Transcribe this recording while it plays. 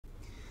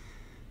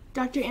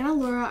Dr.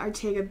 Laura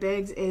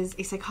Arteaga-Biggs is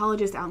a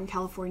psychologist out in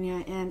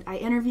California, and I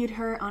interviewed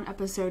her on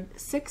episode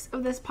 6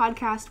 of this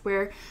podcast,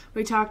 where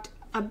we talked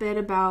a bit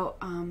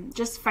about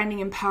just finding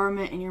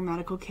empowerment in your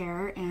medical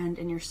care and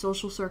in your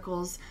social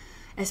circles,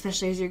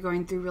 especially as you're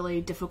going through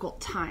really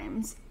difficult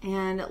times.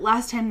 And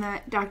last time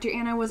that Dr.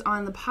 Anna was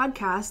on the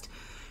podcast,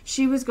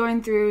 she was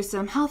going through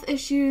some health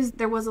issues.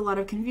 There was a lot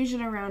of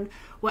confusion around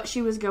what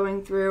she was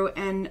going through,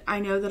 and I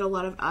know that a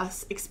lot of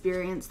us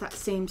experienced that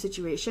same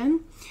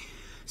situation.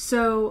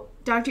 So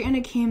Dr.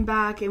 Anna came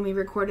back and we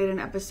recorded an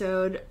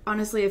episode,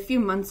 honestly, a few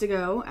months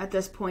ago at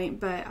this point,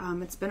 but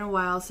it's been a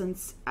while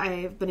since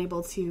I've been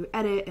able to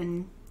edit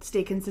and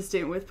stay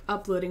consistent with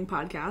uploading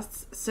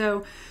podcasts.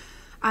 So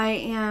I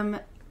am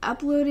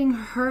uploading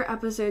her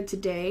episode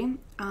today,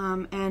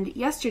 and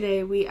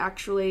yesterday we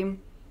actually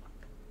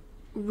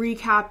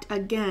recapped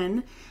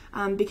again,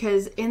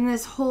 because in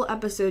this whole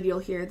episode you'll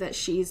hear that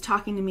she's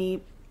talking to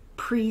me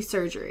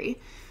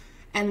pre-surgery.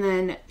 And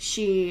then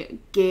she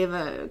gave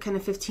a kind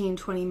of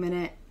 15-20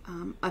 minute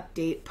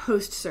update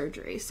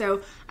post-surgery.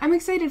 So I'm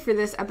excited for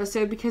this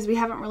episode because we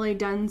haven't really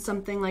done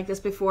something like this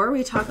before.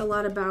 We talk a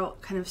lot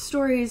about kind of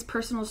stories,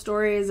 personal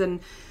stories, and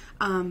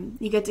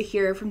you get to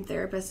hear from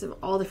therapists of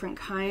all different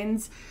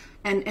kinds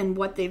and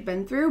what they've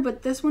been through.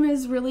 But this one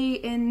is really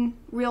in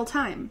real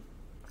time.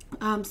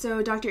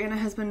 So Dr. Anna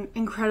has been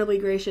incredibly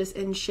gracious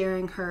in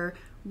sharing her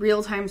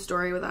real-time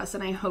story with us,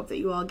 and I hope that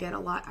you all get a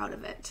lot out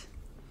of it.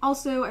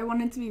 Also, I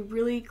wanted to be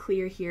really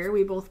clear here,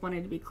 we both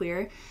wanted to be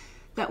clear,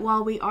 that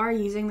while we are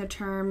using the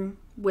term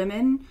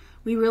women,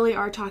 we really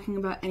are talking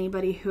about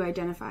anybody who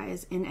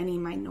identifies in any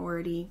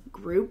minority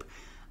group.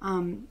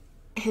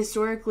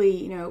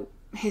 Historically,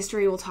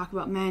 history will talk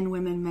about men,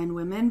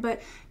 women, but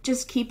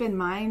just keep in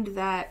mind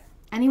that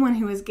anyone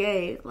who is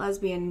gay,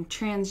 lesbian,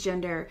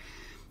 transgender,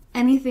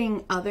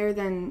 anything other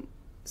than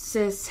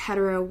cis,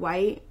 hetero,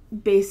 white,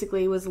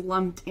 basically was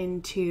lumped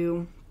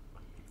into,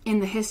 in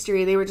the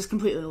history, they were just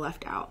completely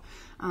left out,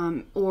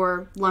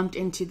 or lumped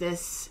into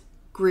this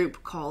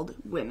group called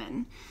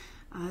women.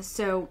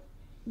 So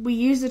we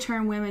use the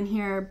term women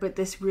here, but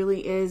this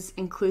really is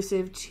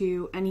inclusive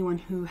to anyone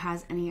who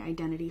has any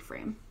identity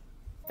frame.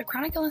 The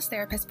Chronic Illness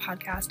Therapist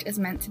podcast is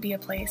meant to be a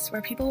place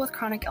where people with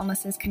chronic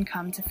illnesses can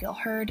come to feel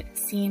heard,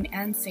 seen,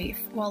 and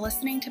safe while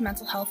listening to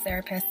mental health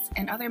therapists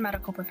and other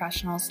medical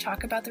professionals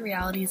talk about the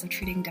realities of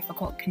treating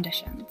difficult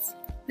conditions.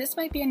 This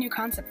might be a new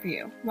concept for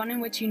you, one in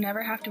which you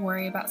never have to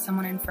worry about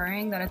someone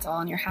inferring that it's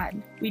all in your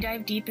head. We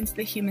dive deep into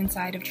the human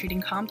side of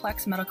treating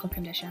complex medical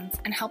conditions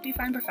and help you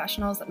find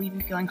professionals that leave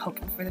you feeling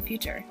hopeful for the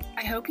future.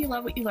 I hope you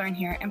love what you learn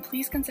here, and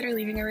please consider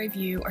leaving a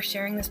review or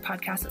sharing this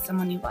podcast with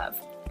someone you love.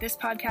 This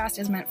podcast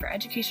is meant for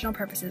educational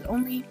purposes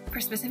only.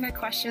 For specific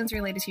questions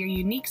related to your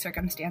unique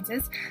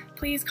circumstances,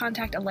 please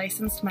contact a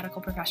licensed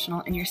medical professional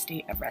in your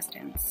state of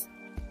residence.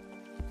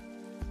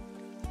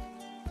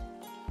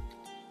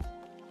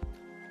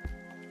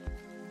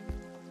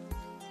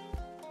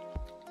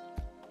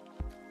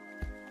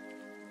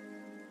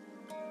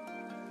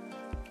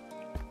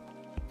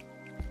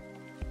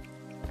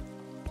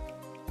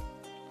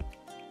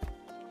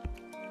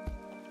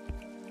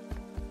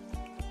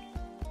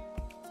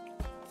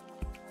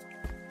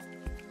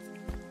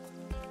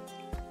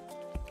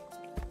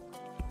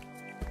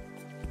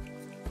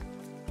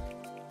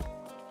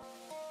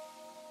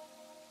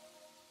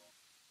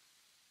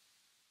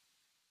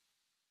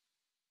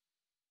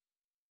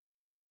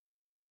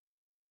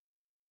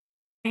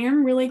 I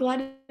am really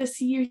glad to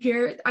see you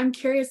here. I'm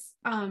curious,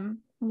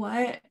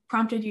 what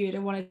prompted you to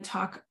want to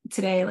talk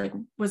today? Like,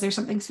 was there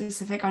something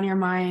specific on your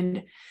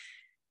mind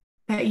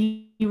that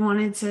you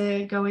wanted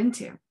to go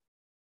into?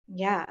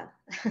 Yeah.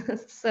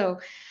 So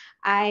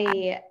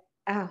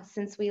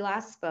since we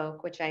last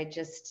spoke, which I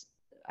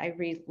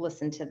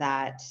re-listened to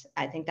that,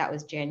 I think that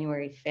was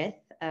January 5th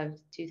of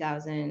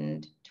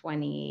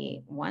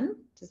 2021.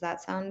 Does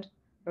that sound,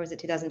 or was it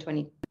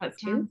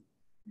 2022?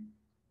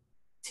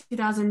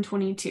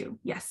 2022.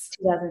 Yes.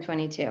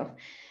 2022.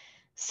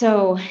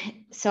 So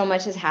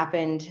much has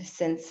happened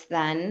since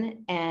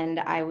then. And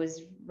I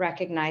was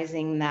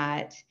recognizing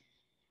that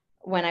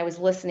when I was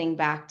listening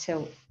back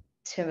to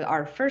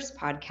our first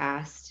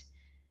podcast,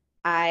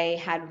 I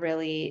had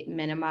really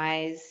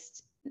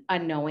minimized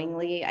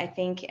unknowingly, I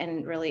think,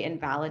 and really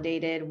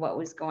invalidated what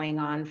was going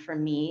on for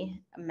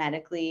me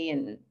medically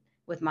and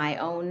with my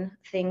own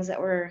things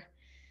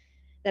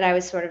that I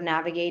was sort of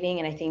navigating.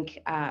 And I think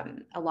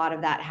a lot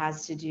of that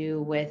has to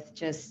do with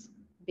just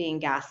being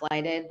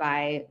gaslighted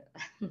by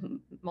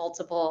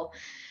multiple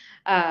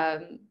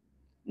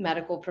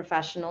medical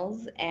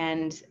professionals.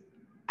 And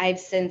I've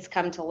since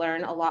come to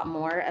learn a lot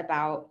more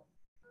about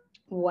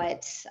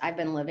what I've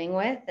been living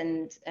with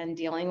and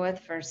dealing with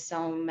for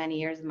so many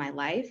years of my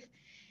life.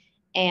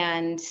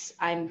 And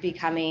I'm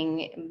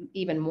becoming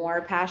even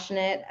more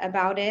passionate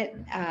about it.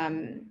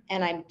 And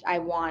I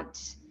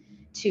want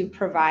to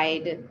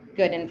provide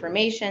good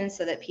information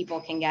so that people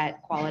can get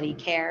quality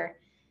care.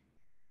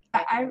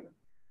 I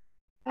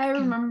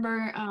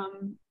remember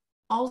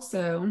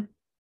also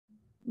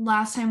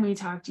last time we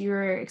talked, you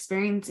were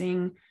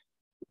experiencing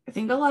I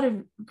think a lot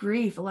of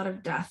grief, a lot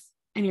of death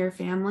in your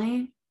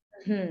family.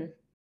 Mm-hmm.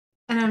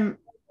 And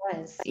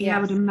Yes. I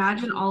would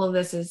imagine all of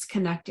this is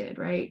connected,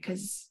 right?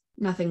 Because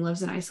nothing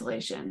lives in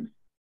isolation.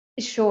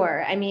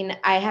 Sure. I mean,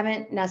 I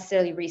haven't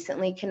necessarily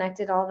recently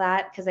connected all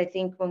that, because I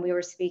think when we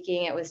were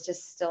speaking, it was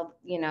just still,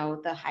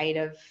 the height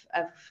of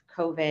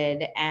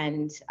COVID.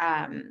 And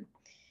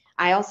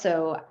I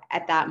also,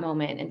 at that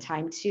moment in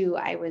time too,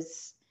 I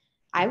was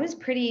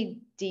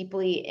pretty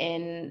deeply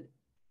in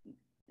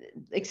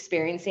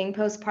experiencing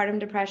postpartum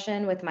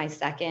depression with my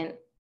second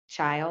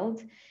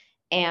child.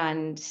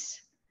 And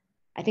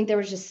I think there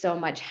was just so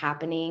much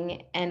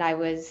happening, and I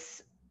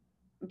was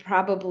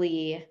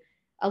probably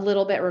a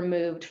little bit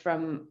removed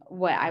from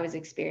what I was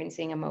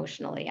experiencing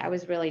emotionally. I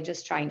was really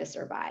just trying to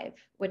survive,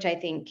 which I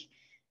think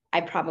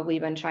I've probably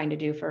been trying to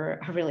do for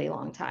a really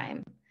long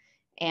time.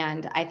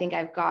 And I think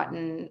I've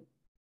gotten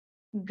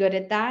good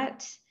at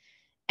that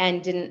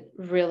and didn't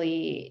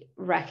really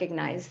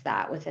recognize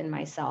that within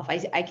myself.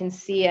 I can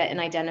see it and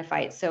identify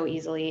it so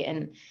easily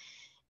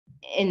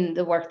in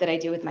the work that I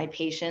do with my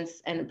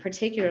patients, and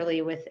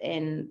particularly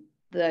within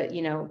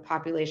the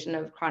population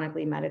of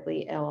chronically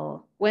medically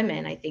ill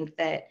women. I think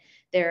that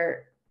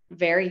they're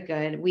very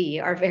good. We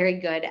are very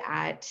good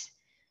at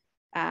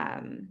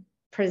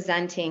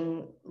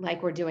presenting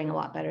like we're doing a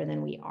lot better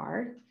than we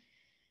are.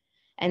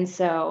 And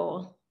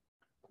so,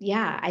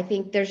 yeah, I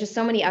think there's just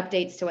so many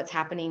updates to what's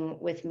happening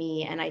with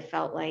me. And I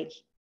felt like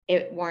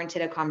it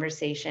warranted a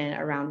conversation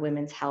around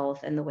women's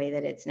health and the way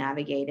that it's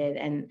navigated,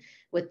 and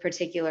with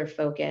particular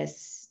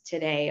focus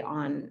today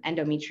on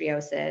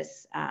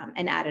endometriosis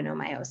and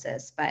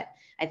adenomyosis. But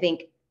I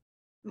think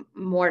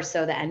more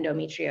so the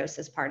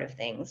endometriosis part of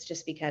things,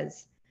 just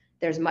because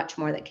there's much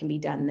more that can be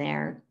done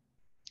there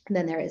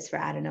than there is for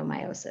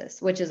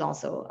adenomyosis, which is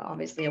also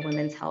obviously a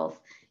women's health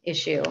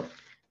issue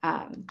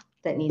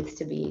that needs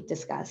to be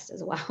discussed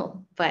as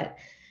well. But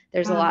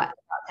there's a lot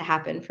to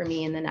happen for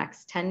me in the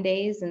next 10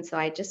 days. And so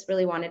I just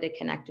really wanted to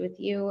connect with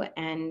you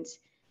and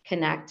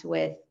connect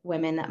with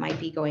women that might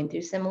be going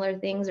through similar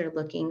things or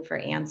looking for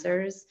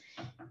answers.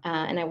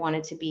 And I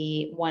wanted to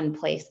be one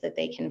place that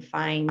they can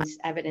find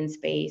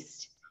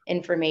evidence-based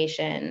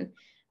information,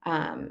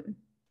 and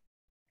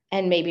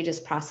maybe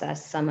just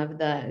process some of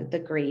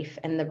the grief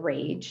and the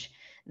rage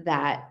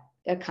that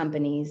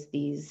accompanies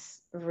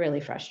these really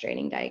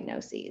frustrating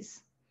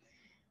diagnoses.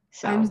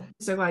 So I'm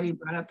so glad you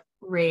brought up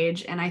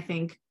rage, and I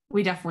think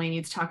we definitely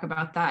need to talk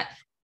about that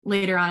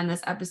later on in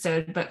this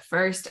episode. But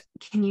first,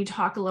 can you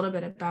talk a little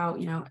bit about,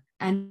 endo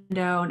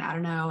and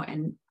adeno,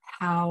 and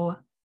how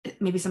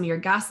maybe some of your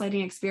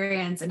gaslighting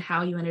experience and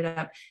how you ended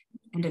up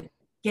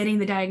getting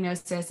the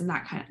diagnosis and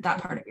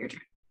that part of your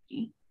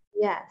journey?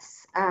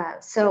 Yes.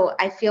 So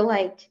I feel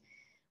like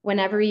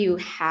whenever you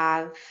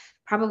have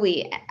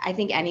probably, I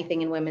think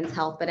anything in women's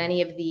health, but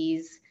any of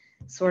these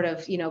sort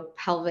of,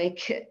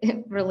 pelvic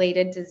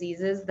related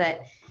diseases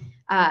that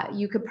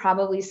you could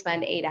probably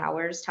spend 8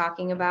 hours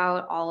talking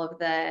about all of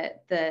the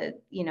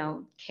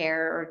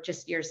care or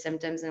just your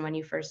symptoms and when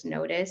you first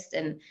noticed.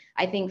 And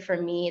I think for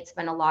me, it's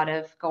been a lot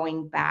of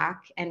going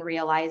back and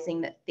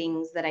realizing that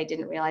things that I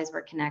didn't realize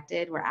were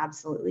connected were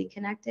absolutely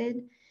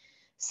connected.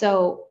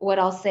 So what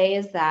I'll say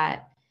is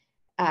that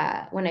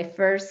when I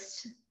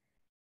first,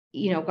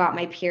 got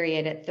my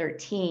period at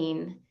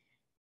 13,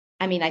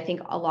 I mean, I think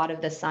a lot of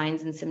the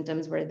signs and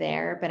symptoms were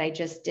there, but I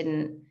just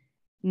didn't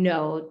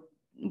know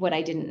what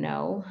I didn't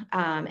know.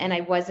 And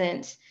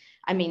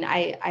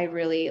I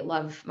really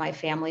love my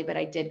family, but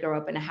I did grow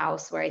up in a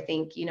house where I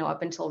think,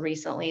 up until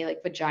recently,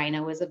 like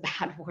vagina was a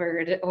bad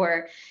word,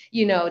 or,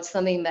 it's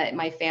something that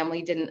my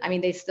family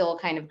they still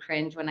kind of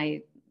cringe when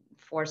I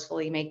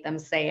forcefully make them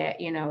say it,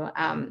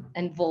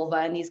 and vulva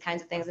and these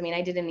kinds of things.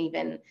 I didn't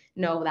even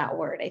know that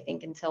word, I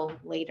think, until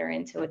later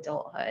into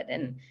adulthood.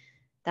 And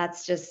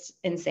that's just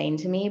insane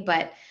to me.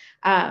 But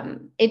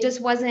it just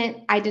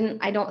wasn't, I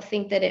don't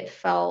think that it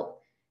felt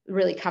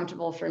really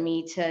comfortable for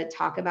me to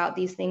talk about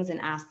these things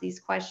and ask these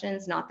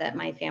questions. Not that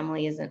my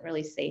family isn't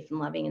really safe and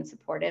loving and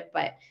supportive,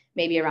 but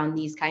maybe around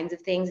these kinds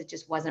of things, it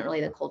just wasn't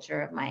really the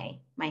culture of my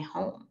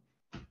home.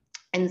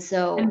 And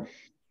so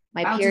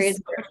my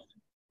periods were,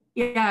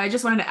 yeah, I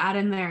just wanted to add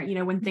in there,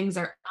 when things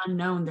are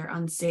unknown, they're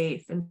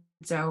unsafe. And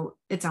so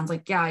it sounds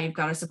like, yeah, you've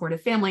got a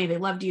supportive family, they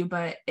loved you,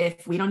 but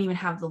if we don't even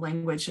have the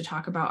language to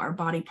talk about our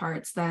body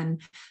parts, then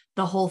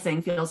the whole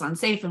thing feels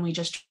unsafe, and we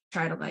just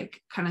try to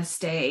kind of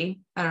stay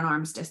at an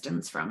arm's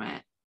distance from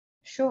it.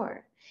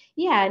 Sure.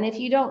 Yeah. And if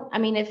you don't,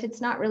 if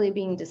it's not really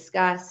being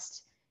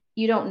discussed,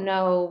 you don't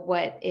know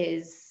what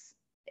is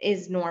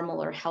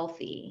normal or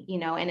healthy,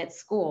 and at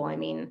school, I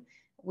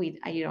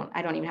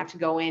don't even have to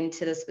go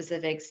into the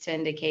specifics to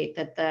indicate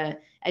that the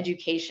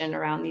education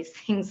around these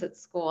things at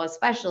school,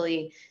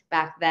 especially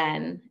back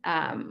then,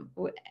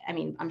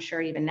 I'm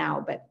sure even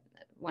now, but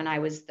when I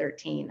was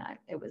 13,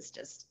 it was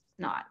just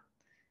not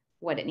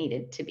what it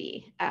needed to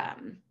be.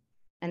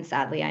 And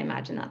sadly, I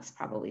imagine that's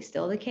probably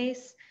still the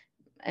case,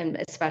 and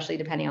especially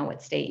depending on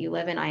what state you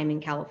live in. I am in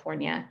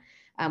California,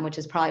 which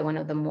is probably one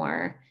of the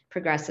more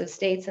progressive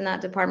states in that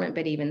department,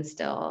 but even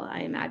still, I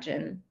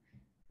imagine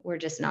we're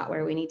just not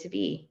where we need to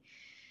be.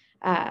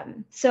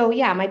 So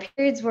yeah, my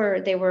periods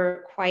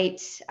were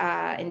quite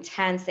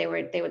intense. They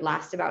would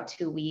last about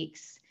 2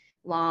 weeks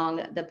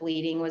long. The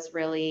bleeding was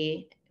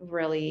really,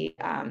 really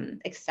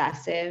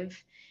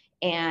excessive.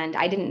 And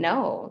I didn't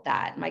know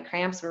that my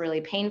cramps were really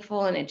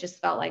painful, and it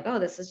just felt like, oh,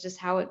 this is just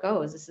how it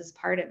goes. This is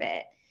part of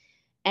it.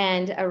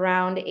 And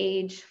around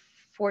age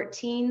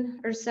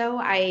 14 or so,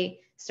 I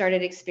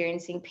started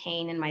experiencing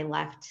pain in my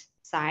left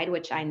side,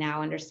 which I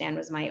now understand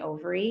was my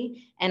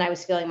ovary. And I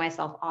was feeling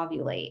myself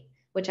ovulate,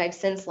 which I've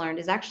since learned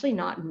is actually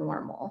not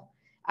normal.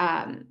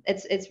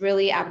 It's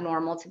really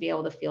abnormal to be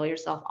able to feel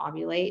yourself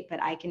ovulate,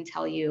 but I can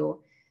tell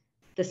you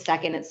the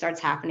second it starts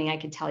happening, I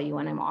can tell you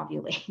when I'm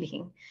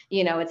ovulating.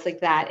 It's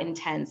like that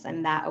intense.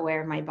 I'm that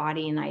aware of my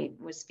body, and I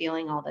was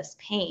feeling all this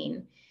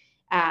pain.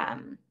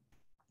 And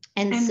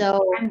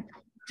so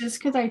just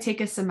because I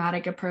take a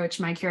somatic approach,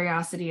 my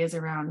curiosity is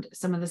around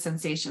some of the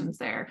sensations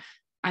there.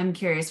 I'm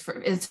curious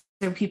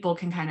so people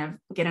can kind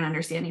of get an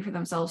understanding for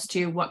themselves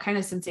too. What kind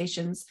of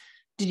sensations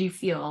did you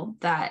feel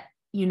that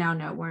you now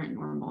know weren't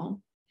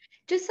normal?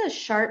 Just a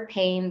sharp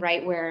pain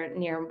right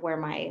near where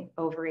my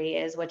ovary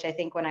is, which I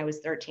think when I was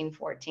 13,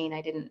 14,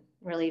 I didn't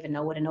really even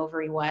know what an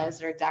ovary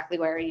was or exactly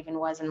where it even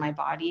was in my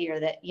body, or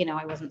that,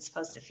 I wasn't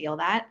supposed to feel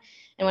that.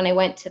 And when I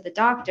went to the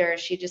doctor,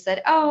 she just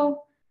said,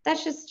 oh,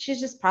 she's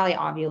just probably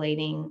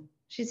ovulating.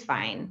 She's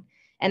fine.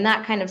 And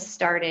that kind of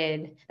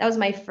that was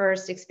my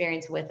first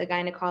experience with a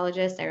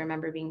gynecologist. I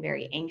remember being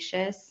very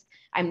anxious.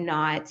 I'm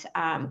not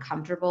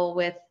comfortable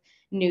with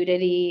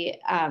nudity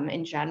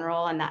in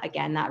general. And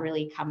that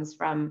really comes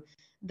from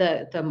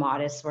the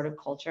modest sort of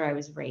culture I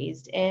was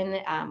raised in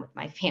with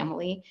my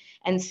family.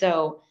 And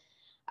so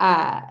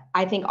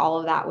I think all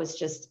of that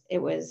it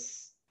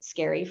was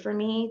scary for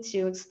me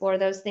to explore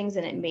those things.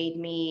 And it made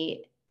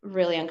me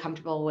really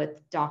uncomfortable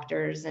with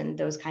doctors and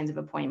those kinds of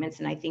appointments.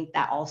 And I think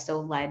that also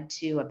led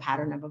to a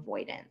pattern of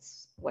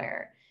avoidance,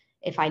 where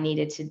if I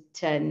needed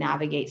to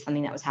navigate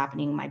something that was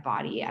happening in my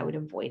body, I would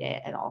avoid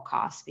it at all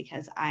costs,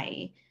 because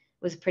I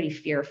was pretty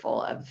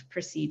fearful of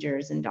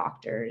procedures and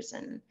doctors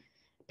and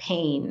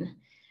pain.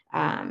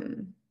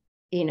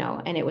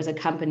 And it was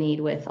accompanied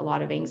with a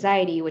lot of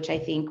anxiety, which I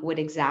think would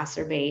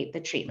exacerbate the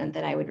treatment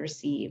that I would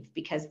receive,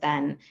 because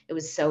then it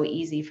was so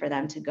easy for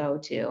them to go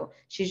to,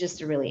 she's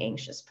just a really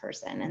anxious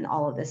person, and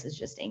all of this is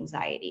just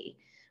anxiety,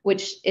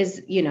 which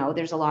is,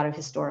 there's a lot of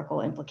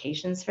historical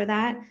implications for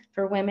that,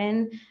 for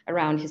women,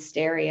 around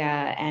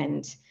hysteria,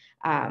 and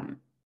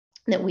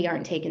that we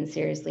aren't taken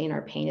seriously, and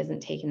our pain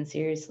isn't taken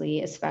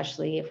seriously,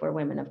 especially if we're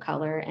women of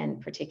color, and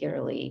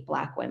particularly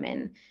Black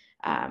women.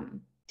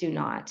 Do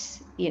not,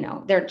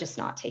 they're just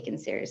not taken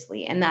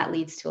seriously. And that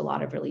leads to a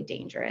lot of really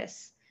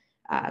dangerous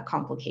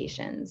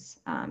complications,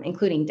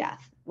 including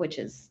death, which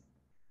is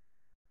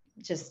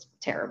just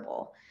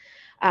terrible.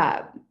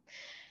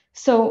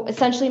 So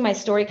essentially my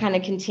story kind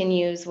of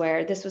continues,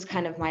 where this was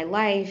kind of my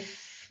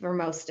life for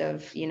most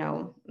of,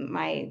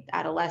 my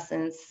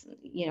adolescence,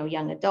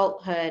 young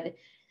adulthood.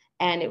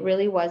 And it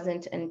really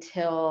wasn't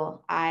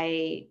until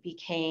I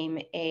became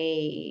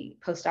a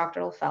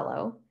postdoctoral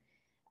fellow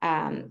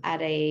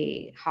at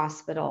a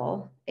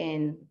hospital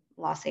in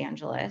Los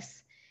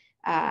Angeles,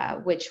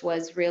 which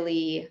was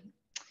really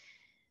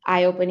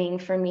eye-opening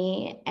for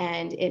me.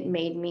 And it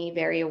made me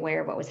very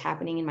aware of what was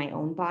happening in my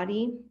own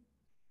body.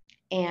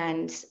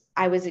 And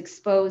I was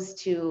exposed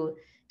to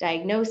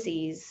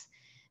diagnoses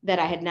that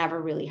I had never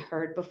really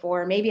heard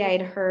before. Maybe I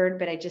had heard,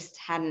 but I just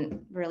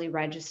hadn't really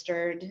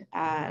registered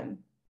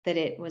that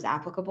it was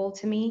applicable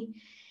to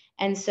me.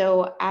 And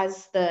so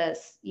as the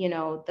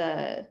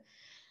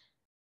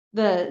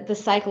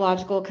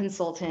psychological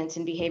consultant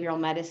in behavioral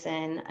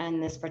medicine in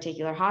this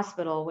particular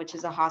hospital, which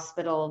is a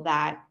hospital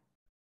that,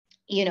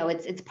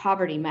 it's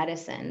poverty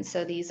medicine.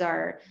 So these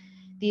are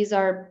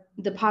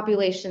the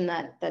population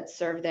that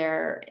served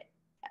there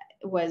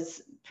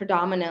was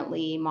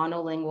predominantly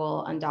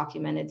monolingual,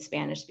 undocumented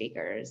Spanish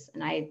speakers.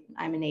 And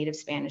I'm a native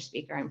Spanish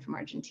speaker. I'm from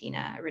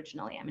Argentina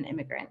originally. I'm an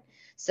immigrant.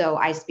 So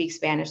I speak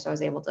Spanish, so I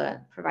was able to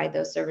provide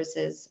those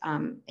services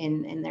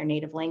in their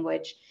native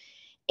language.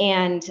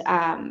 And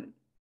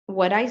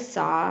what I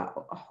saw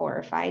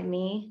horrified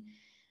me.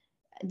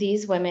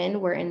 These women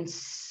were in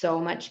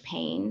so much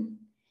pain.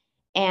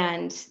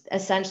 And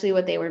essentially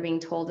what they were being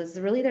told is,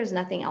 really, there's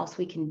nothing else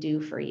we can do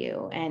for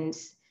you. And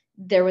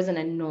there was an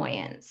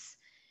annoyance,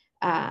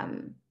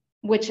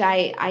 which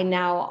I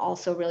now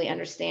also really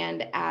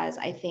understand as,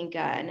 I think,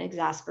 an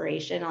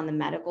exasperation on the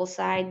medical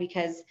side,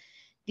 because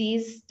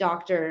these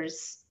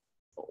doctors,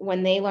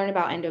 when they learn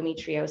about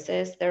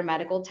endometriosis, their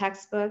medical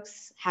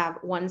textbooks have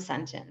one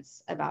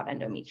sentence about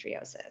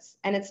endometriosis,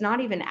 and it's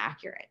not even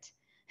accurate.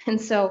 And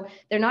so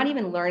they're not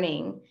even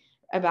learning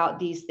about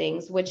these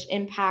things, which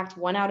impact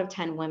 1 out of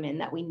 10 women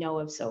that we know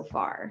of so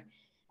far.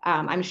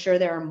 I'm sure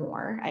there are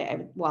more.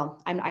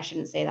 I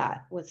shouldn't say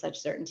that with such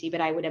certainty, but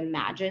I would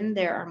imagine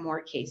there are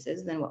more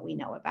cases than what we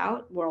know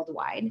about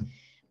worldwide.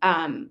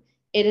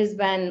 It has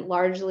been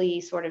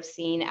largely sort of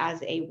seen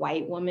as a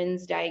white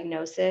woman's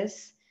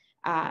diagnosis.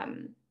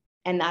 And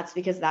that's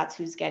because that's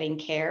who's getting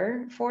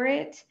care for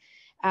it.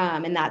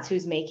 And that's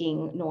who's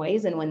making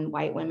noise. And when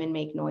white women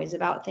make noise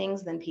about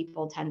things, then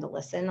people tend to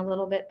listen a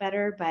little bit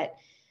better. But,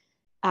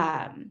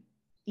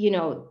 you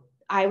know,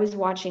 I was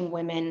watching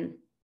women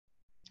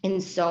in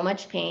so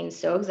much pain,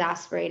 so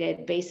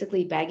exasperated,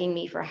 basically begging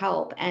me for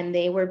help. And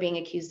they were being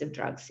accused of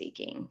drug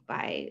seeking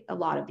by a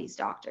lot of these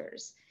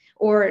doctors.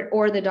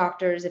 Or the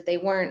doctors, if they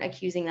weren't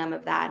accusing them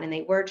of that and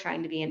they were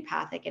trying to be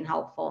empathic and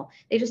helpful,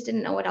 they just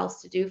didn't know what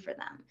else to do for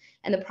them.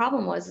 And the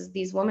problem is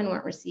these women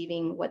weren't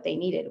receiving what they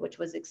needed, which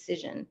was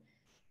excision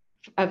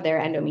of their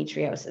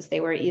endometriosis. They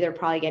were either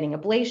probably getting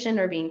ablation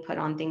or being put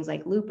on things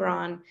like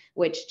Lupron,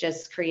 which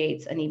just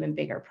creates an even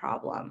bigger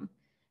problem,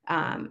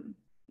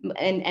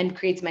 and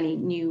creates many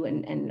new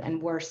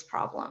and worse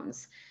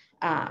problems.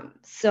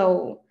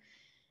 So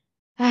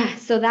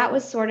that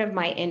was sort of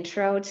my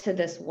intro to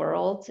this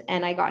world,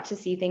 and I got to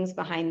see things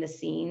behind the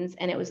scenes.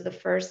 And it was the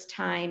first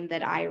time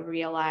that I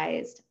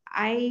realized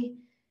I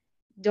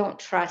don't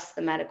trust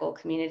the medical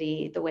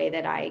community the way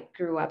that I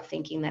grew up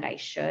thinking that I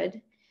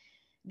should.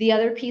 The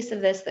other piece of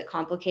this that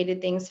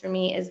complicated things for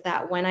me is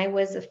that when I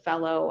was a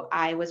fellow,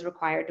 I was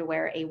required to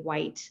wear a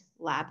white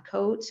lab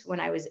coat when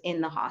I was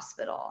in the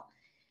hospital.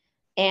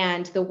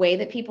 And the way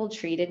that people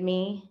treated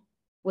me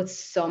with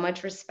so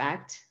much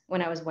respect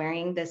when I was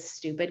wearing this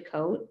stupid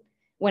coat,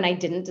 when I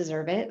didn't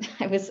deserve it.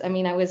 I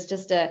was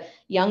just a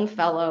young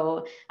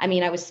fellow. I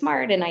mean, I was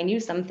smart and I knew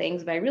some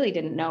things, but I really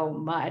didn't know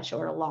much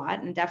or a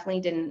lot, and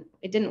definitely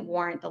didn't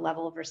warrant the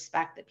level of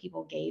respect that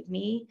people gave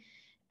me.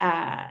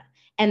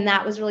 And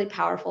that was really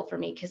powerful for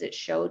me because it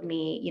showed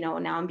me, you know,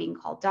 now I'm being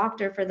called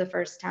doctor for the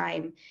first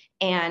time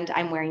and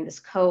I'm wearing this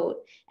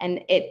coat,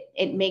 and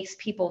it makes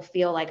people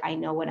feel like I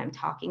know what I'm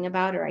talking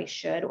about, or I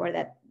should, or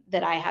that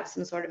I have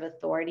some sort of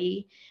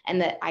authority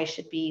and that I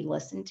should be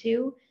listened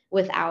to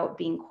without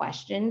being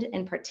questioned.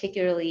 And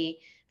particularly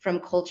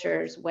from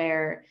cultures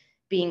where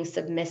being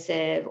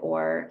submissive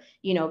or,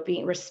 you know,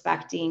 being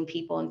respecting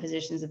people in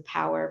positions of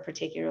power,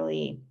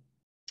 particularly,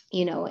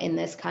 you know, in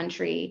this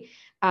country,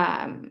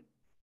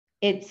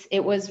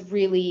 it was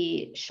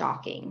really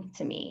shocking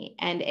to me,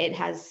 and it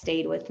has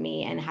stayed with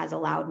me and has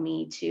allowed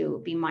me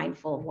to be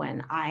mindful of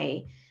when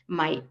I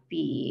might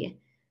be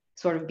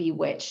sort of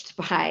bewitched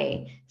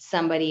by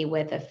somebody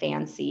with a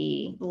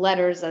fancy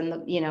letters on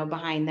the, you know,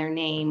 behind their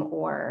name,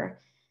 or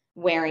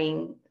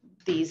wearing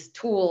these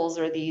tools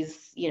or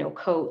these, you know,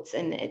 coats,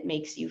 and it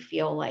makes you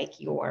feel like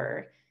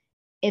you're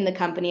in the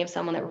company of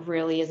someone that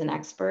really is an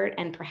expert,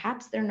 and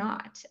perhaps they're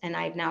not. And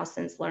I've now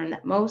since learned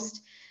that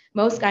most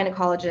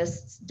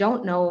gynecologists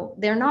don't know,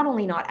 they're not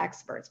only not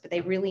experts, but they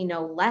really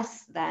know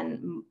less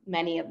than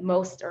many of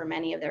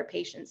their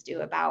patients do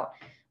about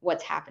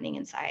what's happening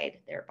inside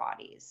their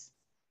bodies.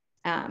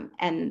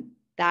 And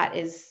that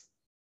is,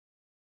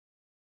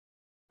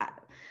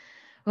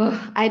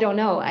 I don't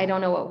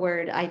know what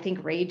word. I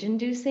think rage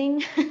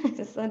inducing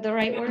is that the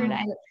right word?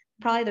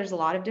 Probably there's a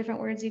lot of different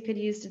words you could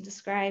use to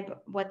describe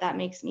what that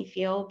makes me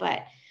feel,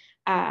 but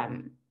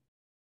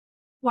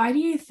why do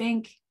you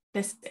think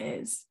this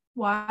is?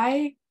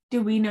 Why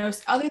do we know,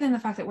 other than the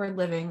fact that we're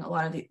living a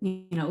lot of the,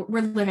 you know,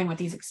 we're living with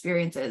these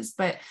experiences,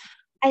 but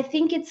I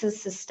think it's a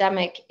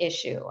systemic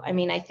issue. I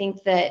mean, I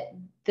think that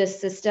the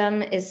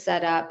system is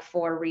set up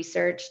for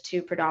research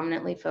to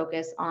predominantly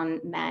focus on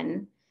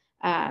men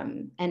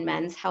and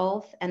men's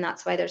health. And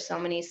that's why there's so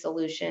many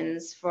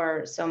solutions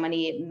for so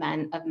many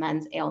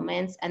men's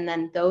ailments. And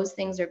then those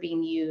things are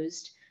being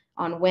used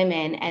on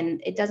women,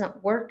 and it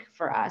doesn't work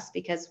for us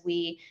because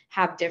we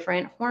have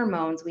different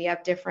hormones. We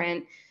have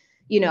different,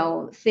 you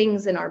know,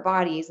 things in our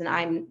bodies. And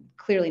I'm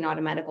clearly not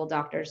a medical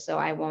doctor, so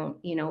I won't,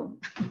 you know,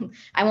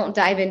 I won't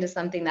dive into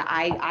something that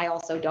I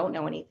also don't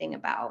know anything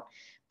about.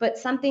 But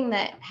something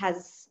that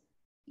has,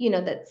 you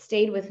know, that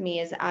stayed with me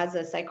is, as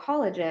a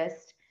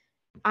psychologist,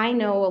 I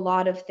know a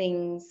lot of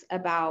things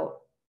about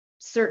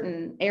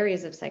certain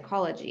areas of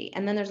psychology.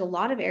 And then there's a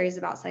lot of areas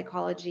about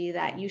psychology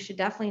that you should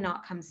definitely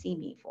not come see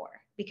me for,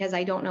 because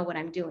I don't know what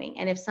I'm doing.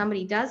 And if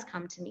somebody does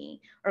come to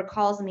me or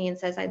calls me and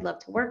says, I'd love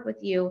to work with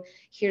you,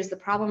 here's the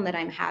problem that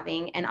I'm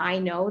having, and I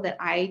know that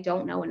I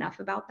don't know enough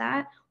about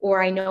that,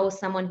 or I know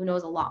someone who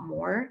knows a lot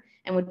more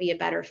and would be a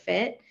better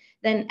fit,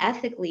 then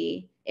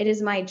ethically, it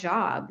is my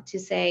job to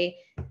say,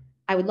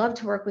 I would love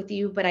to work with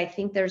you, but I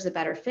think there's a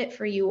better fit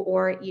for you.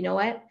 Or, you know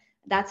what?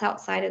 That's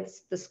outside of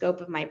the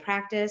scope of my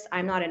practice.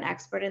 I'm not an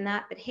expert in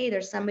that, but hey,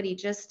 there's somebody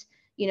just,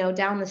 you know,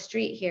 down the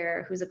street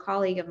here who's a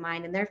colleague of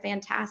mine, and they're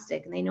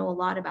fantastic and they know a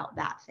lot about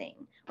that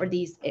thing or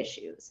these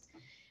issues,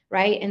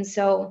 right? And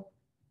so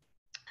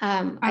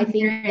I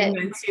think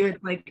that too,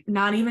 it's like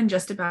not even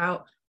just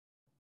about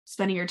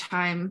spending your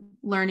time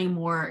learning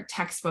more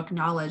textbook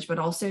knowledge, but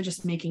also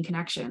just making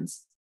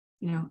connections,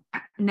 you know,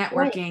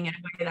 networking in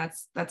a way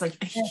that's like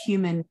a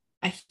human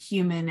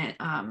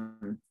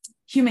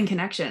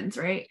connections,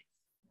 right?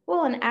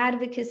 Well, and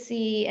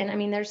advocacy, and I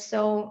mean, there's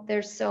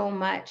so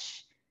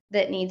much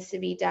that needs to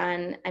be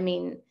done. I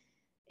mean,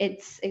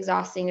 it's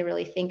exhausting to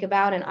really think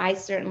about. And I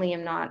certainly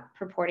am not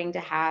purporting to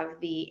have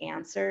the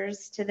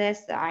answers to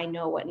this, that I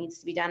know what needs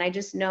to be done. I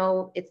just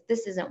know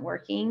this isn't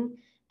working.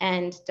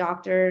 And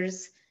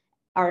doctors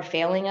are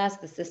failing us,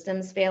 the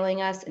system's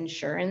failing us,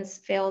 insurance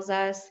fails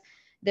us.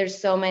 There's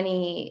so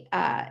many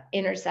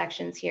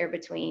intersections here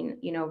between,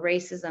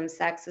 racism,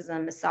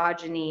 sexism,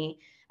 misogyny,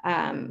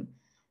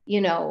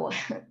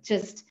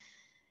 just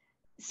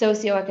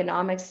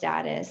socioeconomic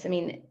status. I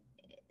mean,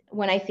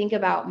 when I think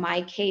about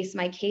my case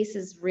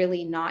is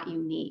really not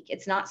unique.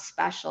 It's not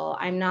special.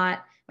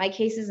 My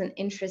case isn't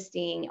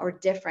interesting or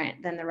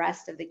different than the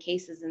rest of the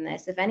cases in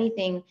this. If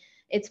anything,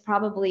 it's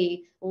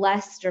probably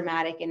less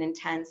dramatic and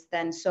intense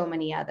than so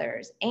many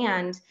others.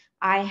 And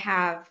I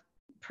have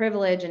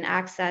privilege and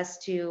access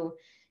to,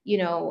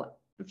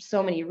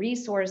 so many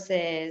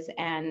resources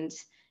and,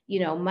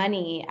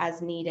 money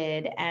as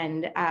needed.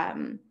 And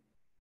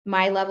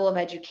my level of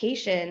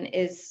education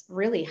is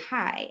really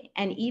high.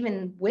 And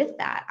even with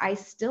that, I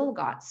still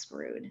got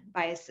screwed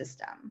by a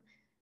system.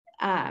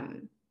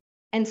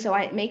 And so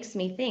it makes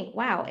me think,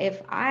 wow,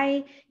 if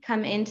I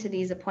come into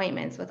these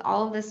appointments with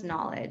all of this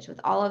knowledge, with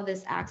all of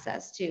this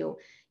access to,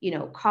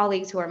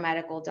 colleagues who are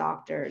medical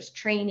doctors,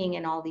 training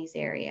in all these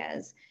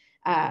areas,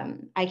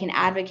 I can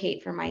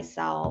advocate for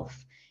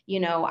myself.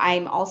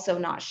 I'm also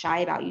not shy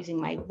about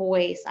using my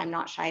voice. I'm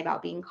not shy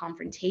about being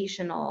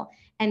confrontational.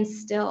 And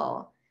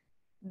still,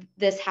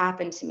 this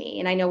happened to me.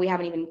 And I know we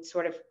haven't even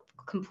sort of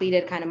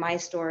completed kind of my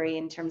story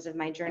in terms of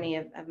my journey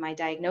of my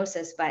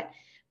diagnosis, but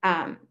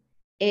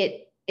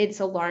it's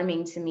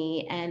alarming to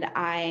me. And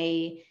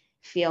I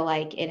feel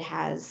like it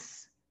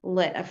has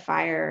lit a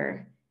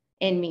fire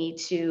in me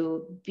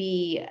to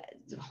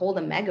hold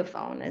a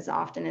megaphone as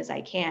often as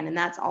I can. And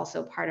that's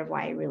also part of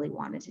why I really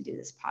wanted to do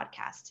this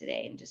podcast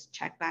today and just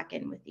check back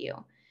in with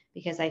you,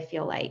 because I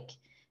feel like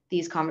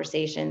these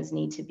conversations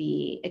need to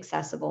be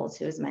accessible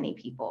to as many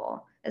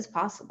people as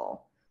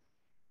possible.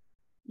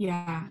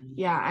 Yeah,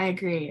 I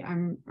agree.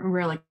 I'm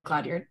really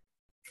glad you're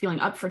feeling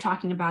up for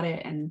talking about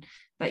it and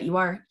that you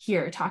are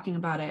here talking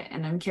about it.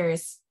 And I'm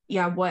curious,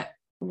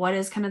 what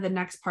is kind of the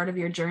next part of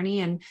your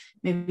journey and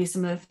maybe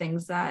some of the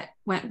things that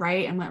went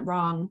right and went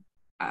wrong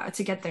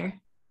to get there?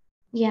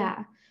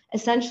 Yeah,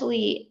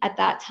 essentially at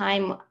that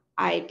time,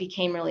 I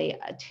became really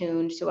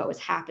attuned to what was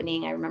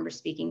happening. I remember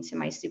speaking to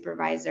my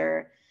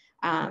supervisor.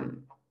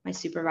 My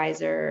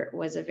supervisor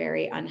was a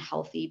very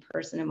unhealthy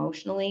person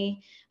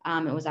emotionally.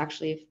 It was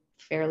actually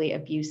fairly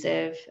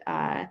abusive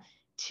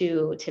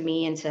to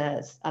me and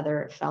to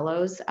other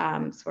fellows.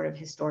 Sort of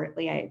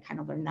historically, I kind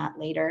of learned that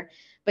later.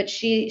 But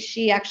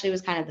she actually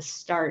was kind of the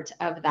start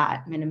of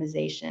that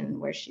minimization,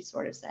 where she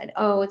sort of said,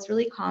 "Oh, it's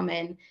really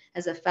common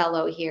as a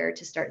fellow here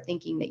to start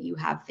thinking that you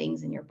have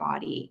things in your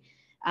body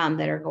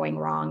that are going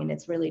wrong, and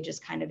it's really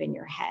just kind of in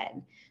your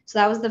head." So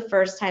that was the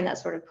first time that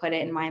sort of put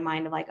it in my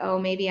mind of like, oh,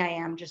 maybe I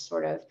am just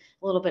sort of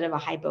a little bit of a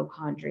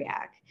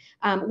hypochondriac,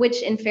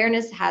 which in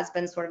fairness has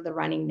been sort of the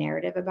running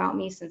narrative about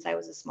me since I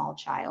was a small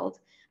child.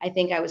 I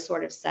think I was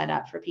sort of set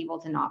up for people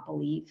to not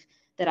believe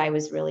that I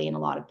was really in a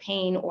lot of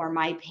pain, or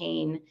my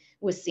pain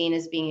was seen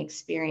as being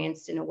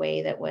experienced in a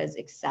way that was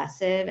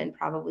excessive and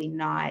probably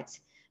not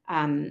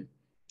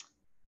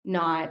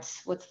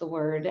what's the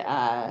word,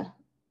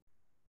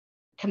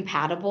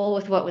 compatible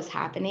with what was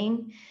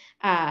happening.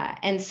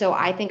 And so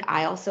I think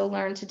I also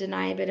learned to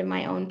deny a bit of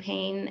my own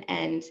pain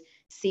and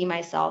see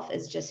myself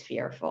as just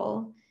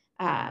fearful.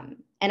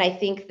 And I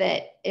think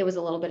that it was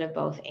a little bit of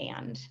both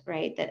and,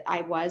 right? That I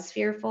was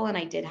fearful and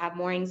I did have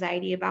more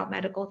anxiety about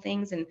medical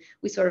things. And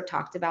we sort of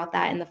talked about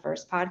that in the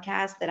first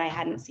podcast, that I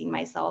hadn't seen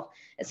myself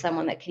as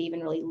someone that could even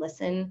really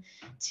listen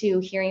to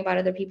hearing about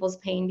other people's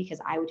pain,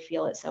 because I would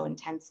feel it so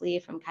intensely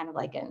from kind of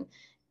like an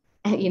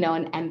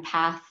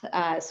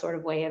empath sort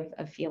of way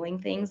of feeling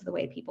things, the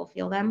way people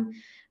feel them.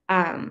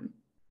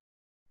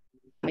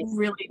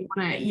 Really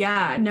want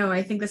to,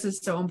 I think this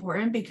is so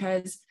important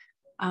because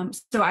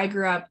so I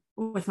grew up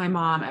with my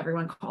mom.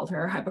 Everyone called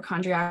her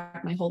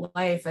hypochondriac my whole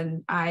life.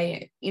 And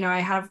I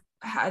have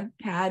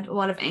had a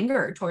lot of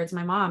anger towards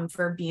my mom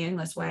for being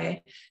this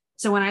way.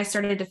 So when I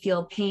started to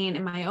feel pain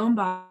in my own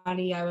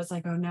body, I was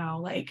like, oh no,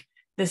 like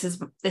this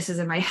is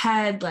in my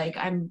head. Like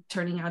I'm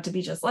turning out to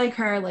be just like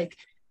her. Like,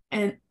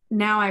 and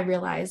now I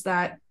realize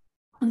that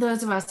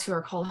those of us who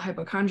are called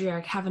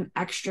hypochondriac have an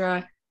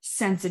extra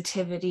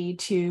sensitivity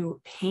to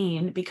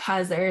pain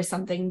because there is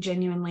something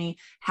genuinely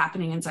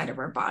happening inside of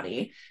our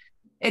body.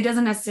 It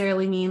doesn't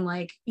necessarily mean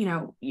like,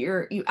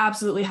 you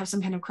absolutely have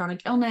some kind of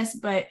chronic illness,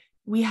 but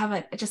we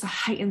have just a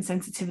heightened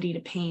sensitivity to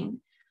pain.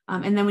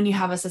 And then when you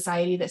have a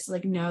society that's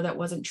like, no, that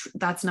wasn't true,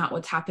 that's not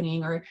what's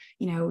happening, or,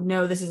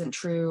 no, this isn't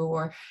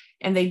true,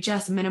 and they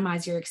just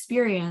minimize your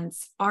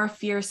experience, our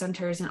fear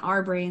centers in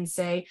our brains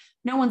say,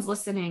 no one's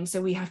listening,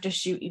 so we have to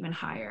shoot even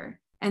higher.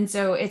 And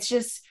so it's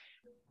just,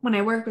 when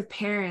I work with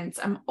parents,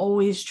 I'm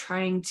always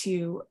trying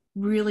to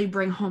really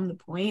bring home the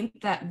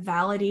point that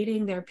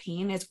validating their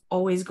pain is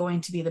always going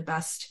to be the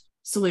best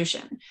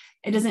solution.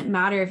 It doesn't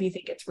matter if you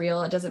think it's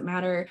real. It doesn't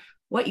matter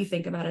what you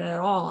think about it at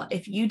all.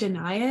 If you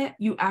deny it,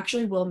 you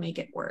actually will make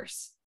it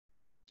worse.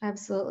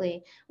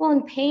 Absolutely. Well,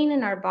 and pain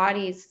in our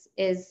bodies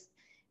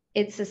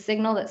it's a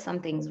signal that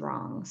something's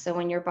wrong. So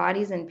when your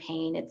body's in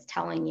pain, it's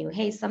telling you,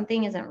 hey,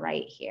 something isn't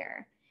right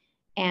here.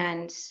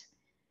 And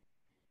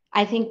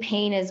I think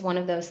pain is one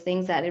of those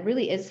things that it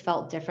really is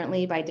felt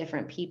differently by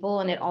different people.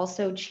 And it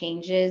also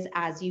changes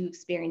as you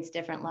experience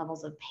different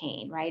levels of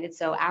pain, right? And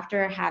so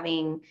after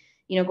having,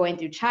 going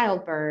through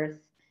childbirth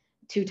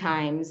 2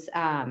 times,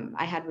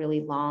 I had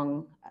really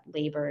long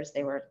labors.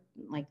 They were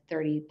like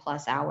 30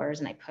 plus hours,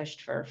 and I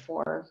pushed for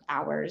 4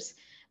 hours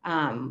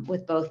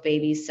with both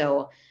babies.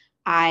 So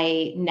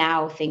I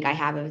now think I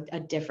have a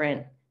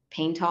different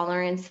pain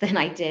tolerance than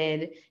I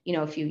did,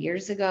 a few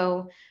years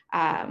ago,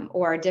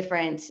 or a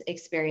different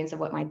experience of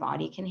what my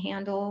body can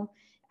handle.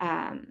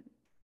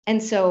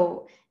 And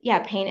so, yeah,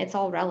 pain, it's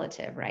all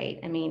relative, right?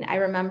 I mean, I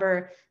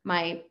remember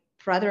my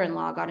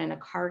brother-in-law got in a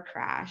car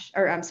crash,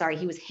 or I'm sorry,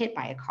 he was hit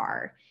by a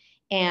car.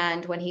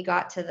 And when he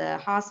got to the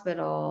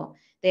hospital,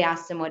 they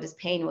asked him what his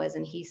pain was,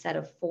 and he said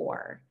a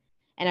 4.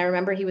 And I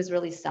remember he was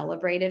really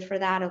celebrated for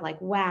that, of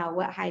like, wow,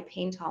 what high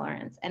pain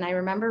tolerance. And I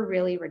remember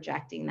really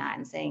rejecting that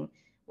and saying,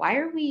 why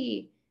are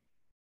we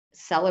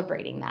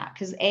celebrating that?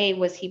 Because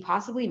was he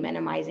possibly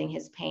minimizing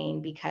his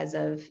pain because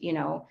of,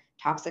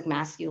 toxic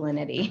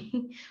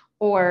masculinity?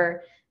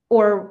 or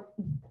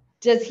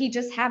does he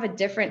just have a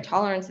different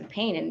tolerance of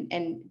pain?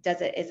 And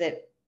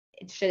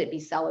should it be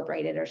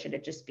celebrated, or should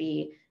it just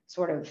be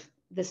sort of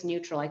this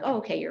neutral, like, oh,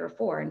 okay, you're a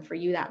 4, and for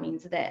you that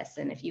means this,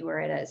 and if you were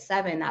at a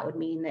 7, that would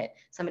mean that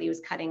somebody was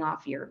cutting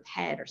off your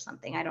head or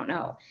something. I don't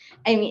know.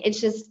 I mean,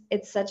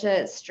 it's such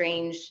a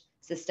strange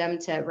system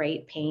to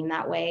rate pain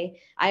that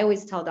way. I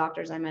always tell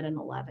doctors I'm at an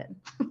 11.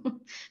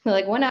 They're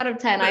like, 1 out of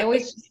 10. I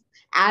always just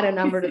add a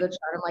number to the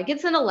chart. I'm like,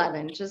 it's an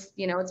 11. Just,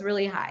 it's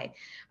really high.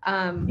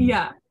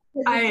 Yeah.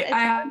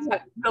 I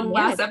the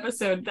last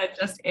episode that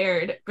just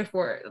aired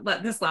before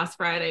this last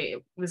Friday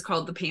was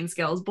called The Pain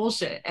Scale is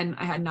Bullshit. And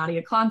I had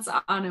Nadia Klontz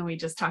on, and we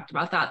just talked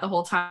about that the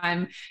whole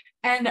time.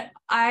 And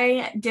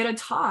I did a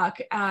talk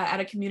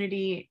at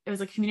it was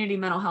a community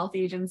mental health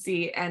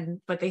agency,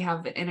 but they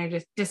have an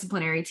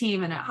interdisciplinary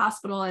team in a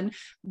hospital and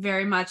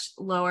very much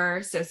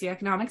lower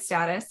socioeconomic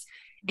status.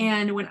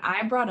 And when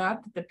I brought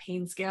up that the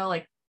pain scale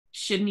like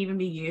shouldn't even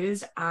be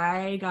used,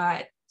 I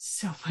got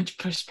so much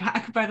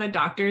pushback by the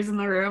doctors in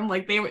the room.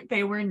 Like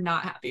they were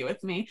not happy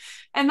with me,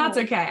 and that's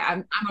okay.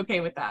 I'm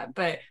okay with that.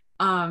 But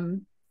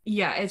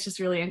yeah, it's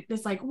just really,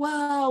 it's like,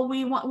 well,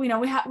 we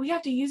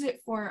have to use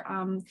it for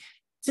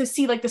to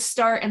see like the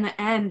start and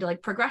the end,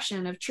 like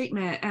progression of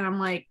treatment. And I'm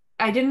like,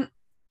 I didn't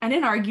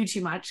argue too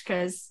much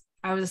because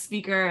I was a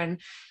speaker, and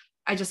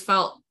I just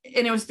felt,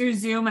 and it was through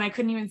Zoom, and I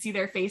couldn't even see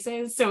their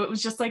faces, so it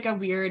was just like a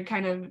weird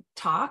kind of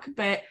talk.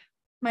 But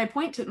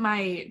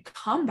my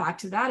comeback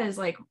to that is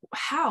like,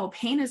 how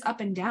pain is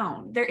up and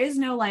down. There is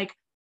no like,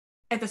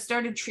 at the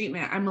start of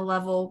treatment, I'm a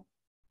level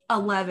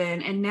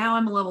 11, and now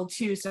I'm a level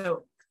 2.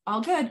 So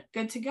all good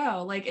to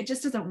go. Like, it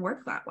just doesn't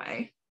work that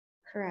way.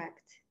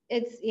 Correct.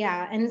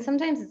 And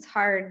sometimes it's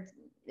hard.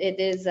 It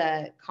is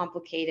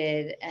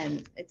complicated,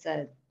 and it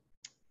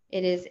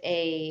is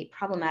a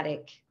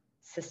problematic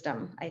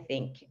system. I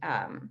think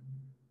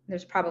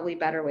there's probably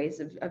better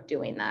ways of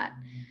doing that.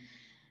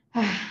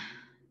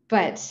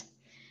 But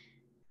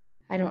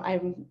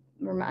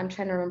I'm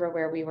trying to remember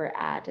where we were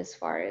at as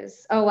far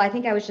as, I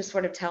think I was just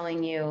sort of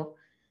telling you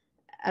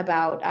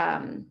about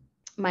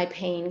my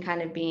pain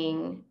kind of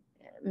being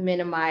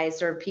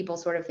minimized, or people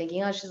sort of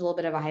thinking, oh, she's a little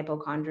bit of a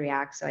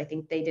hypochondriac. So I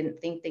think they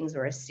didn't think things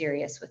were as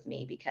serious with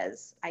me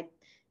because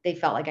they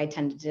felt like I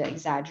tended to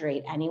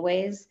exaggerate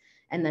anyways,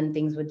 and then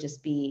things would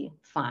just be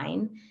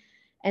fine.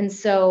 And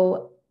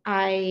so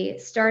I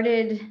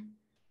started,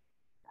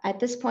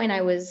 at this point,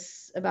 I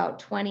was about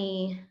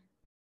 20.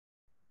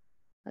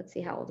 Let's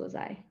see, how old was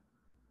I?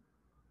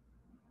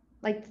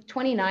 Like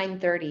 29,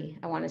 30,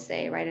 I want to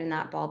say, right in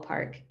that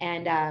ballpark.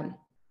 And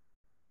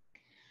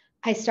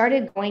I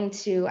started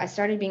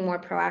being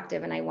more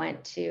proactive, and I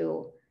went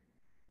to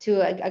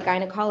a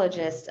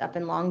gynecologist up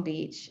in Long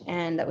Beach,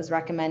 and that was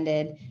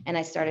recommended. And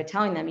I started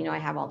telling them, I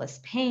have all this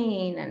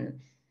pain, and,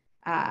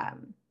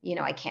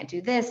 I can't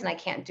do this, and I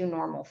can't do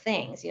normal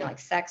things. Like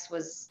sex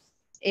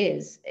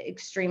is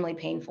extremely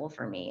painful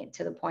for me,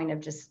 to the point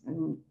of just,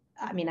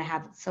 I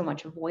have so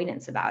much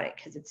avoidance about it,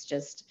 because it's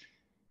just,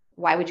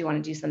 why would you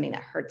want to do something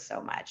that hurts so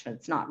much when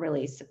it's not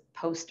really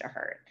supposed to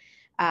hurt?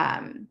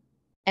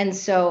 And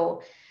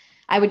so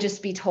I would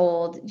just be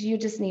told, you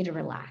just need to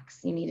relax.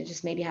 You need to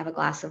just maybe have a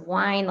glass of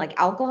wine. Like,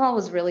 alcohol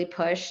was really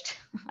pushed,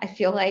 I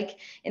feel like,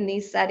 in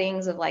these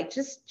settings of like,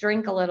 just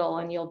drink a little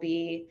and you'll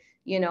be,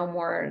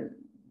 more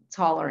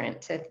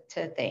tolerant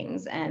to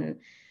things. And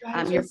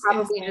you're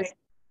probably just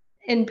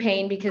in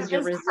pain because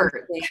you're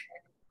resisting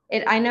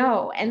it. I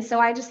know. And so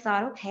I just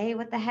thought, okay,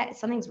 what the heck?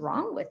 Something's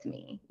wrong with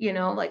me.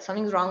 Like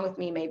something's wrong with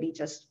me, maybe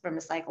just from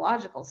a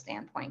psychological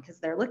standpoint, because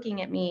they're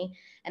looking at me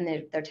and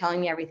they're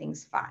telling me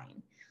everything's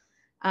fine.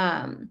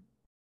 And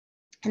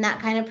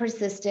that kind of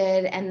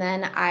persisted. And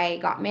then I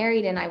got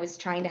married, and I was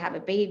trying to have a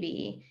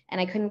baby,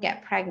 and I couldn't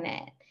get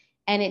pregnant.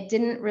 And it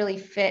didn't really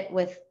fit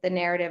with the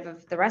narrative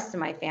of the rest of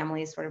my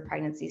family's sort of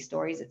pregnancy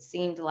stories. It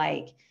seemed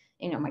like,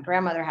 my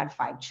grandmother had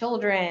 5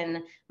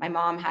 children. My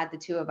mom had the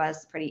 2 of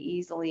us pretty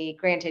easily.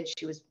 Granted,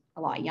 she was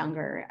a lot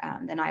younger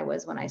than I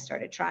was when I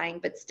started trying,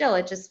 but still,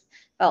 it just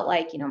felt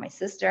like, my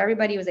sister,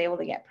 everybody was able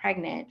to get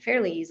pregnant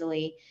fairly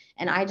easily.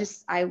 And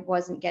I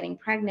wasn't getting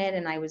pregnant,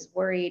 and I was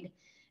worried.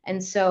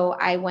 And so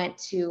I went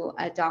to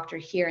a doctor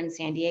here in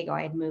San Diego.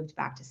 I had moved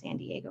back to San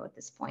Diego at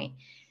this point.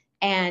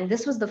 And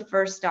this was the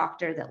first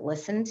doctor that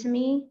listened to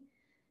me.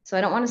 So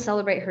I don't want to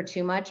celebrate her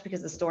too much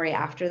because the story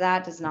after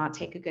that does not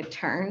take a good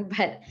turn.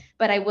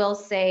 But I will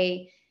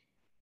say,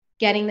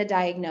 getting the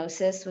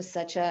diagnosis was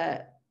such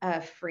a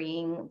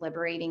freeing,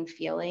 liberating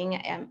feeling.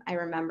 And I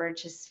remember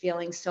just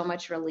feeling so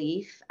much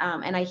relief.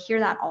 And I hear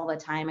that all the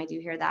time. I do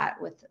hear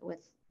that with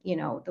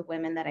the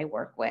women that I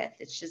work with.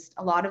 It's just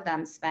a lot of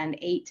them spend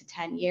 8 to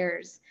 10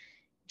 years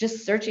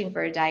just searching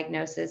for a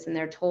diagnosis, and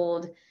they're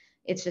told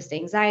it's just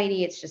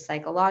anxiety, it's just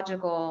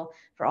psychological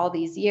for all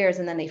these years.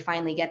 And then they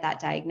finally get that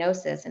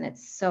diagnosis, and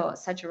it's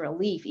such a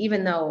relief,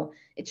 even though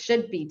it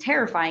should be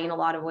terrifying in a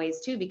lot of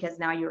ways too, because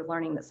now you're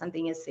learning that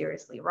something is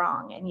seriously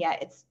wrong. And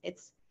yet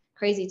it's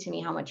crazy to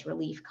me how much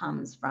relief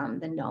comes from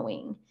the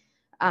knowing.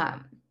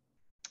 And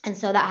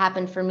so that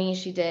happened for me.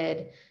 She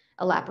did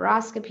a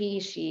laparoscopy.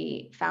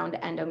 She found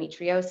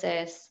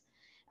endometriosis,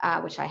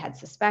 which I had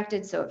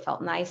suspected. So it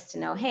felt nice to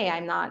know, hey,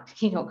 I'm not,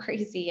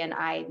 crazy, and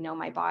I know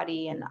my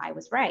body, and I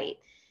was right.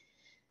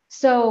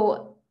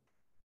 So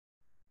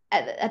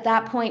at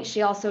that point,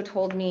 she also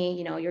told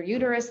me, your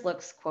uterus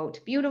looks,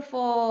 quote,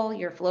 beautiful.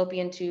 Your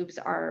fallopian tubes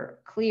are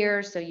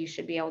clear, so you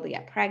should be able to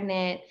get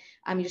pregnant.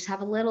 You just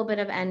have a little bit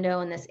of endo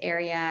in this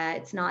area.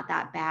 It's not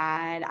that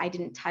bad. I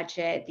didn't touch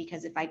it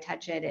because if I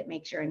touch it, it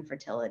makes your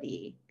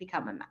infertility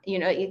become,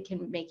 it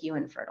can make you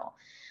infertile.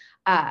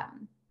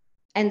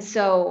 And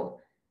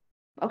so,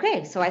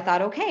 okay. So I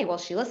thought, okay, well,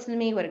 she listened to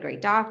me. What a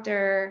great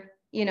doctor,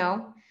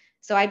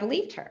 so I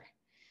believed her.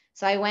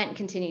 So I went and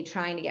continued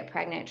trying to get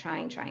pregnant,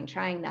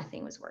 trying.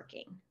 Nothing was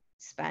working.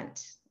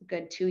 Spent a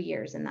good 2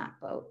 years in that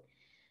boat.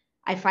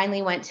 I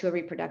finally went to a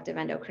reproductive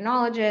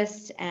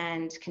endocrinologist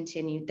and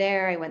continued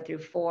there. I went through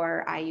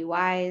 4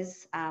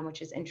 IUIs,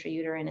 which is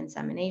intrauterine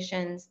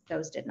inseminations.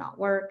 Those did not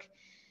work.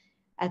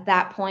 At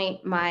that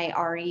point, my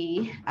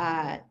RE,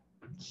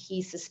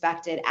 he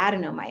suspected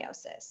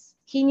adenomyosis.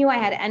 He knew I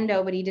had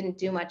endo, but he didn't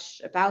do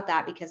much about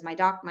that because my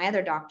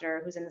other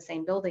doctor, who's in the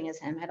same building as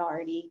him, had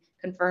already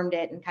confirmed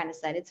it and kind of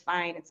said, it's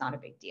fine, it's not a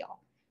big deal.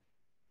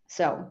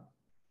 So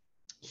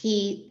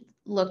he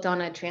looked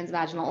on a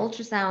transvaginal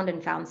ultrasound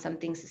and found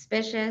something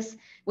suspicious,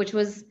 which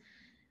was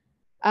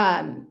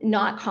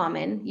not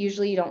common.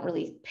 Usually you don't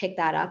really pick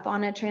that up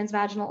on a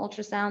transvaginal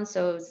ultrasound.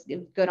 So it was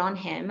good on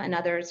him.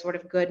 Another sort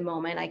of good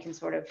moment. I can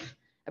sort of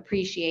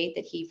appreciate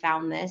that he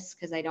found this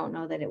because I don't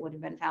know that it would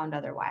have been found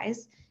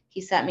otherwise. He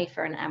sent me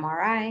for an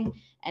MRI,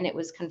 and it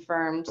was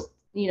confirmed,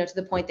 to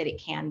the point that it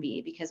can be,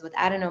 because with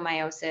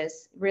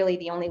adenomyosis, really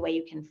the only way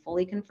you can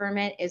fully confirm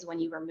it is when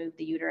you remove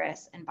the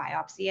uterus and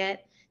biopsy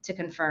it to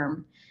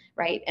confirm,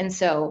 right? And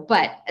so,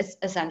 but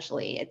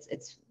essentially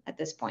it's at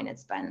this point,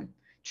 it's been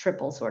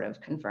triple sort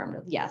of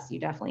confirmed. Yes, you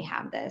definitely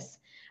have this.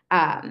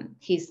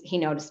 He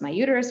noticed my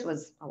uterus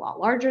was a lot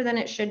larger than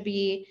it should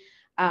be.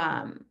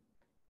 It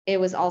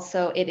is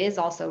also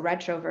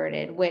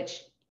retroverted,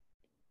 which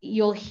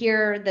you'll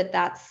hear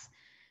that's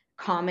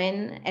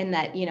common, and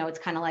that, it's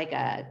kind of like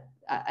an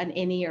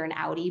innie or an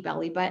outie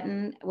belly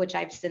button, which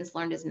I've since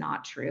learned is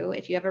not true.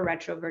 If you have a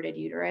retroverted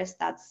uterus,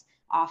 that's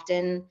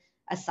often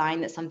a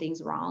sign that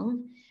something's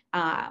wrong.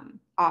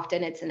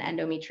 Often it's an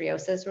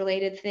endometriosis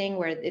related thing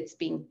where it's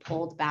being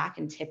pulled back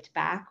and tipped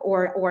back,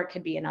 or it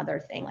could be another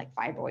thing like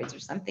fibroids or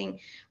something.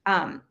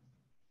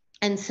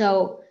 And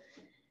so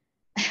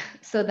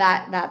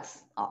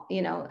that's,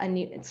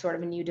 it's sort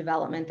of a new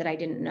development that I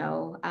didn't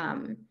know.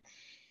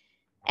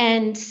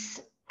 And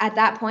at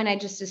that point, I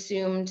just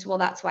assumed, well,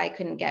 that's why I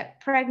couldn't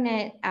get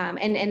pregnant.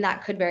 And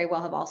that could very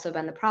well have also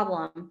been the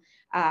problem.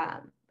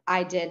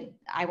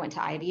 I went to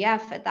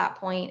IVF at that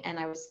point, and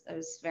I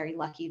was very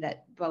lucky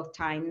that both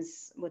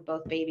times with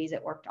both babies,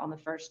 it worked on the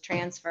first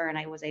transfer, and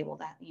I was able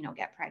to,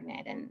 get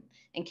pregnant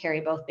and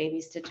carry both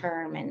babies to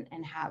term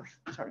and have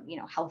sort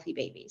of, healthy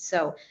babies.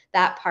 So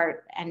that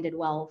part ended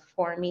well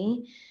for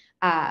me.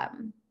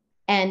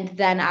 And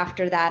then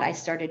after that, I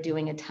started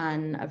doing a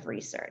ton of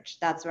research.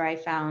 That's where I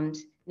found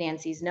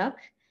Nancy's Nook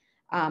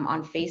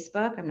on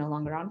Facebook. I'm no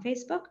longer on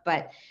Facebook,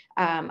 but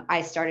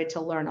I started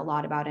to learn a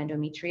lot about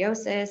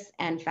endometriosis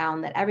and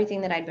found that everything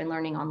that I'd been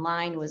learning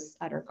online was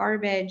utter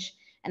garbage.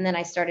 And then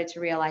I started to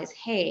realize,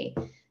 hey,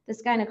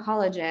 this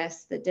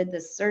gynecologist that did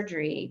this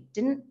surgery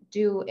didn't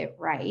do it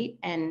right.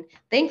 And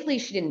thankfully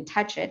she didn't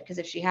touch it, because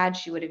if she had,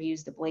 she would have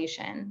used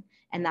ablation,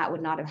 and that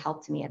would not have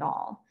helped me at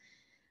all.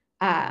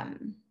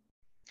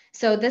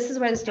 So this is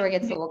where the story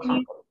gets a little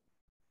complicated.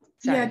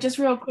 Sorry. Yeah, just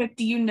real quick,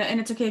 do you know, and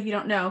it's okay if you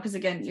don't know, because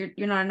again,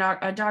 you're not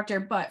a doctor,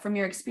 but from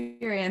your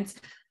experience,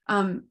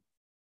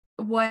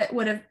 what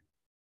would have,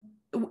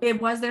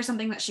 was there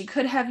something that she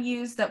could have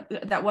used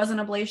that was an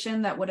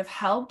ablation that would have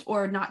helped,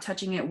 or not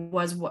touching it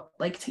was what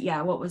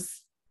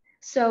was?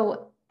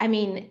 So, I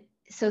mean,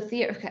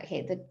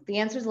 the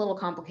answer is a little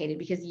complicated,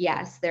 because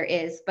yes, there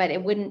is, but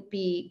it wouldn't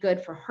be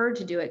good for her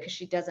to do it because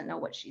she doesn't know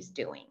what she's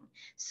doing.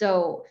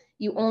 So,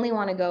 you only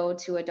want to go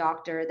to a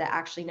doctor that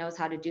actually knows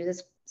how to do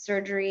this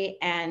surgery.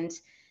 And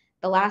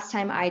the last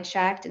time I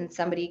checked, and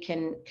somebody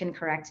can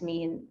correct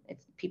me, and if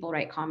people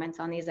write comments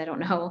on these, I don't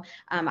know,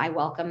 I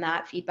welcome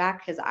that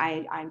feedback, because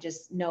I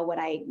just know what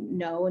I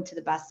know and to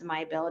the best of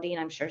my ability,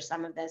 and I'm sure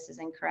some of this is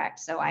incorrect,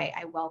 so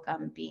I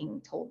welcome being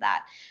told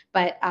that.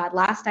 But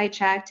last I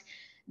checked,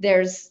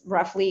 there's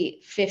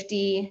roughly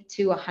 50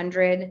 to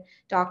 100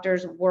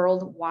 doctors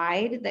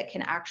worldwide that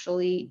can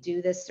actually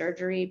do this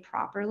surgery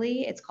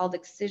properly. It's called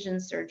excision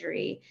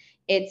surgery.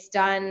 It's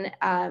done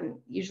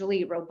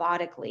usually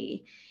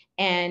robotically.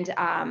 And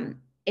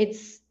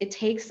it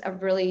takes a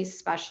really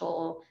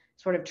special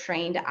sort of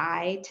trained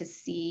eye to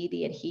see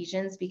the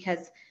adhesions,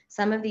 because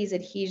some of these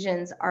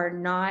adhesions are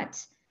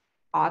not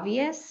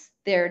obvious.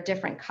 They're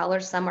different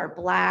colors. Some are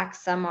black,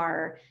 some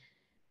are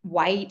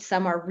white,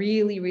 some are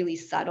really, really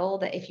subtle,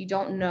 that if you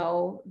don't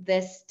know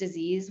this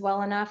disease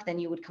well enough, then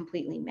you would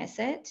completely miss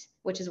it,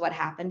 which is what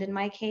happened in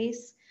my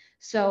case.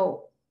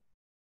 So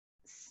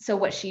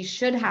what she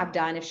should have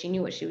done, if she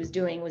knew what she was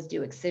doing, was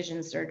do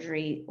excision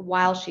surgery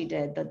while she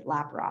did the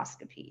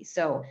laparoscopy.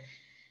 So,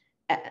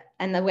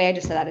 and the way I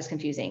just said that is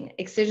confusing.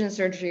 Excision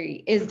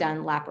surgery is done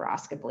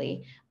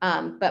laparoscopically.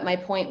 But my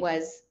point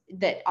was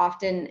that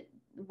often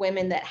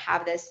women that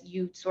have this,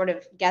 you sort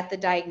of get the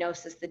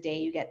diagnosis the day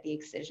you get the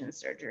excision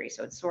surgery.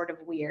 So it's sort of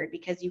weird,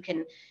 because you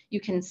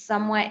can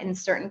somewhat, in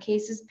certain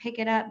cases, pick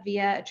it up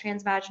via a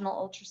transvaginal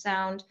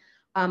ultrasound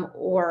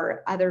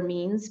or other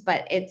means,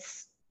 but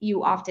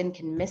you often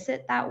can miss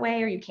it that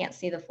way, or you can't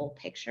see the full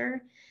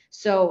picture.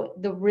 So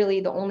the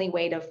only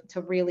way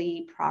to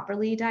really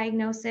properly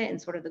diagnose it,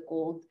 and sort of the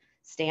gold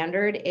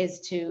standard,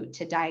 is to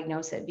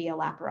diagnose it via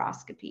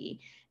laparoscopy.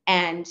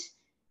 And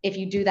if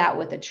you do that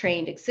with a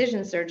trained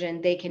excision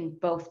surgeon, they can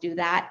both do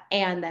that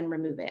and then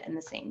remove it in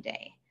the same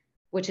day,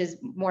 which is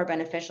more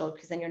beneficial,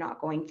 because then you're not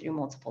going through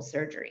multiple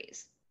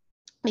surgeries.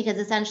 Because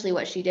essentially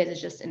what she did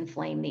is just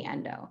inflame the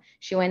endo.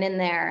 She went in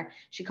there,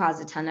 she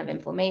caused a ton of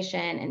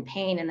inflammation and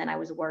pain, and then I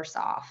was worse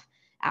off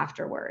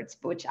afterwards,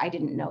 which I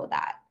didn't know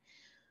that.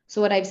 So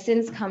what I've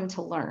since come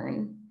to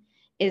learn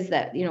is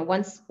that,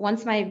 once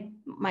I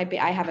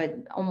have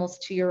an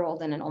almost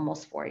 2-year-old and an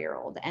almost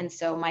 4-year-old. And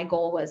so my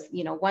goal was,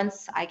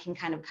 once I can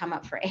kind of come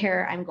up for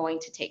air, I'm going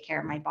to take care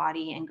of my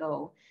body and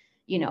go,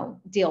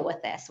 deal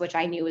with this, which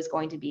I knew was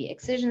going to be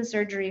excision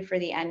surgery for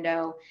the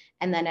endo,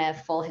 and then a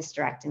full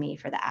hysterectomy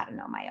for the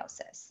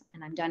adenomyosis.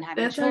 And I'm done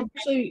having children.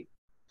 That's actually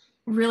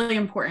really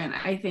important,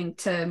 I think,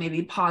 to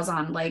maybe pause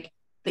on, like,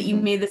 that you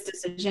made this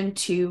decision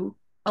to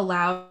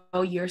allow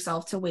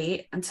yourself to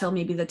wait until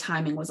maybe the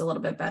timing was a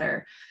little bit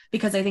better.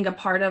 Because I think a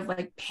part of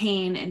like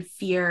pain and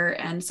fear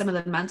and some of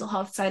the mental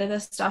health side of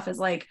this stuff is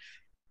like,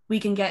 we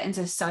can get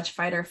into such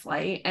fight or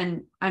flight.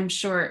 And I'm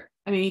sure,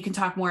 you can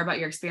talk more about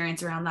your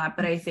experience around that,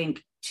 but I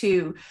think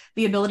too,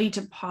 the ability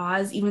to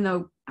pause, even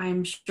though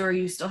I'm sure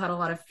you still had a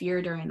lot of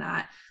fear during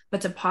that,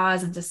 but to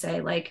pause and to say,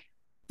 like,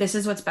 this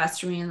is what's best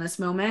for me in this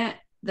moment.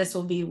 This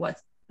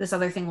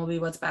other thing will be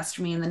what's best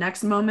for me in the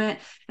next moment.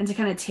 And to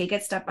kind of take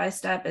it step by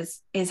step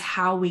is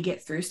how we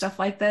get through stuff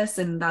like this.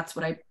 And that's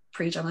what I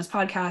preach on this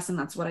podcast. And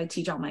that's what I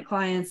teach all my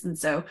clients. And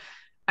so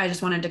I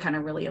just wanted to kind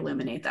of really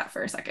illuminate that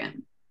for a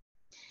second.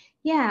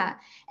 Yeah.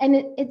 And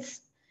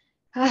it's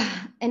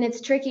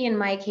tricky in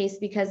my case,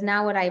 because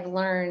now what I've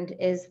learned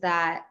is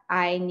that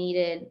I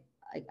needed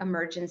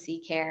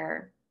emergency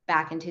care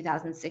back in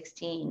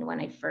 2016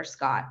 when I first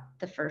got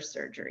the first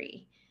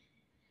surgery.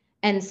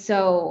 And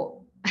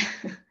so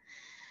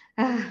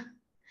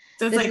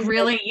so it's like,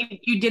 really,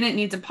 you didn't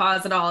need to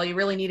pause at all. You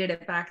really needed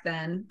it back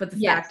then. But the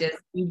fact is,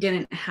 you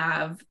didn't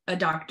have a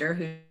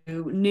doctor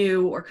who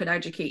knew or could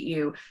educate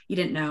you. You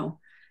didn't know.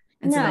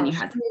 And so then you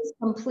had she was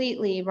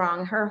completely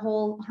wrong. Her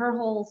whole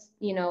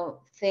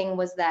thing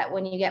was that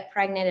when you get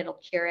pregnant, it'll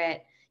cure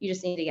it. You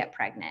just need to get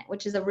pregnant,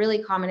 which is a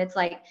really common. It's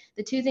like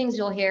the 2 things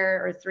you'll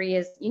hear, or 3,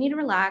 is you need to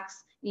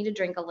relax, you need to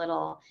drink a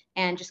little,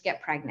 and just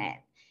get pregnant.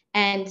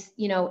 And,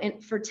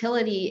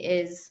 fertility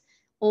is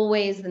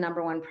always the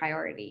number one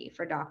priority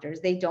for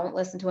doctors. They don't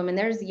listen to women.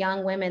 There's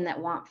young women that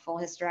want full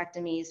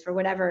hysterectomies for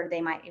whatever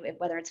they might,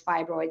 whether it's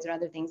fibroids or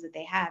other things that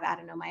they have,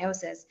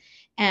 adenomyosis.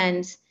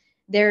 And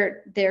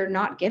they're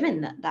not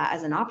given that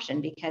as an option,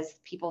 because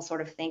people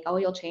sort of think, oh,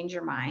 you'll change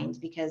your mind,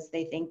 because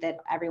they think that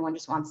everyone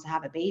just wants to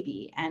have a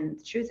baby. And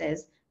the truth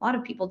is, a lot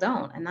of people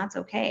don't, and that's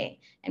okay.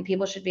 And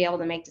people should be able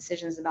to make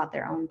decisions about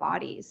their own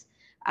bodies.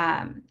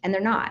 And they're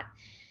not.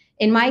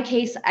 In my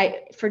case,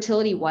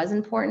 fertility was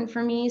important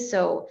for me.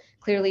 So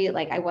clearly,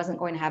 like, I wasn't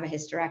going to have a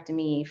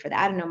hysterectomy for the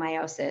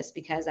adenomyosis,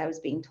 because I was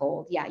being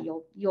told, yeah,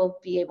 you'll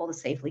be able to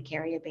safely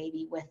carry a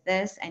baby with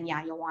this, and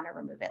yeah, you'll want to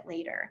remove it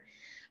later.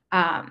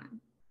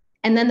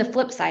 And then the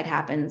flip side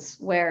happens,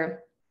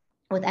 where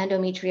with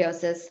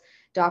endometriosis,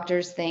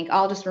 doctors think,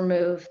 I'll just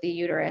remove the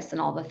uterus and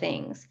all the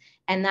things.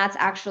 And that's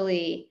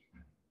actually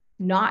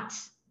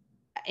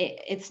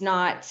it's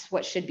not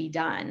what should be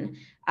done.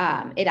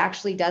 It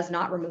actually does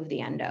not remove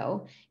the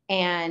endo.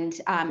 And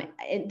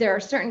there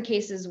are certain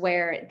cases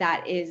where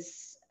that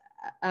is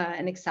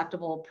an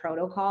acceptable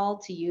protocol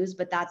to use,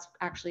 but that's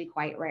actually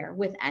quite rare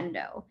with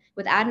endo.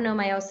 With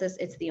adenomyosis,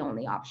 it's the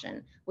only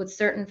option. With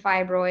certain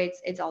fibroids,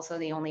 it's also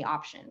the only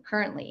option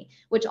currently,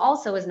 which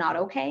also is not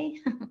okay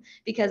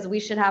because we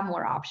should have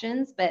more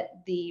options, but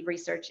the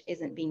research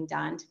isn't being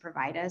done to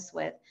provide us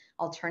with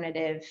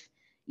alternative,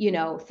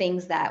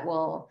 things that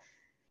will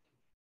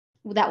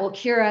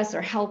cure us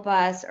or help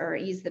us or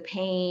ease the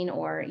pain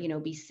or,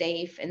 be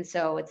safe. And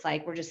so it's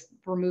like we're just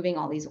removing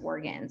all these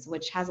organs,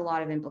 which has a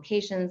lot of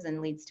implications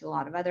and leads to a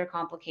lot of other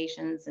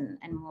complications and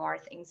more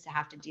things to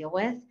have to deal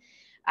with.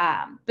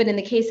 But in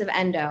the case of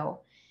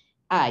endo,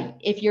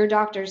 if your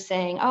doctor's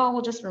saying, oh,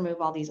 we'll just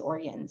remove all these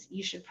organs,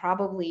 you should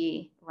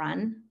probably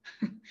run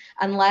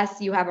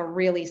unless you have a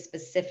really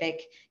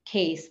specific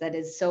case that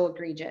is so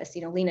egregious.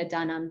 Lena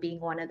Dunham being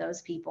one of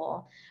those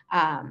people.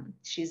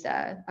 She's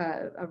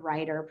a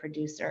writer,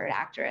 producer,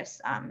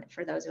 actress,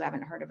 for those who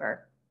haven't heard of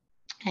her.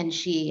 And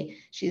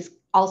she's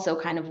also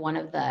kind of one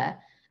of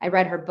I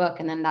read her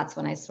book, and then that's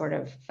when I sort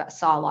of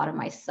saw a lot of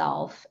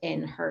myself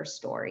in her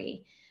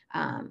story.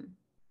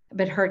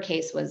 But her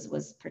case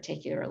was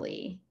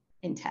particularly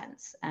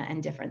intense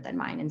and different than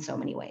mine in so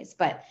many ways.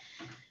 But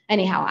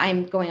anyhow,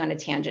 I'm going on a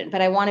tangent,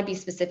 but I want to be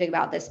specific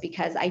about this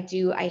because I've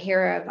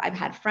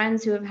had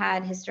friends who have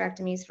had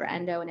hysterectomies for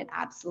endo, and it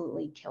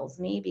absolutely kills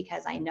me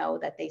because I know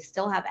that they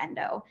still have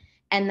endo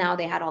and now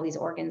they had all these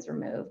organs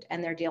removed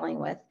and they're dealing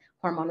with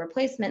hormone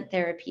replacement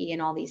therapy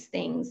and all these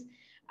things,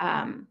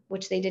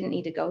 which they didn't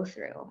need to go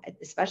through,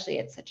 especially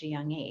at such a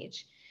young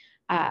age.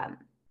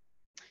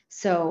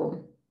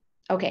 So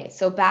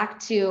back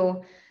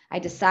to, I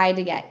decide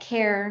to get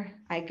care.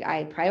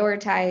 I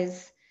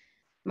prioritize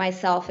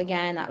myself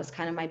again. That was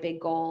kind of my big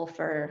goal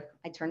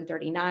I turned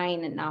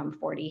 39 and now I'm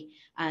 40.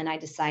 And I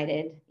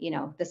decided,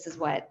 this is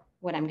what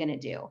I'm going to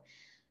do.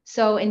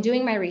 So in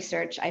doing my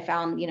research, I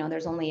found,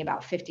 there's only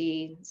about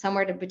 50,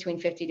 somewhere between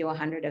 50 to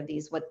 100 of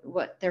these,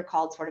 what they're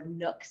called sort of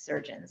Nook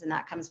surgeons. And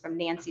that comes from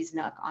Nancy's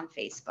Nook on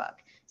Facebook.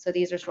 So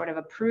these are sort of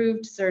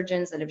approved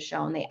surgeons that have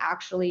shown they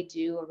actually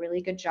do a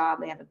really good job.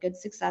 They have a good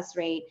success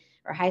rate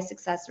or high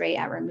success rate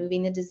at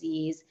removing the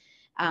disease,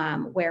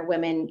 where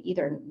women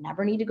either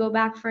never need to go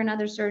back for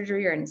another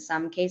surgery, or in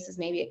some cases,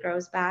 maybe it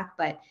grows back,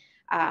 but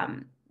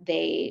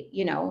they,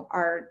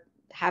 are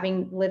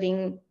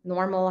living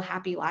normal,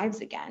 happy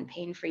lives again,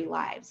 pain-free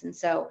lives. And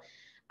so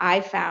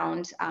I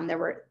found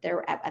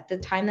there at the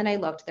time that I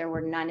looked, there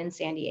were none in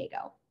San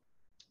Diego.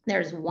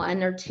 There's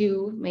one or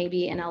two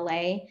maybe in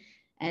LA,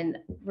 and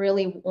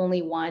really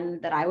only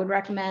one that I would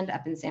recommend.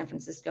 Up in San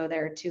Francisco,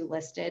 there are two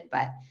listed,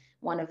 but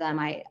one of them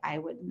I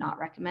would not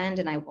recommend,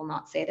 and I will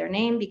not say their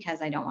name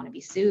because I don't want to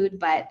be sued.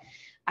 But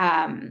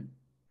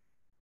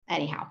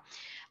anyhow.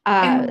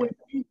 And where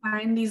can you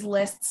find these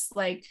lists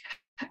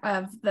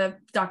of the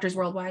doctors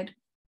worldwide?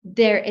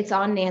 It's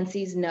on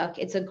Nancy's Nook.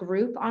 It's a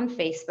group on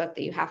Facebook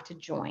that you have to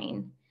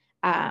join.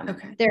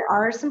 Okay. There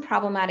are some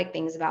problematic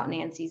things about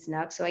Nancy's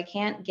Nook, so I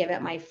can't give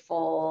it my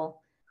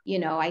full,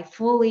 I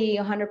fully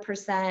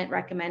 100%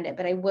 recommend it.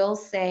 But I will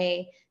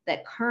say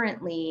that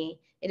currently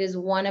it is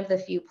one of the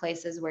few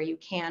places where you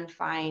can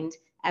find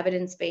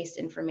evidence-based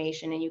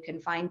information, and you can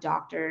find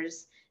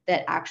doctors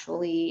that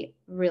actually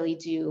really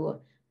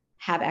do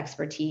have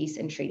expertise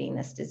in treating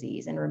this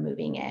disease and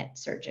removing it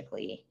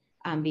surgically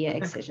via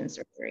excision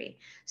surgery.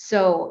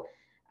 So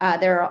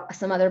there are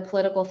some other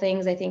political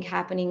things I think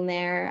happening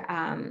there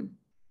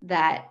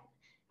that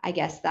I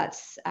guess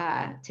that's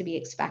to be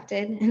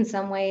expected in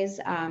some ways.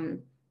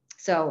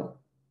 So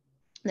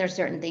there's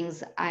certain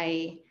things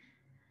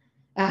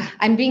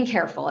I'm being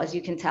careful, as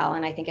you can tell,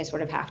 and I think I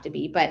sort of have to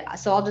be, but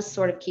so I'll just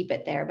sort of keep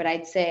it there. But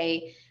I'd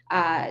say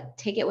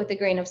take it with a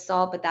grain of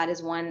salt, but that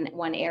is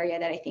one area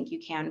that I think you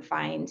can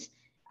find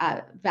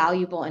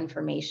valuable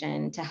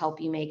information to help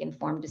you make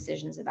informed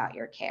decisions about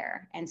your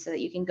care. And so that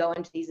you can go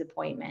into these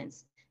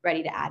appointments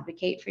ready to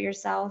advocate for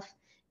yourself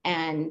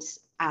and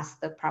ask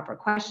the proper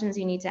questions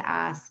you need to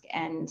ask,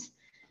 and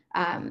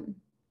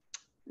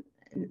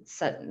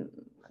so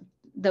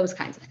those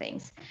kinds of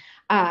things.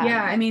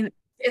 Yeah, I mean,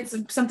 it's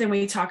something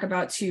we talk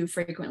about too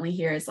frequently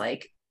here is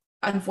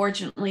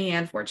unfortunately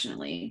and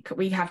fortunately,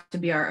 we have to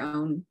be our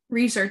own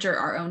researcher,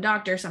 our own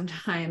doctor,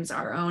 sometimes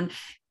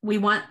we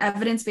want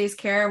evidence-based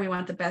care. We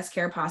want the best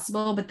care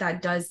possible, but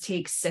that does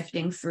take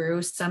sifting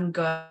through some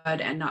good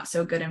and not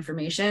so good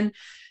information.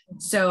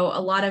 So a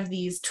lot of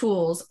these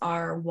tools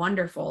are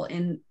wonderful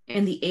in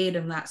the aid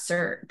in that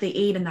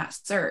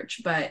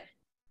search, but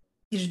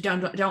you just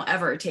don't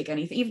ever take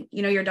anything. Even,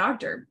 your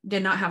doctor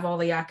did not have all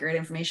the accurate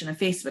information. A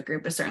Facebook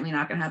group is certainly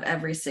not going to have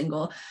every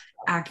single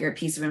accurate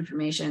piece of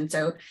information.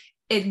 So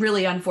it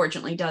really,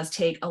 unfortunately, does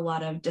take a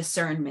lot of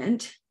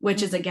discernment,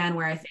 which is, again,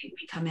 where I think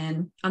we come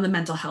in on the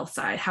mental health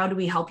side. How do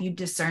we help you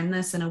discern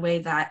this in a way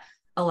that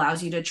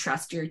allows you to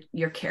trust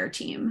your care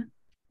team?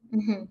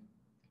 Mm-hmm.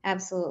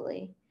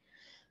 Absolutely.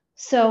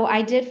 So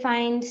I did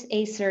find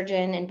a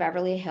surgeon in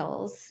Beverly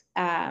Hills.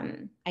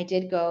 I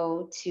did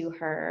go to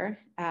her.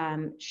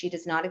 She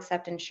does not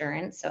accept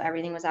insurance, so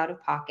everything was out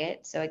of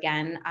pocket. So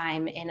again,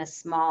 I'm in a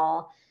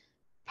small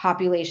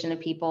population of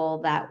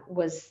people that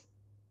was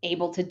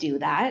able to do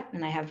that.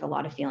 And I have a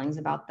lot of feelings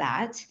about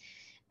that.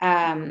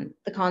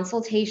 The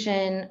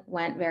consultation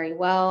went very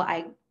well.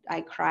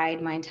 I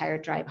cried my entire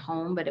drive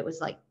home, but it was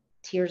like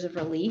tears of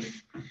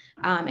relief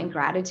and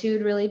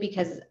gratitude, really,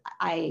 because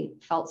I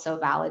felt so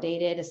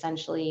validated.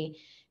 Essentially,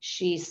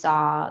 she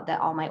saw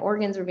that all my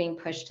organs were being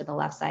pushed to the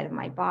left side of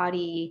my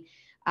body.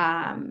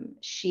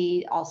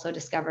 She also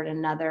discovered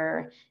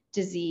another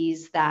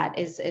disease that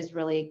is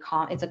really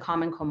it's a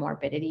common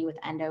comorbidity with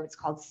endo. It's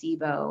called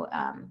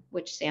SIBO,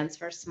 which stands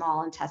for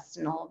small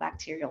intestinal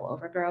bacterial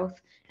overgrowth.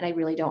 And I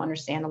really don't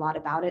understand a lot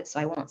about it, so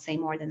I won't say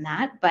more than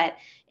that. But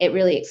it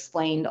really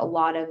explained a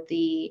lot of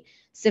the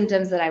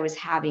symptoms that I was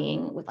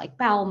having with like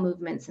bowel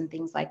movements and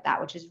things like that,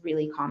 which is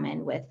really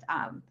common with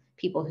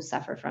people who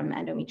suffer from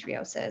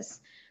endometriosis.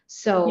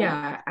 So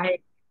yeah,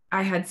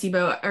 I had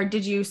SIBO.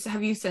 Or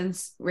have you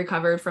since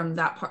recovered from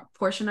that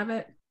portion of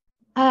it?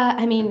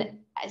 I mean,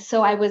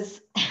 so I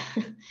was,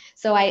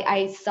 so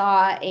I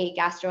saw a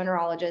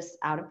gastroenterologist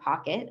out of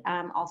pocket,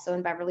 also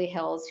in Beverly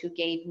Hills, who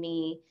gave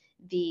me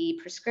the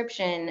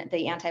prescription,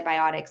 the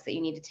antibiotics that you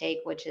need to take,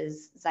 which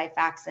is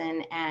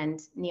Xifaxan and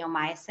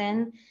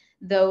neomycin.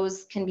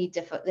 Those can be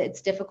difficult.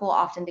 It's difficult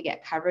often to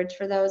get coverage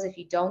for those. If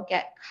you don't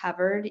get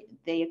covered,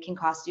 they can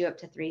cost you up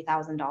to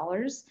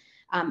 $3,000.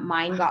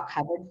 Mine got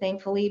covered,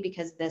 thankfully,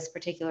 because this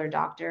particular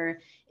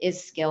doctor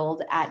is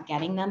skilled at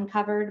getting them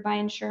covered by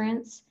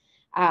insurance.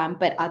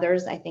 But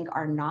others I think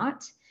are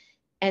not.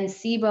 And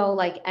SIBO,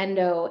 like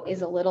endo,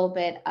 is a little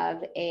bit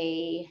of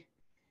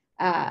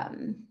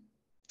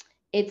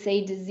it's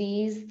a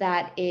disease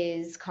that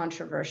is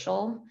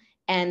controversial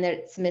and that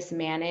it's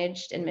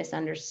mismanaged and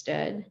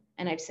misunderstood.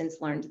 And I've since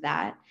learned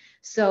that.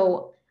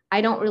 So I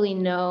don't really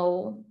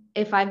know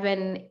if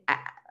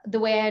the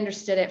way I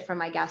understood it from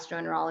my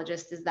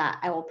gastroenterologist is that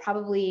I will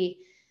probably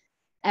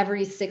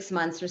every 6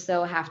 months or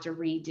so have to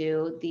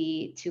redo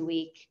the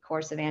 2-week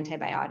course of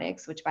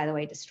antibiotics, which by the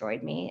way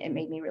destroyed me. It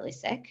made me really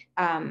sick.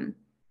 And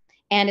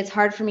it's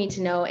hard for me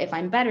to know if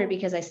I'm better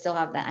because I still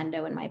have the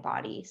endo in my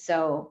body.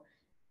 So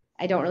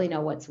I don't really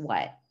know what's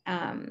what.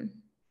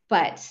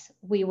 But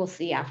we will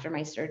see after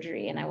my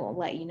surgery and I will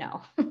let you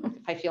know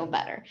if I feel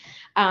better.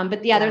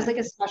 But yeah, there's like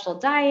a special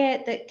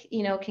diet that,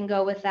 can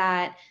go with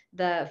that.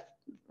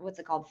 What's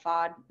it called?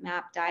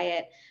 FODMAP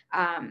diet.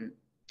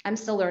 I'm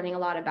still learning a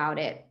lot about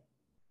it.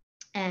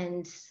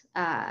 And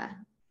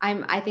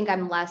I think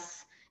I'm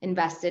less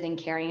invested in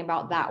caring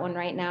about that one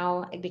right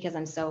now because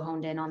I'm so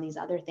honed in on these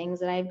other things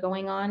that I have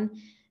going on.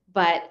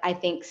 But I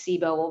think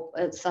SIBO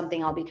is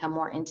something I'll become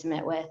more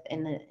intimate with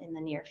in the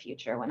near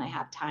future when I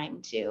have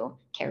time to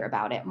care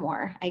about it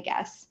more, I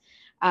guess.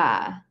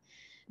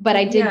 But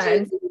I did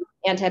do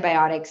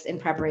antibiotics in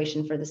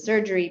preparation for the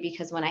surgery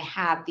because when I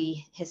have the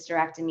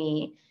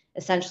hysterectomy,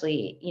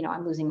 essentially,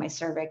 I'm losing my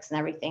cervix and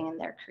everything, and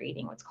they're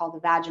creating what's called a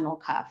vaginal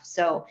cuff.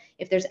 So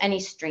if there's any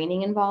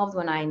straining involved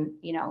when I'm,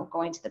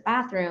 going to the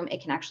bathroom,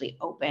 it can actually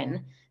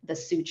open the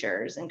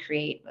sutures and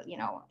create,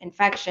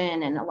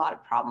 infection and a lot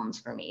of problems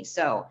for me.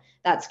 So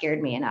that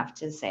scared me enough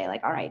to say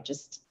like, all right,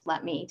 just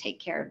let me take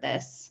care of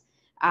this.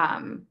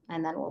 And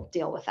then we'll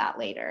deal with that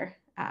later.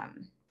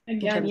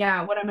 Again,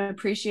 yeah, what I'm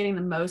appreciating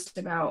the most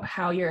about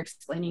how you're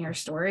explaining your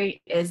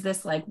story is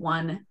this like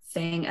one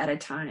thing at a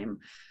time,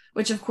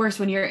 which of course,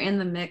 when you're in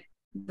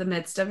the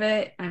midst of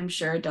it, I'm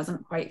sure it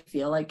doesn't quite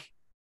feel like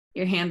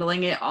you're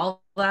handling it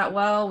all that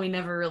well. We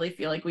never really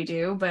feel like we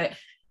do, but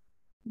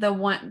the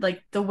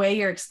way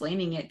you're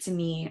explaining it to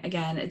me,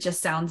 again, it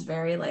just sounds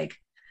very like,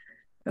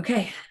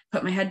 okay,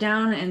 put my head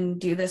down and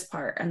do this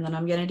part. And then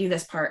I'm going to do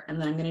this part. And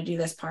then I'm going to do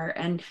this part.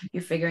 And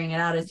you're figuring it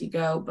out as you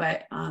go.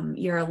 But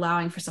you're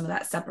allowing for some of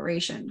that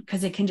separation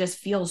because it can just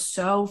feel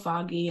so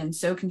foggy and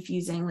so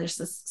confusing. There's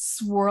this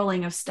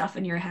swirling of stuff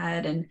in your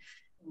head and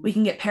we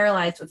can get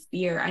paralyzed with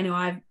fear. I know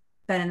I've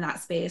been in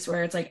that space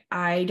where it's like,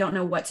 I don't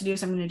know what to do.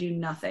 So I'm going to do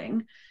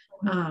nothing.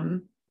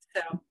 So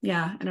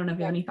yeah, I don't know if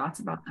you have any thoughts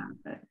about that,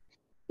 but.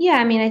 Yeah.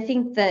 I mean, I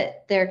think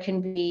that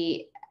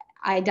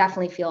I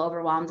definitely feel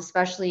overwhelmed,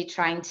 especially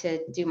trying to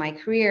do my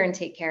career and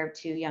take care of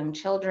 2 young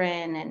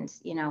children and,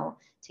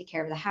 take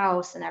care of the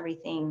house and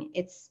everything.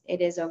 It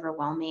is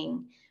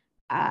overwhelming.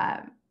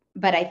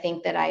 But I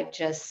think that I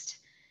just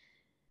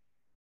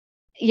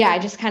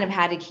kind of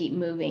had to keep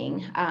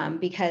moving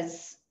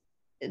because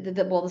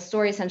the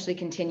story essentially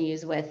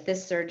continues with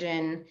this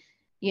surgeon,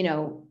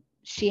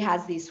 she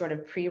has these sort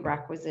of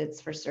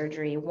prerequisites for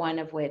surgery, one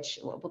of which,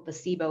 the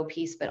SIBO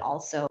piece, but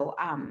also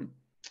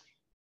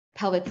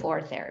pelvic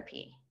floor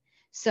therapy.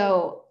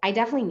 So I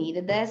definitely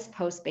needed this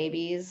post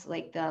babies,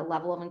 like the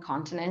level of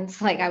incontinence,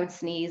 like I would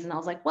sneeze and I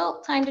was like,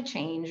 well, time to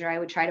change, or I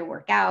would try to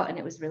work out. And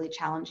it was really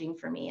challenging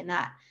for me. And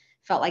that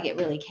felt like it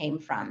really came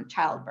from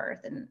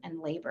childbirth and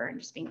labor and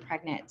just being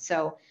pregnant.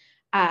 So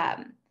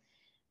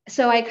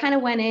I kind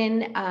of went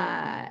in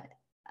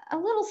a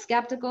little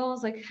skeptical. I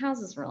was like,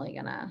 how's this really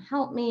going to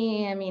help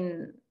me? I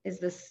mean, is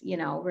this,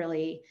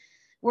 really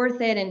worth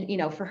it?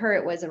 And, for her,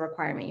 it was a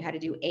requirement. You had to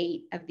do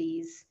 8 of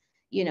these,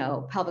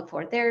 pelvic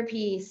floor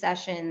therapy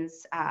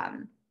sessions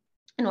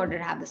in order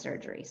to have the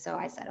surgery. So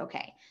I said,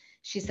 okay.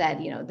 she said,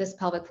 this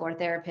pelvic floor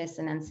therapist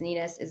in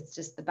Encinitas is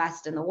just the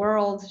best in the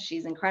world.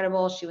 She's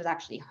incredible. She was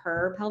actually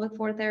her pelvic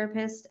floor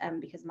therapist,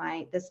 because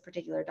this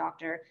particular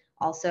doctor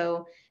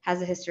also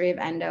has a history of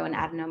endo and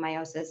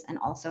adenomyosis and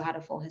also had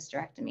a full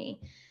hysterectomy.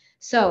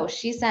 So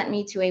she sent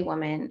me to a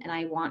woman, and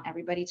I want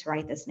everybody to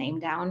write this name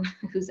down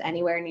who's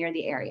anywhere near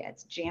the area.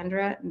 It's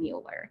Jandra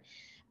Mueller.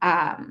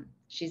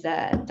 She's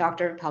a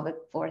doctor of pelvic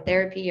floor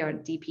therapy, or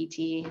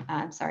DPT.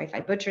 I'm sorry if I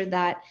butchered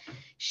that.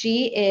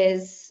 She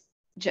is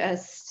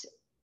just,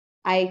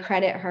 I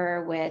credit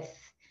her with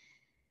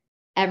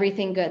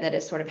everything good that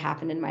has sort of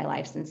happened in my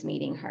life since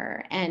meeting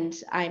her. And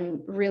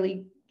I'm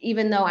really,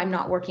 even though I'm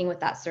not working with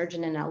that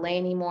surgeon in LA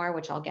anymore,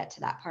 which I'll get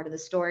to that part of the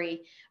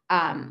story,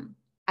 I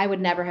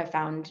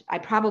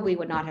probably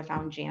would not have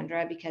found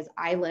Jandra, because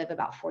I live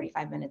about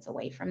 45 minutes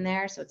away from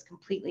there. So it's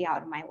completely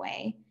out of my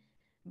way.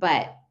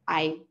 But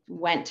I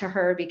went to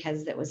her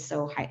because it was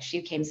so high.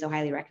 She came so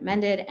highly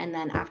recommended. And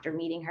then after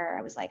meeting her,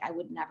 I was like, I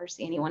would never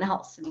see anyone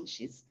else. I mean,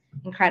 she's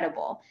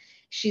incredible.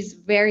 She's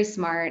very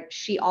smart.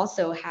 She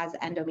also has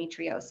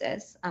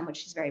endometriosis, which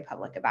she's very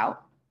public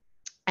about,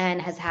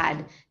 and has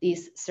had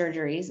these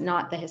surgeries,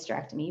 not the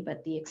hysterectomy,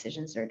 but the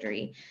excision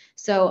surgery.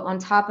 So on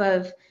top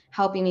of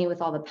helping me with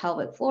all the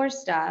pelvic floor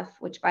stuff,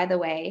 which, by the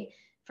way,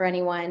 for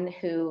anyone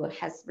who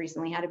has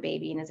recently had a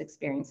baby and is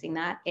experiencing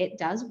that, it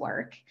does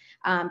work.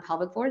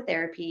 Pelvic floor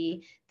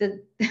therapy,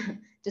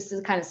 just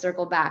to kind of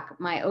circle back,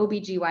 my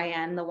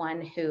OBGYN, the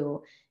one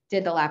who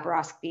did the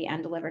laparoscopy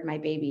and delivered my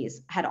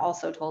babies, had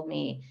also told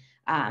me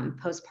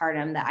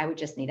postpartum that I would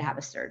just need to have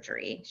a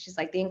surgery. She's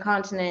like, the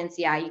incontinence,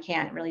 yeah, you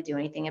can't really do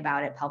anything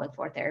about it. Pelvic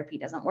floor therapy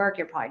doesn't work.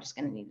 You're probably just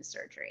going to need a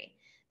surgery.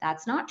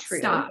 That's not true.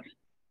 Stop.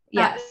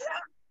 Yes.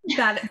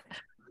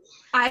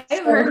 I've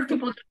heard of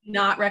people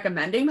not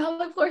recommending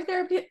pelvic floor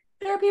therapy,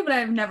 but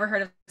I've never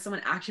heard of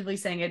someone actively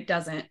saying it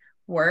doesn't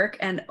work.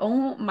 And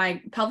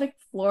my pelvic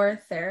floor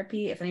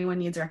therapy, if anyone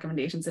needs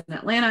recommendations in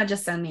Atlanta,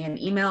 just send me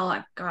an email.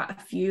 I've got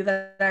a few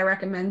that I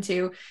recommend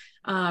to.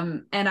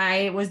 And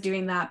I was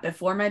doing that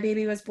before my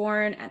baby was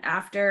born and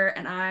after,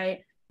 and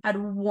I had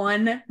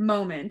one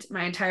moment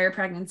my entire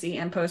pregnancy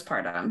and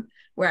postpartum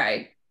where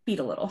I beat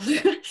a little.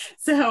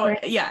 So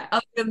yeah,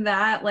 other than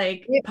that,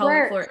 like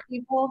pelvic floor,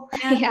 people.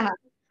 Yeah.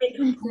 It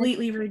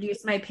completely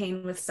reduced my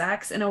pain with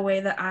sex in a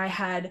way that I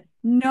had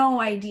no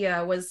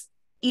idea was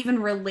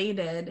even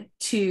related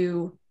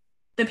to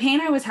the pain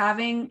I was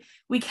having.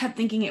 We kept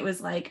thinking it was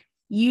like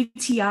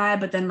UTI,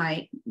 but then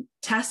my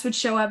test would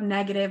show up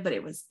negative, but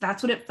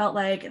that's what it felt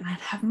like. And I'd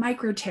have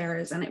micro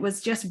tears, and it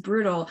was just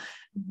brutal.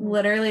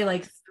 Literally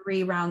like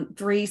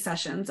 3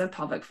 sessions of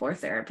pelvic floor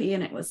therapy.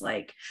 And it was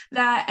like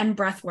that and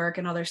breath work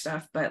and other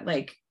stuff, but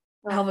like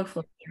pelvic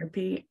floor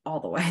therapy all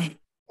the way.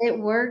 It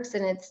works,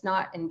 and it's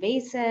not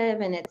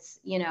invasive, and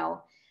it's,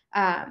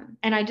 and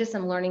I just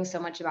am learning so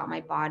much about my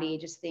body,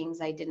 just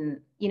things I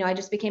didn't, I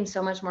just became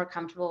so much more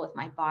comfortable with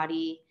my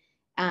body,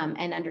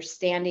 and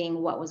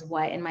understanding what was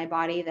what in my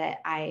body that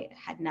I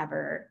had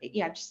never,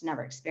 I've just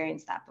never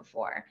experienced that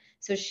before.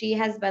 So she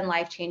has been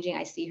life-changing.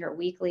 I see her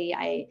weekly.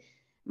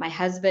 My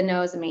husband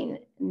knows,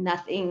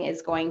 nothing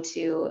is going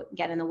to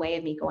get in the way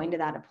of me going to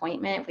that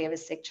appointment. If we have a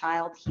sick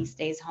child, he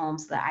stays home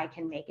so that I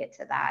can make it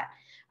to that,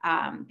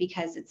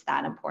 because it's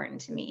that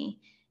important to me.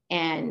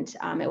 And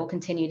it will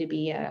continue to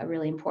be a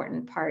really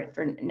important part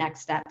for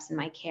next steps in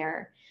my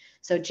care.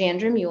 So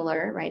Jandra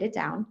Mueller, write it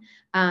down.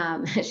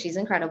 She's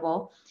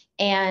incredible.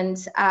 And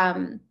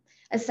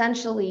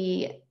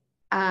essentially,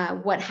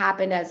 what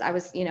happened as I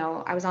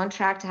was on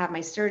track to have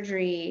my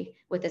surgery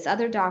with this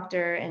other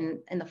doctor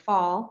in the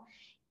fall.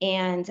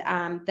 And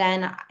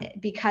then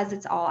because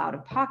it's all out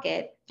of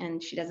pocket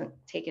and she doesn't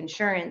take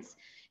insurance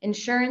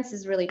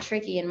is really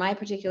tricky. And my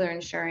particular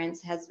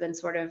insurance has been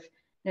sort of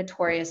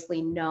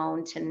notoriously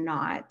known to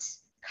not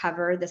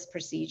cover this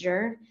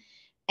procedure.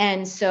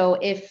 And so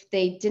if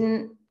they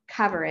didn't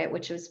cover it,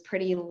 which was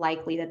pretty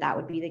likely that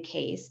would be the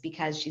case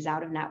because she's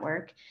out of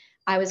network,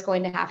 I was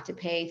going to have to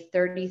pay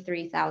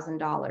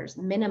 $33,000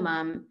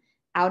 minimum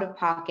out of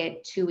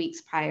pocket 2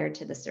 weeks prior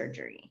to the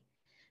surgery.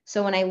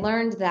 So when I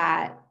learned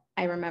that,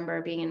 I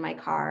remember being in my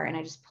car and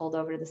I just pulled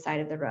over to the side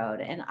of the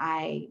road and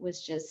I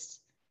was just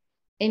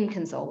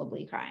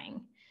inconsolably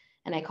crying.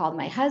 And I called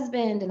my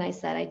husband and I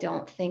said, I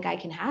don't think I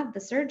can have the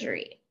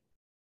surgery.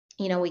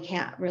 We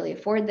can't really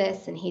afford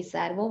this. And he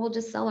said, well, we'll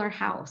just sell our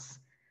house,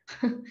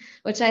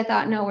 which I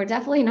thought, no, we're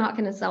definitely not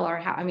going to sell our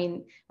house.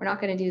 We're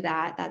not going to do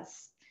that.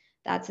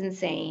 That's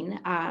insane.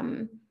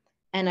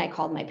 And I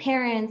called my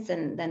parents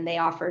and then they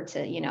offered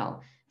to,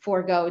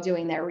 forego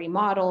doing their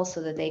remodel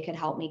so that they could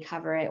help me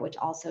cover it, which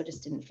also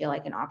just didn't feel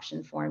like an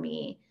option for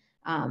me.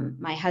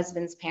 My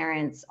husband's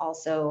parents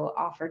also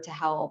offered to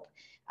help,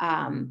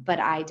 but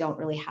I don't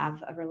really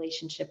have a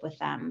relationship with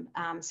them.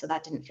 So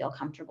that didn't feel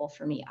comfortable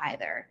for me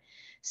either.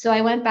 So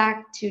I went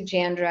back to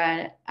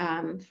Jandra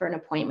for an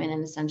appointment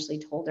and essentially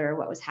told her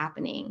what was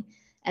happening.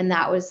 And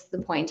that was the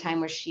point in time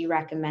where she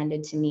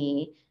recommended to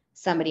me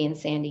somebody in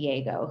San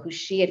Diego who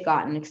she had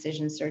gotten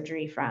excision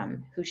surgery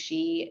from, who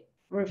she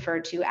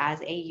referred to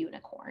as a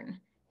unicorn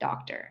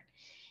doctor.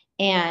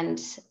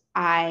 And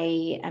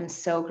I am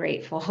so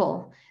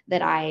grateful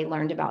that I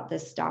learned about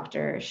this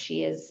doctor.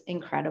 She is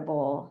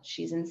incredible.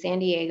 She's in San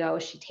Diego.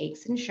 She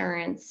takes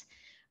insurance.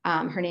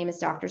 Her name is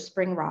Dr.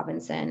 Spring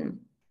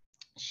Robinson.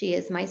 She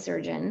is my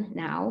surgeon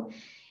now,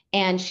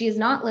 and she is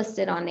not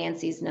listed on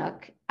Nancy's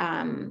Nook.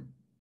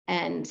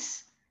 And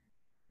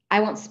I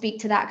won't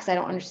speak to that because I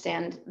don't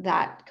understand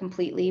that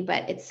completely,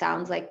 but it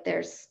sounds like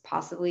there's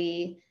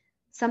possibly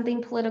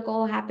something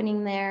political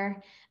happening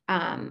there.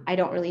 I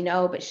don't really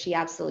know, but she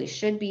absolutely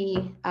should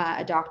be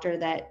a doctor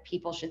that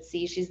people should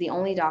see. She's the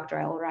only doctor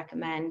I will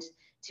recommend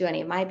to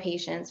any of my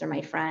patients or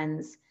my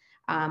friends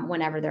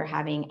whenever they're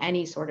having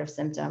any sort of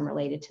symptom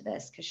related to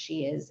this, because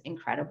she is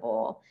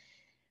incredible.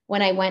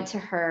 When I went to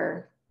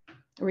her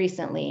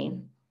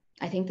recently,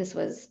 I think this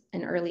was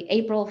in early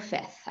April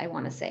 5th, I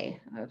want to say,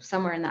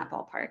 somewhere in that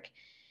ballpark.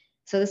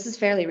 So this is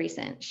fairly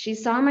recent. She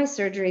saw my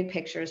surgery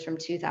pictures from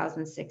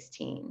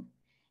 2016.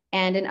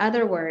 And in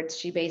other words,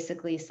 she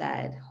basically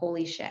said,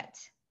 holy shit.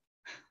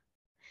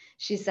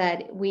 She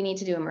said, we need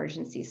to do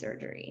emergency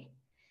surgery.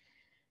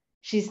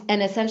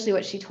 And essentially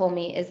what she told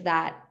me is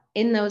that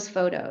in those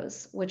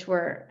photos, which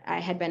I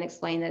had been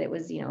explained that it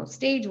was,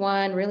 stage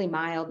 1, really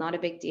mild, not a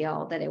big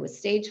deal, that it was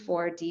stage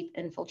 4, deep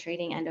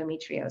infiltrating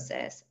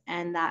endometriosis,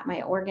 and that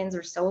my organs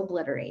are so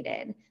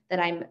obliterated that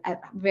I'm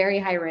at very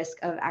high risk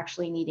of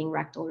actually needing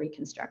rectal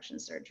reconstruction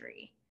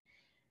surgery,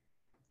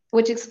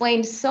 which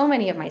explained so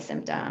many of my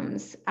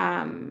symptoms,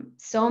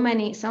 so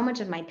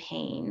much of my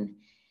pain.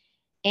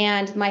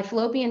 And my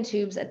fallopian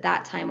tubes at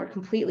that time were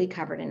completely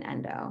covered in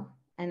endo.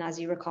 And as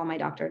you recall, my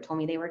doctor told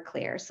me they were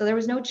clear. So there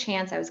was no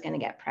chance I was going to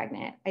get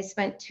pregnant. I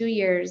spent 2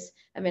 years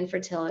of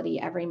infertility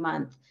every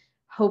month,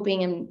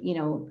 hoping and,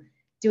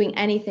 doing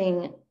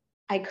anything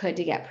I could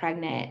to get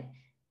pregnant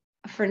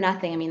for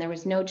nothing. I mean, there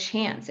was no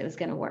chance it was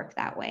going to work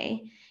that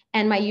way.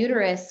 And my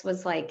uterus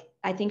was like,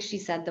 I think she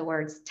said the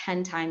words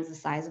 10 times the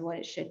size of what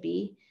it should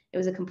be. It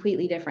was a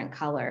completely different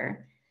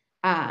color.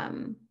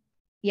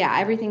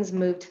 Everything's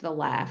moved to the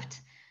left.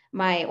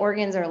 My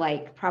organs are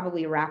like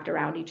probably wrapped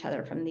around each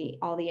other from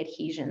all the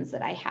adhesions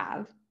that I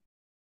have.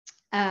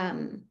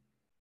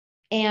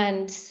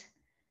 And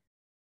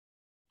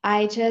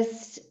I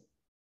just,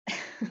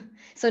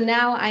 so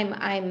now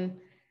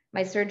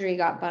my surgery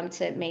got bumped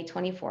to May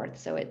 24th.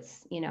 So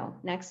it's,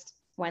 next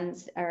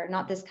Wednesday, or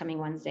not this coming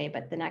Wednesday,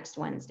 but the next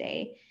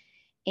Wednesday.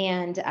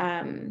 And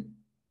I'm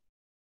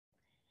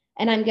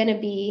going to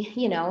be,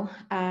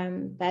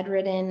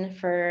 bedridden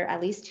for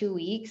at least 2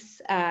 weeks.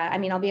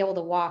 I'll be able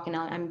to walk, and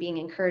I'm being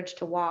encouraged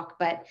to walk,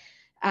 but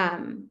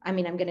I'm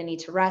going to need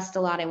to rest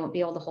a lot. I won't be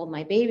able to hold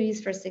my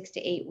babies for 6 to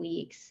 8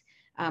 weeks,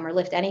 or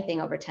lift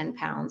anything over 10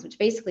 pounds, which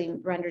basically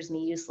renders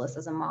me useless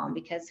as a mom,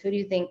 because who do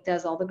you think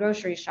does all the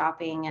grocery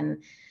shopping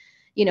and,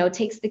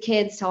 takes the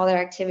kids to all their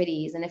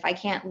activities? And if I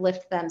can't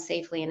lift them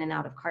safely in and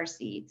out of car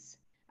seats,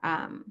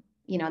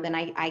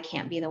 then I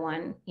can't be the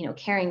one,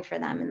 caring for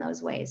them in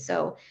those ways.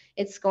 So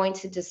it's going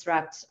to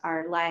disrupt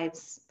our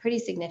lives pretty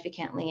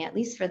significantly, at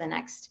least for the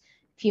next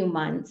few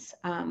months.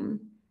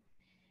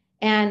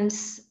 And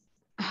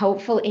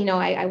hopefully,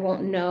 I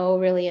won't know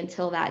really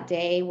until that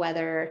day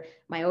whether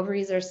my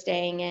ovaries are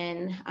staying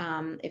in.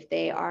 If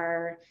they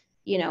are,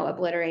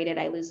 obliterated,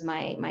 I lose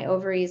my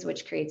ovaries,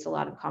 which creates a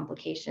lot of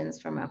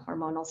complications from a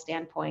hormonal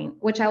standpoint,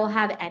 which I will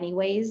have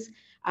anyways.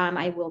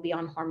 I will be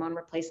on hormone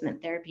replacement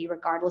therapy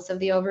regardless of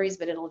the ovaries,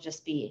 but it'll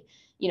just be,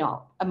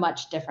 a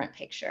much different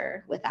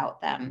picture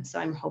without them. So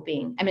I'm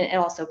hoping, it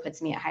also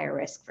puts me at higher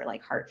risk for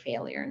like heart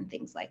failure and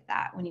things like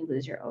that when you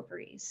lose your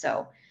ovaries.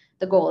 So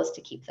the goal is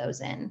to keep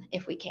those in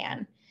if we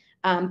can.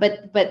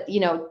 But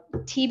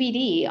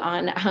TBD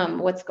on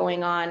what's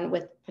going on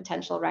with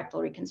potential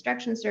rectal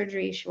reconstruction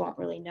surgery. She won't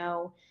really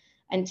know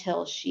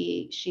until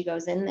she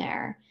goes in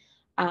there.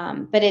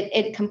 But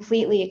it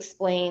completely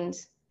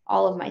explained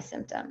all of my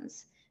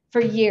symptoms for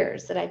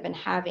years that I've been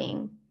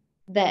having,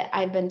 that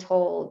I've been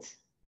told,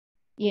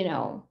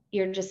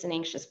 you're just an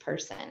anxious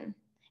person.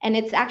 And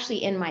it's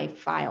actually in my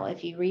file.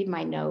 If you read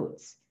my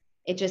notes,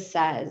 it just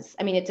says,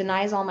 it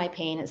denies all my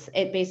pain.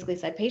 It basically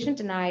said patient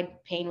denied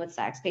pain with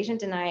sex,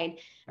 patient denied,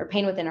 or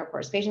pain with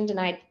intercourse, patient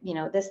denied,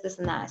 this,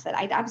 and that. I said,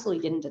 I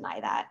absolutely didn't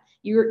deny that.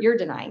 You're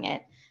denying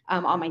it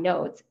on my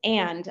notes.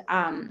 And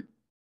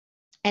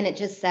it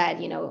just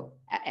said,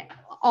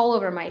 all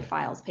over my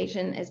files,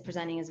 patient is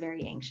presenting as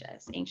very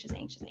anxious,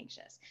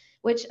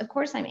 which of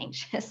course I'm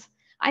anxious.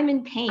 I'm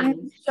in pain.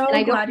 I'm so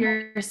glad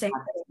you're saying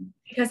this,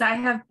 because I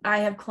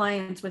have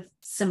clients with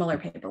similar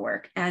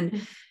paperwork,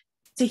 and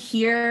to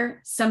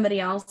hear somebody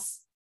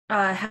else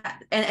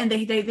and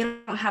they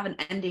don't have an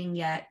ending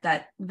yet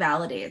that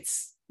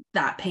validates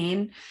that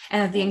pain,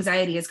 and that the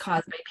anxiety is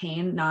caused by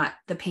pain, not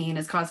the pain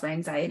is caused by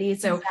anxiety.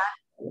 So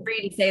exactly. For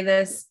you to say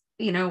this,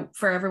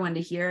 for everyone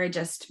to hear, I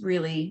just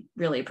really,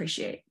 really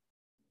appreciate.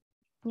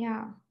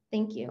 Yeah.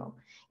 Thank you.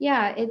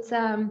 Yeah.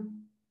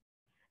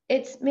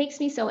 It makes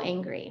me so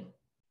angry.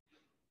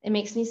 It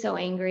makes me so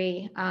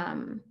angry.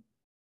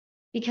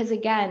 Because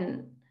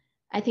again,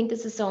 I think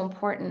this is so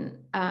important.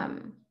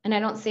 And I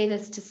don't say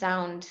this to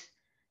sound,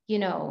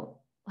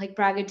 like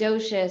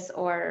braggadocious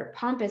or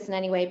pompous in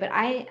any way, but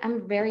I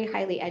am very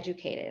highly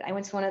educated. I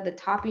went to one of the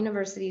top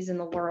universities in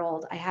the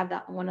world. I have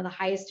one of the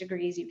highest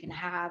degrees you can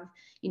have.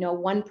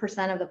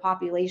 1% of the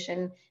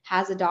population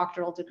has a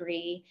doctoral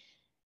degree.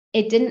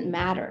 It didn't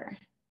matter.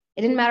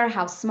 It didn't matter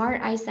how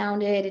smart I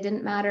sounded. It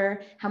didn't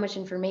matter how much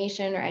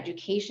information or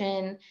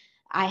education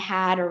I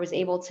had or was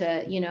able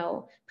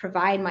to,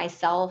 provide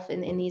myself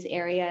in these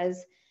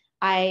areas.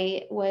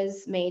 I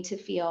was made to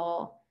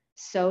feel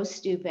so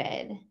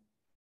stupid,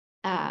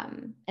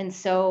 and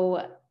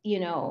so,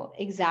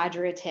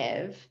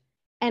 exaggerative.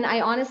 And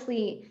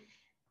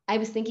I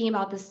was thinking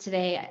about this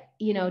today,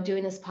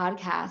 doing this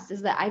podcast,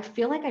 is that I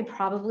feel like I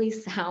probably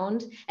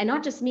sound, and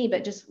not just me,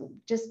 but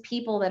just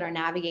people that are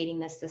navigating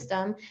this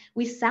system,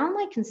 we sound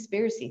like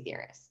conspiracy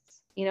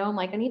theorists. I'm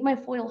like, I need my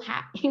foil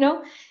hat,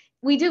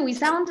 we do. We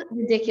sound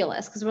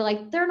ridiculous because we're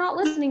like, they're not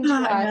listening to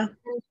us.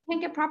 We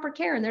can't get proper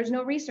care, and there's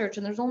no research,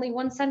 and there's only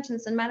one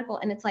sentence in medical.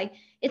 And it's like,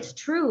 it's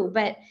true.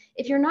 But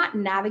if you're not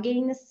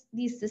navigating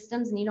these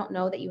systems and you don't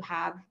know that you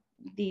have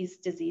these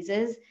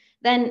diseases,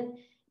 then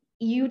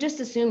you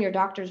just assume your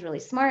doctor's really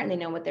smart and they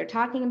know what they're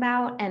talking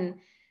about. And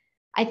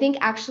I think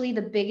actually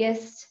the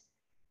biggest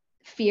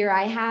fear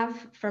I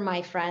have for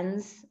my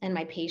friends and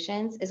my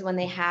patients is when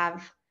they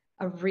have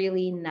a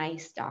really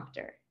nice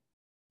doctor.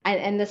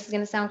 And this is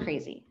going to sound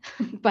crazy,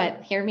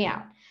 but hear me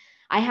out.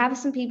 I have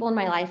some people in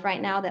my life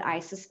right now that I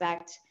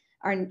suspect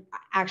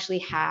actually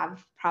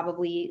have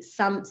probably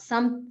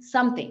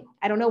something.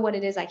 I don't know what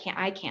it is. I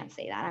can't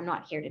say that. I'm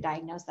not here to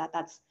diagnose that.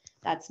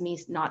 That's me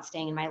not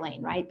staying in my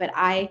lane, right? But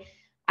I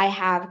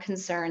have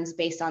concerns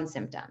based on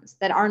symptoms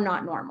that are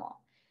not normal.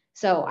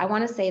 So I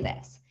want to say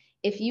this: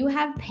 if you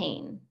have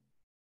pain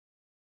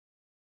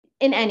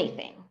in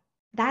anything,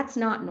 that's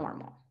not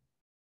normal.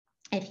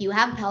 If you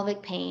have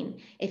pelvic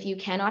pain, if you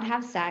cannot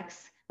have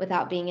sex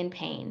without being in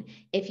pain,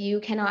 if you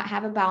cannot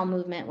have a bowel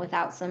movement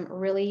without some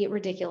really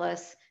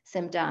ridiculous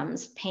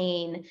symptoms,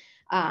 pain,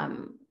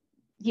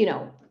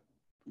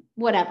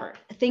 whatever,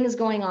 things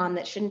going on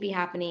that shouldn't be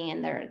happening,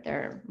 and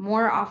they're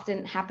more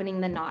often happening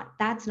than not,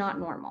 that's not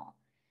normal.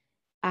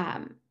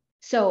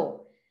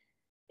 So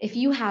if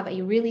you have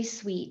a really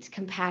sweet,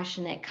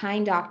 compassionate,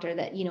 kind doctor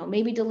that,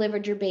 maybe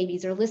delivered your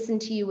babies or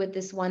listened to you with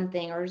this one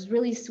thing, or is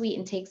really sweet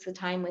and takes the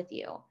time with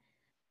you,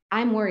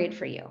 I'm worried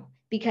for you,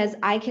 because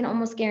I can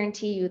almost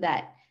guarantee you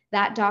that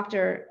that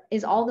doctor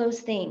is all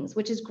those things,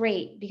 which is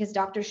great, because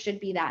doctors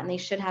should be that, and they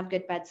should have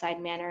good bedside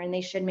manner, and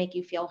they should make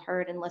you feel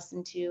heard and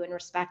listened to and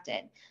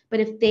respected. But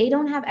if they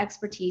don't have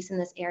expertise in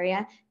this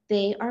area,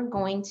 they are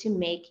going to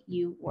make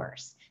you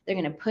worse. They're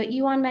going to put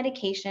you on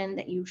medication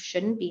that you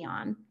shouldn't be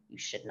on. You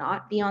should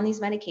not be on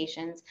these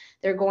medications.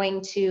 They're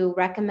going to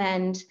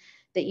recommend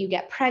that you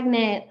get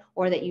pregnant,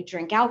 or that you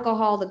drink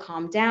alcohol to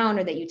calm down,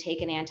 or that you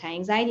take an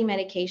anti-anxiety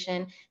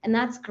medication. And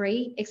that's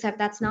great, except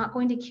that's not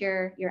going to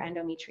cure your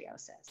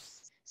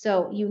endometriosis.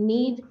 So you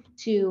need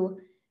to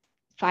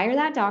fire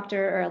that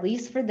doctor, or at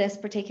least for this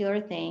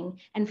particular thing,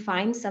 and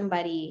find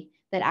somebody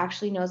that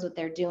actually knows what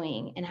they're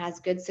doing and has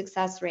good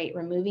success rate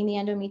removing the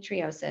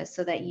endometriosis,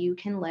 so that you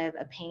can live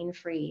a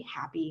pain-free,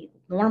 happy,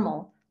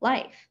 normal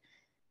life.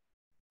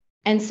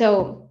 And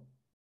so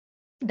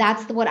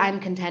that's what I'm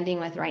contending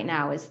with right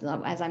now, is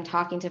as I'm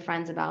talking to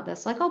friends about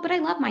this, like, oh, but I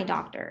love my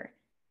doctor.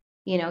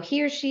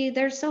 He or she,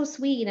 they're so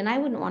sweet, and I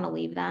wouldn't want to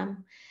leave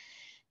them.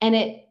 And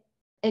it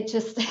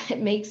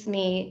makes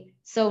me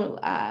so,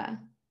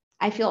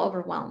 I feel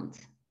overwhelmed,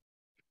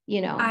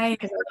 because I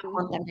don't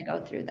want them to go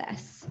through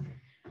this.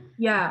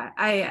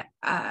 Yeah.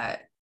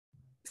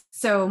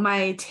 So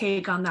my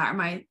take on that,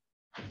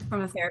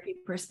 from a therapy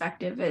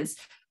perspective is,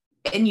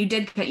 and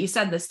you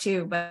said this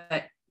too,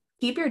 but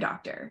keep your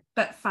doctor,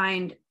 but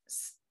find,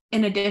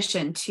 in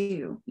addition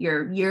to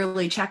your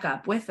yearly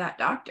checkup with that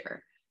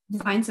doctor,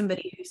 find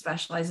somebody who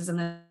specializes in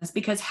this,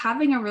 because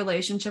having a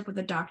relationship with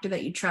a doctor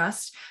that you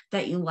trust,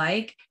 that you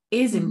like,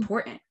 is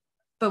important.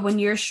 But when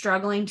you're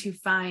struggling to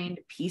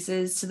find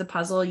pieces to the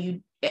puzzle,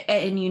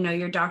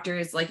 your doctor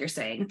is, like you're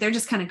saying, they're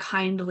just kind of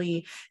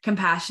kindly,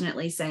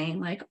 compassionately saying,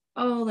 like,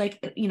 oh, like,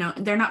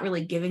 they're not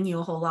really giving you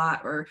a whole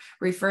lot or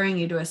referring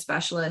you to a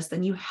specialist,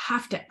 then you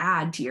have to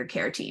add to your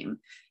care team.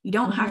 You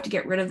don't have to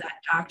get rid of that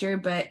doctor,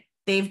 but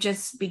they've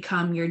just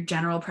become your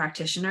general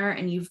practitioner,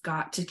 and you've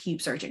got to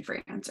keep searching for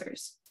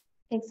answers.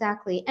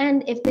 Exactly.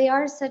 And if they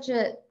are such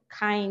a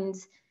kind,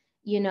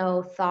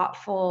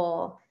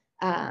 thoughtful,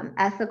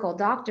 ethical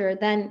doctor,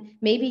 then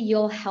maybe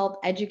you'll help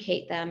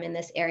educate them in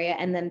this area,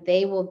 and then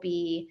they will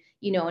be,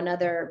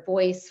 another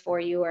voice for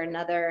you, or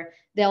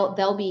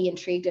they'll be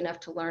intrigued enough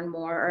to learn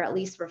more, or at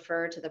least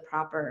refer to the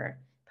proper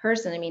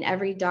person. I mean,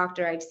 every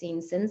doctor I've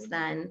seen since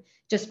then,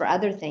 just for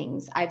other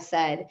things, I've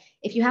said,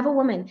 if you have a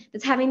woman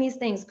that's having these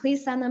things,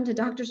 please send them to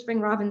Dr. Spring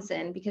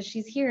Robinson, because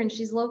she's here and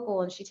she's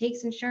local and she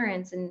takes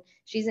insurance and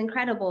she's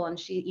incredible. And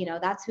she,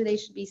 that's who they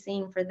should be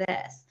seeing for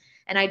this.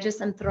 And I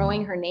just am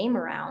throwing her name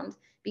around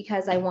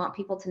because I want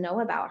people to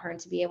know about her and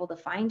to be able to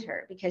find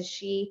her, because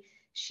she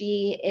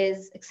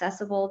is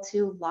accessible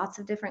to lots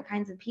of different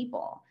kinds of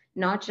people,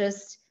 not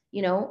just,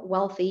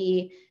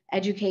 wealthy,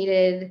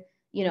 educated,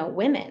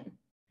 women.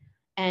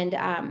 And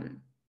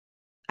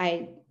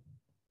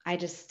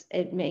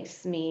it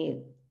makes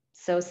me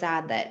so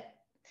sad that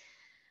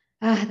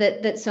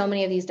that so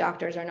many of these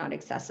doctors are not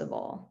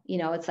accessible. You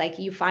know, it's like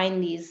you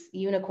find these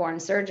unicorn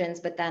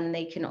surgeons, but then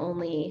they can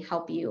only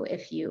help you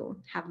if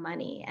you have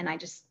money. And I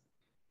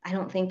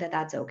don't think that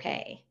that's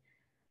okay.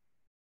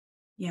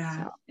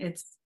 Yeah, so.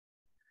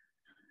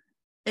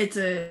 It's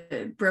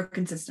a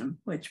broken system,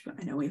 which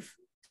I know we've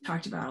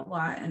talked about a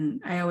lot.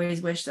 And I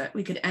always wish that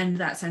we could end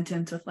that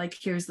sentence with like,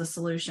 here's the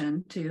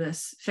solution to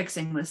this,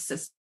 fixing this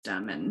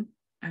system. And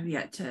I've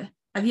yet to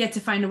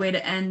find a way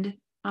to end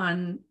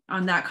on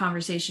that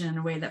conversation in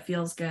a way that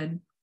feels good.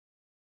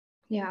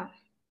 Yeah.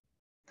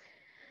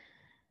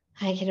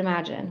 I can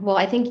imagine. Well,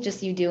 I think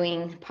just you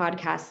doing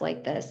podcasts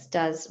like this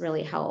does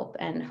really help,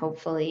 and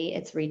hopefully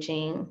it's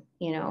reaching,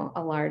 you know,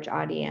 a large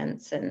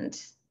audience, and,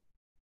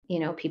 you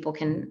know, people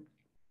can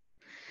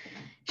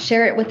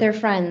share it with their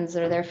friends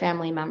or their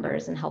family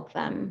members and help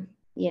them.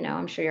 You know,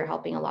 I'm sure you're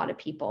helping a lot of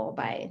people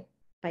by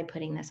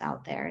putting this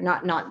out there.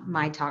 Not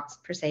my talks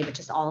per se, but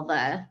just all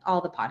the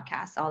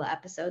podcasts, all the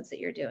episodes that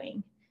you're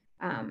doing.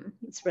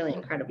 It's really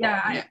incredible.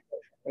 Yeah,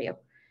 for you.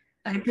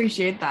 I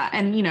appreciate that.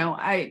 And, you know,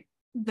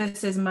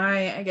 this is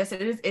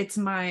it's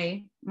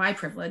my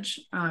privilege,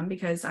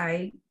 because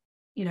I,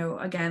 you know,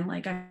 again,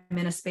 like I'm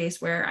in a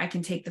space where I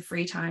can take the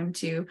free time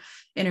to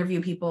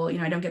interview people. You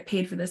know, I don't get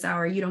paid for this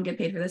hour. You don't get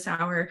paid for this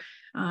hour.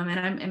 And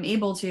I'm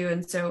able to.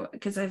 And so,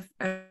 because I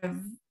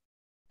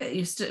think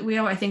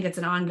it's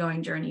an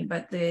ongoing journey,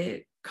 but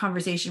the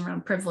conversation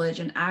around privilege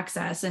and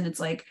access, and it's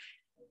like,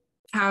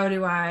 how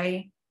do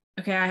I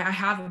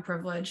have a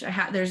privilege. I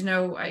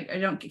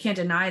can't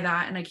deny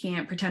that, and I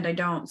can't pretend I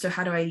don't. So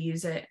how do I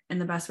use it in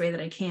the best way that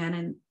I can?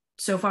 And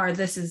so far,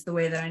 this is the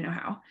way that I know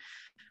how,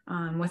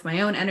 with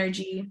my own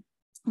energy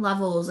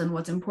levels and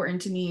what's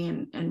important to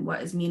me and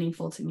what is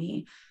meaningful to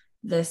me.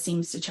 This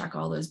seems to check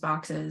all those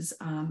boxes.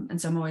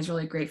 And so I'm always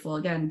really grateful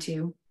again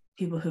to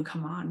people who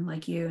come on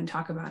like you and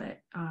talk about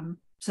it.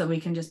 So we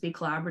can just be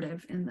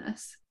collaborative in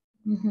this.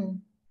 Mm-hmm.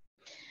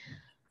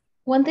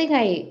 One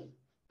thing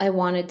I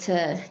wanted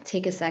to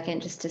take a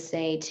second just to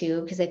say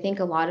too, because I think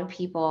a lot of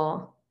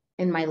people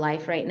in my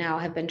life right now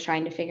have been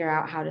trying to figure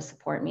out how to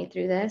support me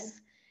through this.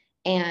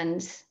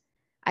 And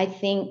I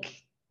think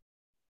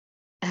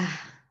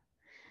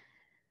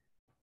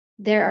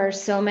there are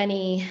so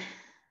many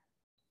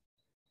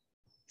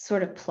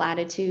sort of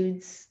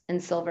platitudes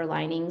and silver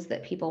linings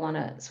that people want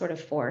to sort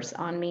of force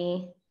on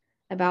me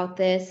about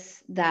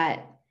this,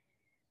 that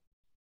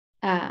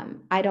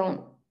I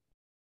don't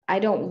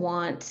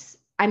want.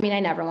 I mean, I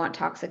never want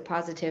toxic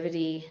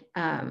positivity.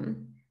 I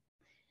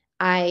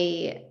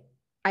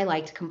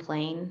like to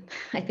complain.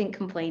 I think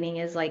complaining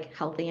is like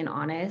healthy and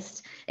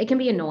honest. It can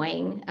be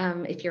annoying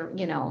if you're,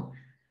 you know,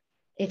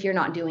 if you're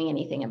not doing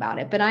anything about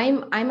it. But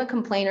I'm a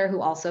complainer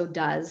who also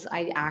does.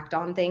 I act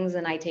on things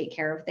and I take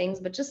care of things.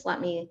 But just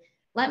let me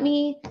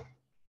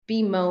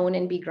bemoan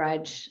and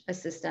begrudge a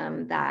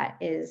system that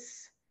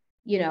is,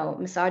 you know,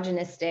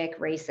 misogynistic,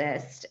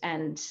 racist,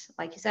 and,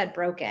 like you said,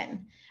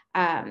 broken.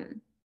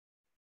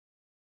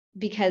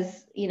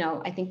 Because, you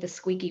know, I think the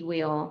squeaky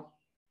wheel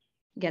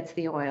gets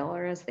the oil,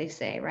 or as they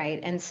say,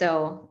 right? And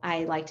so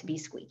I like to be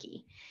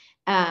squeaky.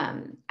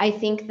 I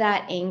think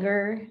that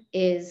anger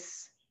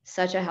is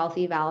such a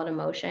healthy, valid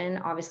emotion.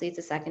 Obviously, it's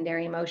a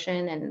secondary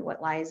emotion, and what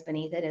lies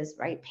beneath it is,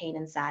 right, pain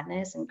and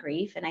sadness and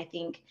grief. And I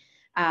think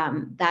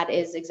that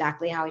is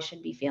exactly how I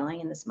should be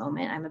feeling in this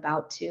moment. I'm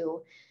about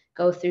to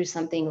go through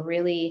something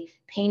really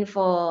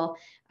painful,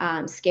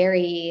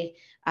 scary,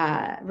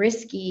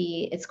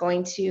 risky. It's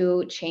going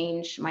to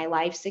change my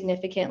life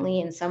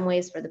significantly, in some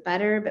ways for the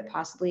better, but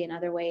possibly in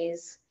other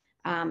ways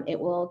it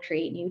will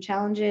create new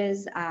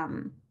challenges,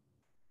 and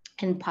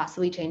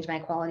possibly change my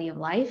quality of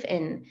life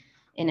in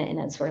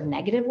a sort of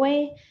negative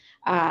way.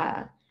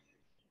 And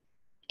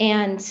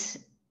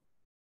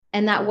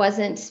that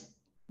wasn't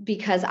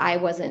because I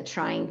wasn't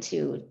trying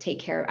to take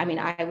care. I mean,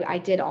 I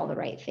did all the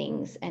right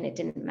things and it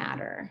didn't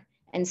matter.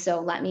 And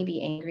so let me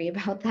be angry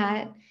about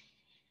that.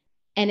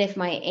 And if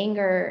my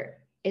anger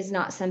is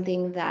not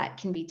something that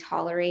can be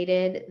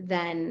tolerated,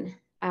 then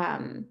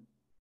I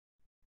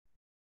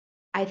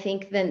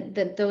think then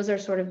that those are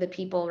sort of the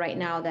people right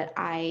now that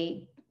how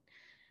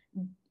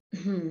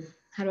do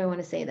I want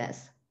to say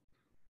this?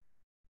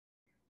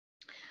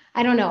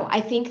 I don't know. I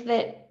think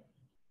that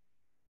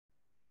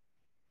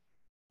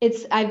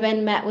I've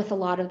been met with a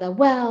lot of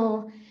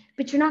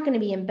but you're not going to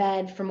be in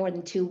bed for more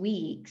than 2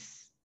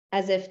 weeks,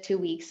 as if 2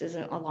 weeks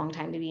isn't a long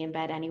time to be in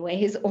bed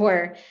anyways,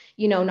 or,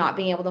 you know, not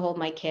being able to hold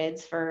my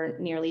kids for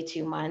nearly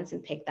 2 months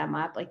and pick them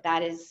up. Like,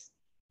 that is,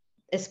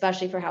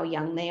 especially for how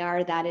young they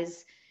are, that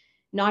is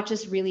not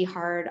just really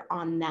hard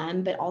on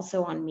them, but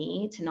also on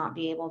me to not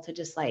be able to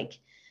just like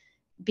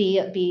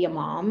be a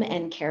mom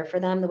and care for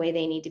them the way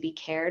they need to be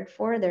cared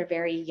for. They're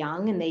very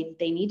young and they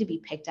need to be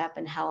picked up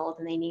and held,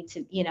 and they need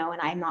to, you know,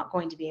 and I'm not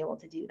going to be able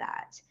to do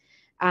that.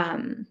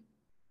 And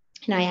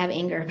I have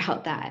anger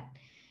about that.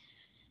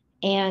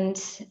 And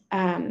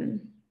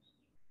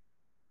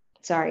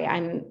sorry,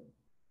 I'm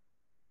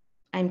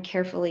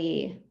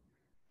carefully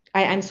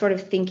I'm sort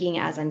of thinking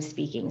as I'm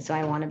speaking, so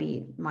I want to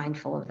be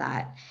mindful of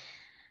that.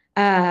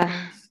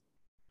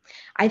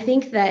 I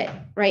think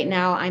that right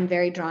now I'm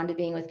very drawn to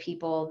being with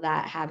people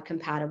that have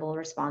compatible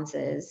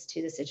responses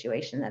to the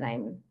situation that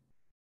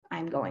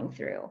I'm going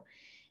through.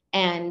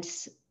 And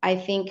I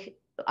think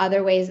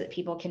other ways that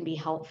people can be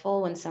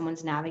helpful when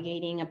someone's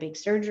navigating a big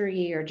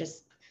surgery or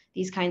just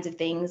these kinds of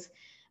things,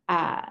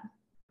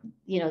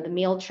 the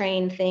meal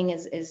train thing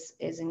is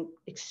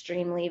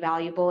extremely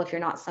valuable. If you're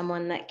not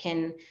someone that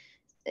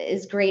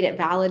is great at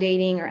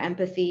validating or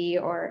empathy,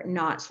 or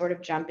not sort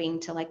of jumping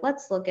to like,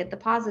 let's look at the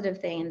positive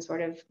thing and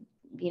sort of,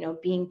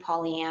 being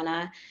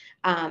Pollyanna,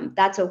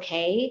 that's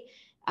okay.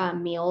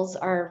 Meals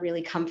are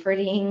really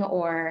comforting,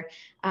 or,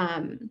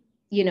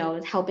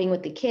 helping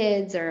with the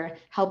kids, or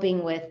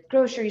helping with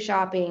grocery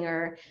shopping,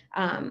 or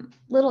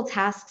little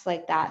tasks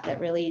like that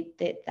really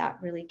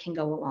can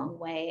go a long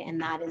way.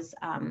 And that is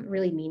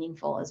really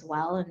meaningful as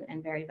well,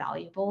 and very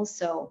valuable.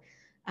 So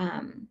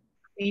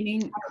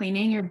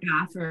cleaning your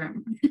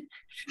bathroom.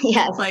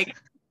 Yes. Like,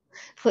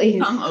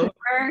 please come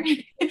over.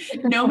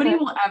 Nobody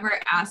will ever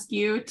ask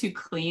you to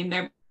clean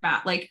their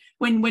bath. Like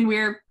when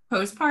we're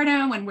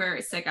postpartum, when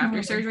we're sick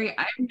after surgery,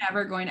 I'm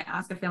never going to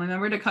ask a family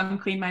member to come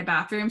clean my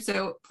bathroom.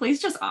 So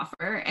please just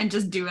offer and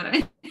just do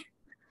it.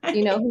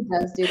 You know who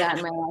does do that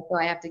in my life, so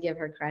I have to give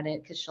her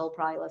credit, because she'll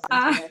probably listen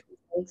to this.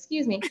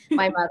 Excuse me,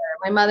 my mother.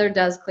 My mother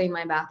does clean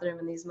my bathroom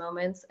in these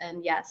moments,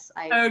 and yes,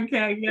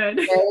 okay, good.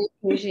 Very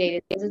appreciate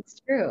it, because it's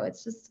true.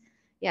 It's just,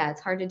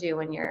 it's hard to do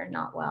when you're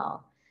not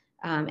well,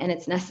 and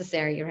it's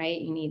necessary, right?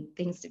 You need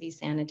things to be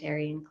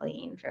sanitary and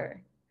clean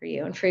for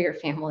you and for your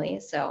family.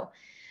 So,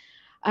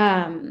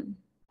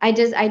 I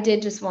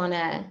did just want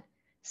to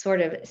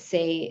sort of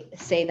say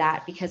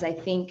that, because I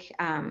think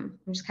I'm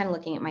just kind of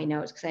looking at my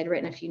notes, because I'd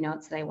written a few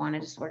notes that I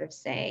wanted to sort of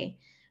say.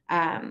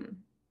 I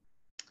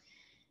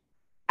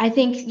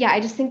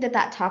just think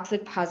that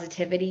toxic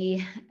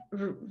positivity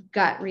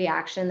gut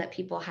reaction that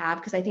people have,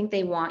 because I think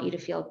they want you to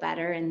feel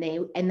better, and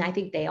I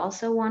think they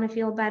also want to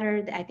feel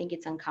better. I think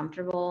it's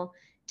uncomfortable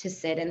to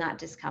sit in that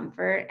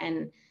discomfort.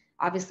 And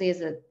obviously, as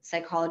a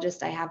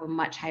psychologist, I have a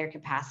much higher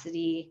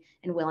capacity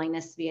and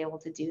willingness to be able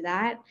to do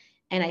that.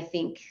 And I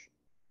think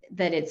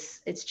that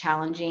it's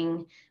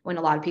challenging when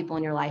a lot of people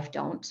in your life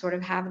don't sort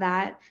of have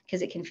that,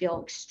 because it can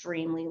feel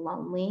extremely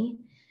lonely,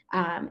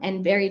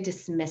 and very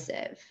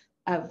dismissive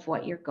of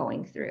what you're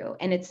going through.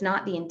 And it's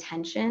not the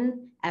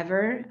intention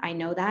ever. I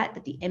know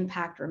that the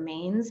impact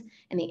remains,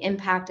 and the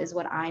impact is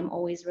what I'm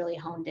always really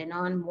honed in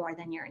on, more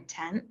than your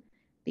intent,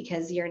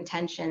 because your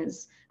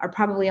intentions are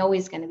probably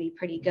always going to be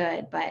pretty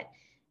good. But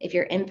if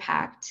your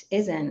impact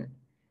isn't,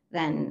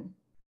 then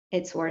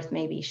it's worth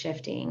maybe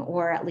shifting,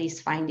 or at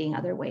least finding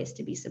other ways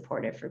to be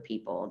supportive for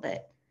people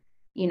that,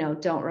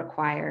 don't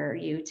require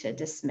you to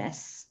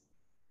dismiss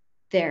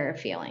their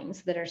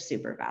feelings that are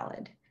super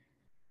valid.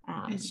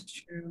 It's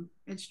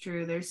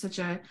true. There's such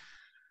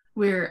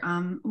where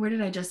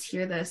did I just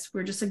hear this?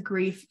 We're just a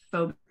grief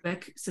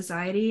phobic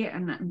society.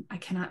 And I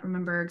cannot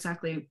remember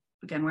exactly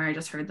again where I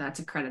just heard that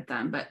to credit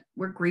them, but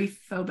we're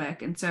grief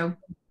phobic. And so,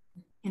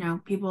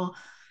 people,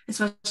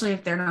 especially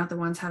if they're not the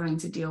ones having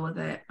to deal with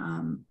it,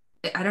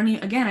 I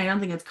don't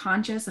think it's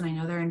conscious, and I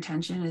know their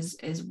intention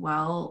is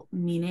well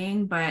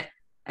meaning, but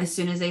as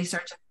soon as they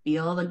start to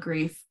feel the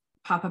grief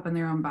pop up in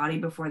their own body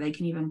before they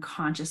can even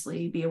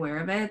consciously be aware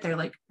of it, they're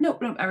like,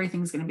 nope,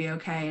 everything's going to be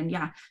okay.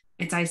 And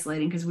it's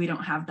isolating, because we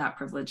don't have that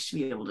privilege to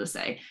be able to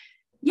say,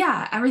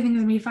 everything's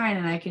going to be fine.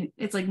 And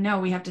it's like, no,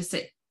 we have to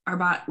sit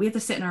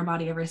in our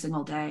body every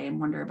single day and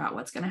wonder about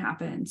what's going to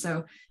happen.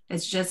 So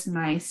it's just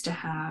nice to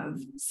have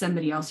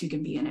somebody else who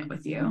can be in it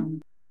with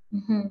you.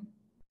 Mm-hmm.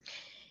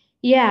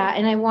 Yeah.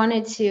 And I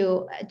wanted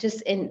to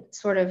just in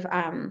sort of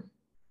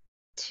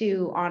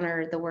to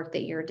honor the work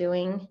that you're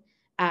doing.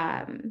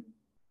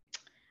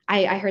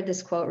 I heard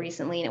this quote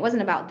recently, and it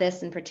wasn't about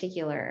this in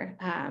particular,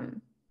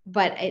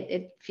 but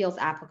it feels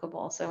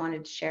applicable. So I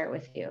wanted to share it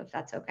with you, if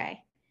that's okay.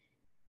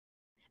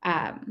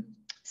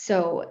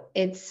 So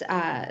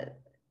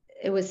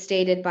it was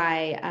stated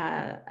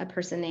by a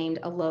person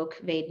named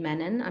Alok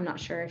Vaid-Menon. I'm not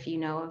sure if you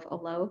know of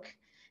Alok.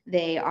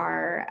 They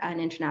are an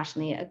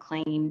internationally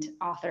acclaimed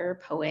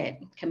author,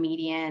 poet,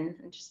 comedian,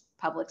 and just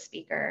public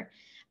speaker.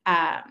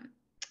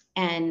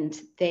 And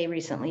they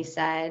recently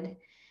said,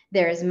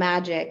 there is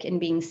magic in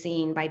being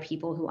seen by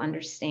people who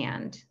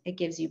understand. It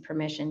gives you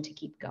permission to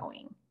keep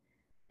going.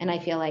 And I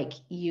feel like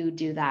you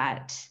do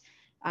that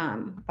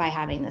by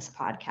having this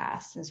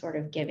podcast and sort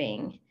of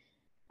giving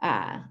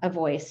a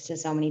voice to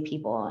so many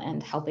people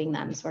and helping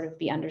them sort of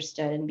be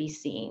understood and be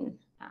seen.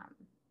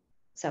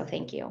 So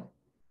thank you.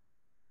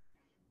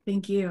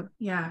 Thank you.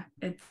 Yeah,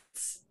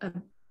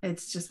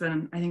 it's just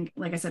been, I think,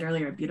 like I said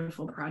earlier, a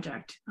beautiful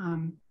project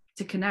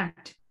to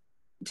connect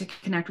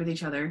with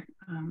each other.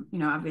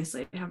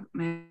 Obviously I have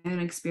my own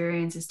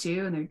experiences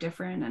too, and they're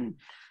different, and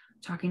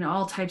talking to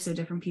all types of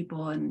different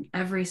people, and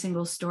every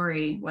single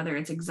story, whether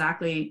it's the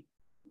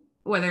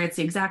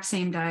exact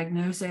same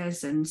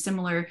diagnosis and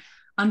similar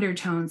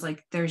undertones,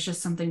 like there's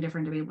just something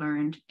different to be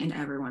learned in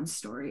everyone's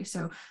story.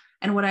 So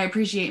And what I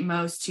appreciate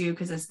most too,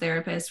 because as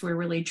therapists, we're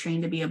really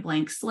trained to be a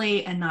blank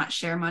slate and not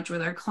share much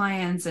with our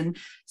clients. And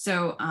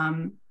so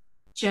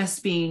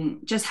just having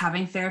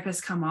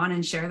therapists come on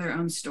and share their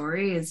own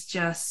story is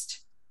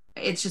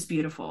it's just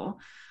beautiful.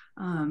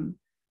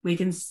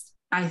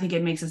 I think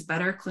it makes us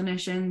better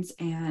clinicians,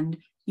 and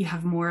you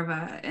have more of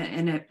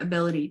an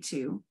ability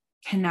to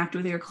connect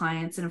with your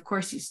clients. And of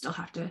course, you still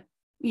have to,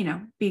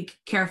 be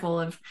careful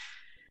of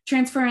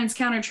transference,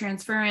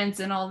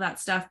 countertransference, and all that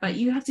stuff, but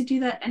you have to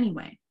do that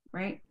anyway,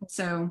 right?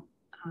 So,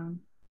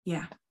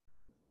 yeah.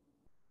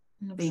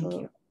 Absolutely. Thank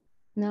you.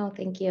 No,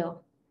 thank you.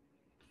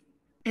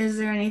 Is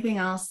there anything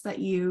else that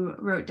you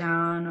wrote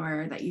down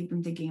or that you've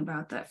been thinking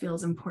about that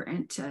feels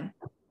important to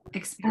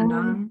expand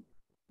on?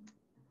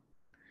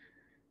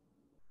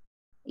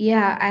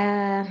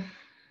 Yeah,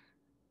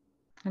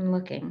 I'm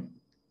looking.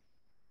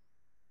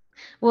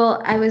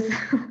 Well, I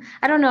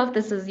don't know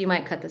if you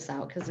might cut this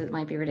out because it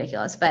might be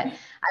ridiculous, but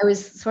I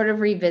was sort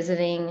of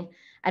revisiting,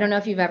 I don't know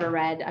if you've ever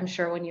read, I'm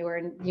sure when you were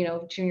in,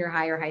 junior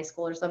high or high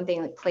school or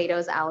something, like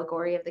Plato's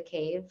Allegory of the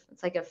Cave.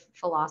 It's like a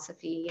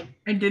philosophy.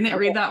 I didn't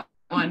read that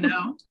one,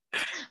 no.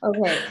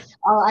 Okay.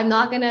 I am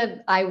not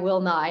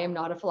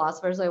a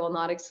philosopher, so I will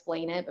not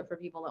explain it, but for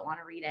people that want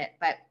to read it.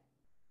 But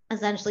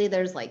essentially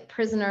there's like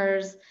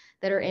prisoners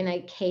that are in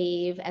a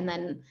cave, and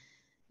then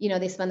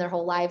they spend their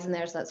whole lives in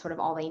there, so that's sort of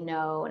all they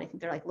know. And I think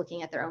they're like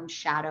looking at their own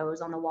shadows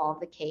on the wall of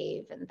the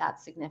cave, and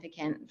that's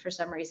significant for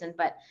some reason.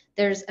 But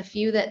there's a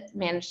few that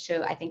manage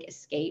to, I think,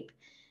 escape.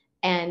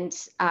 And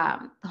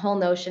the whole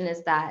notion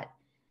is that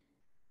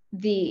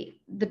the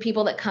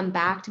people that come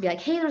back to be like,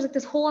 hey, there's like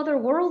this whole other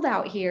world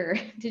out here.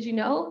 Did you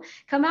know?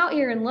 Come out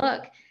here and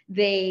look.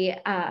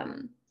 They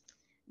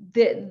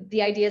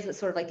the idea is that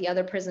sort of like the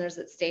other prisoners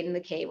that stayed in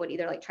the cave would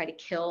either like try to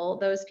kill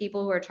those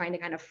people who are trying to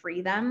kind of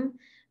free them,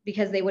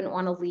 because they wouldn't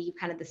want to leave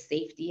kind of the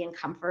safety and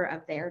comfort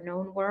of their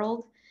known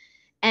world.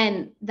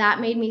 And that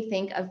made me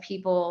think of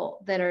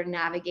people that are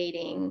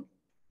navigating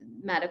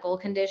medical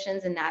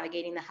conditions and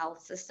navigating the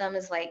health system,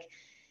 is like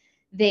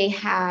they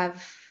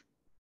have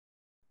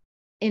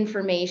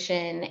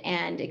information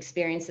and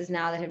experiences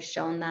now that have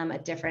shown them a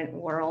different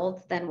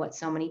world than what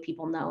so many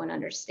people know and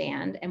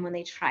understand. And when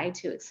they try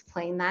to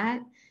explain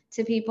that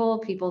to people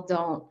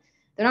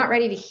they're not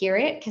ready to hear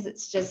it, because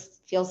it's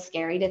just feels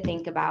scary to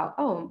think about,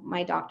 oh,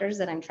 my doctors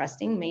that I'm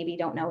trusting maybe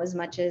don't know as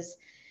much as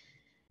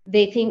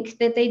they think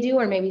that they do,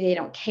 or maybe they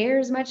don't care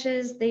as much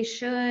as they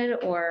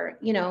should, or,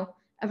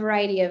 a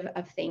variety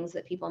of things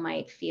that people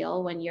might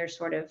feel when you're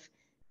sort of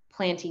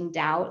planting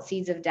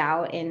seeds of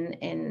doubt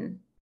in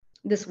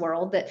this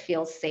world that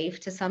feels safe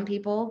to some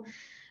people.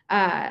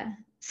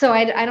 So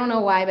I don't know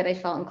why, but I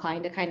felt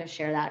inclined to kind of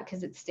share that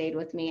because it stayed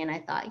with me. And I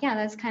thought, yeah,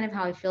 that's kind of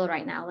how I feel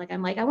right now. Like,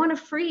 I'm like, I want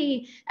to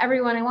free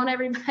everyone. I want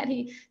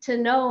everybody to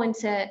know and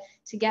to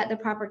get the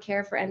proper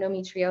care for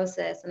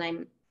endometriosis.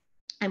 And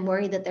I'm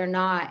worried that they're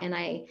not. And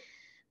I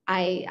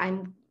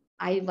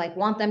like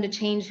want them to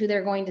change who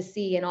they're going to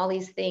see and all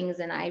these things.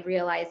 And I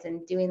realized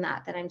in doing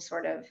that I'm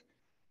sort of,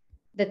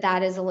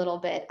 that is a little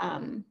bit,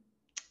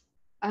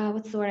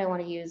 what's the word I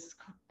want to use?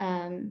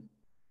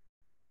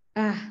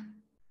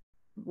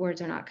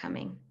 Words are not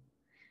coming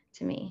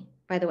to me.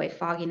 By the way,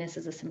 fogginess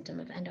is a symptom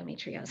of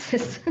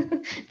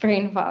endometriosis,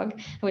 brain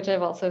fog, which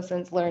I've also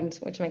since learned,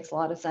 which makes a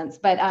lot of sense.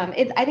 But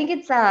I think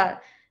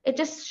it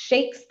just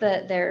shakes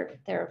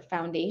their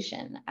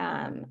foundation,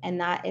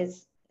 and that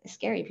is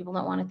scary. People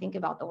don't want to think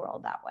about the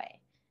world that way,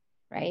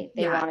 right?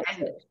 They want it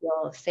to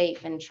feel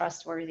safe and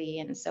trustworthy.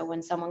 And so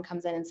when someone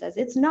comes in and says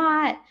it's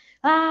not,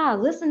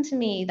 listen to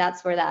me,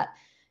 that's where that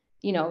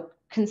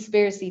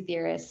conspiracy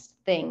theorist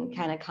thing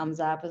kind of comes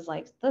up, is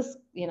like this,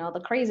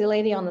 the crazy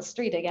lady on the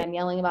street again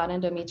yelling about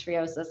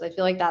endometriosis. I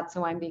feel like that's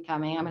who I'm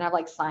becoming. I'm gonna have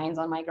like signs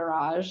on my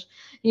garage,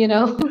 you need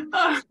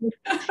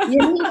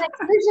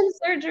excision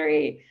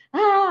surgery.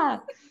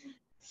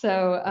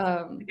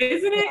 So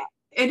isn't it?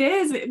 It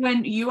is,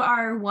 when you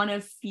are one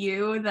of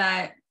few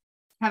that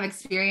have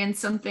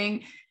experienced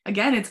something.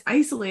 Again, it's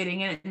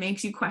isolating, and it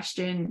makes you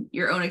question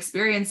your own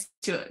experience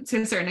to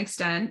a certain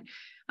extent.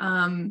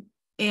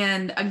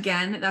 And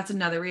again, that's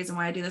another reason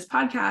why I do this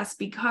podcast,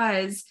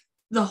 because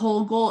the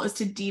whole goal is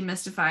to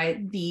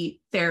demystify the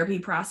therapy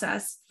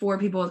process for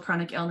people with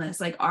chronic illness.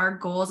 Like, our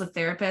goal as a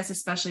therapist,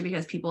 especially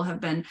because people have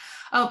been,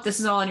 oh, this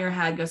is all in your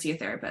head, go see a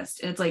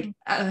therapist. And it's like,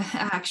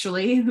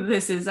 actually,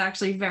 this is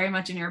actually very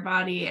much in your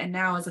body. And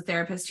now, as a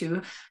therapist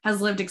who has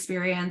lived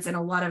experience and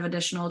a lot of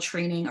additional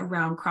training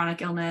around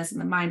chronic illness and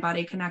the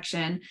mind-body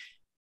connection,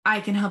 I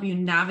can help you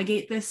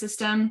navigate this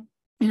system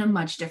in a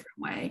much different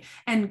way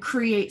and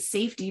create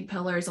safety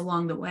pillars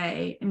along the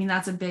way. I mean,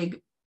 that's a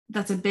big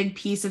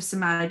piece of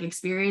somatic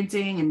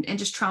experiencing and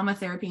just trauma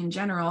therapy in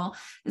general,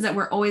 is that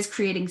we're always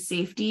creating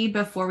safety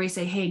before we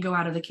say, hey, go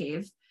out of the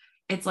cave.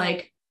 It's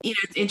like,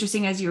 it's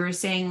interesting, as you were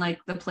saying, like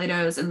the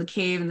Plato's and the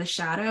cave and the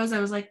shadows. I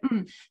was like,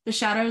 the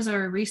shadows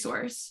are a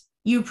resource.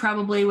 You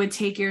probably would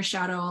take your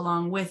shadow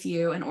along with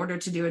you in order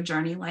to do a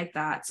journey like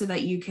that, so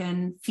that you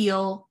can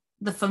feel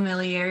the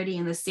familiarity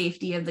and the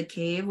safety of the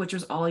cave, which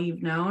was all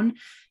you've known.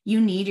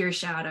 You need your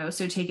shadow,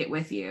 so take it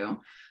with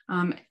you.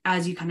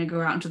 as you kind of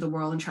go out into the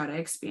world and try to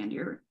expand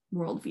your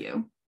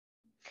worldview.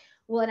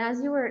 Well, and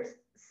as you were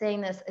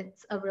saying this,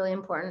 it's a really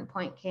important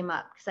point came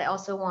up, because I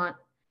also want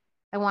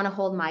to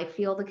hold my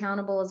field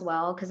accountable as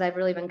well, because I've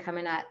really been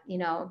coming at,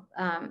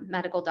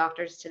 medical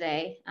doctors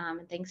today.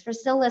 And thanks for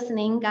still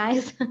listening,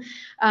 guys.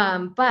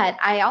 But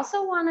I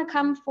also want to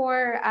come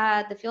for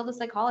the field of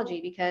psychology,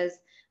 because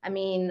I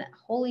mean,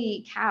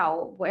 holy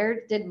cow,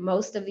 where did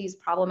most of these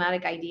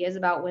problematic ideas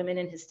about women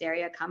and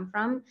hysteria come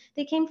from?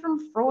 They came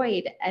from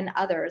Freud and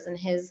others and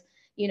his,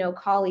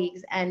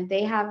 colleagues, and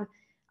they have,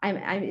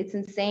 it's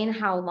insane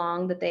how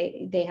long that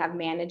they have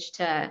managed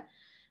to,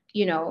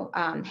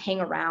 hang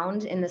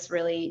around in this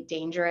really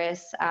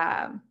dangerous,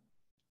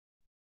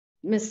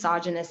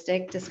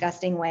 misogynistic,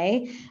 disgusting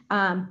way.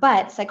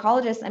 But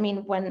psychologists, I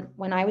mean,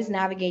 when I was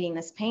navigating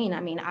this pain,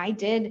 I mean, I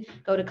did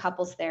go to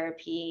couples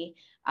therapy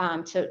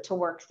to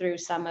work through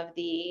some of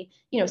the,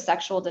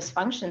 sexual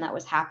dysfunction that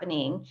was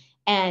happening.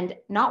 And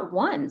not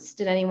once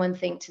did anyone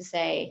think to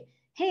say,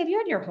 hey, have you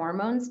had your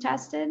hormones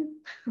tested?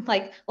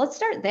 Like, let's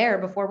start there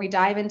before we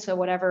dive into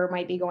whatever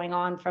might be going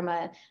on from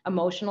a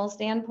emotional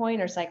standpoint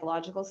or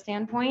psychological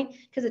standpoint.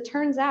 Because it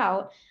turns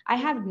out I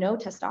have no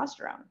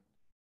testosterone,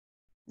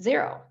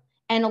 zero.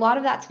 And a lot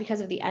of that's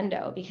because of the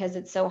endo, because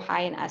it's so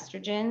high in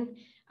estrogen.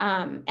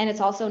 And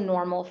it's also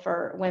normal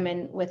for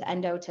women with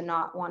endo to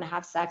not want to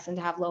have sex and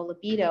to have low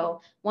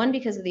libido, one,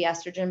 because of the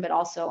estrogen, but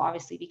also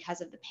obviously because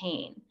of the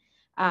pain.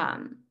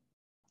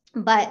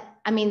 But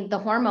I mean, the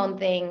hormone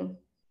thing,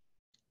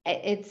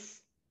 it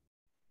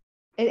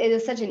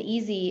is such an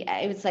easy,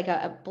 it's like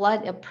a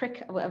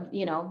prick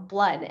of,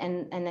 blood.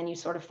 And then you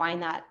sort of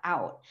find that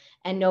out,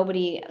 and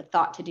nobody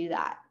thought to do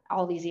that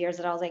all these years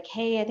that I was like,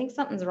 hey, I think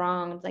something's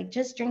wrong. It's like,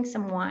 just drink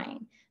some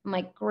wine. I'm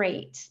like,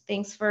 great.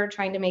 Thanks for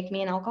trying to make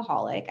me an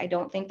alcoholic. I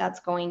don't think that's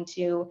going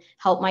to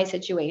help my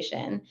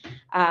situation.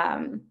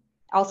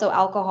 Also,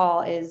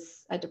 alcohol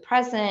is a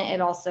depressant. It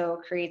also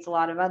creates a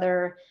lot of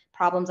other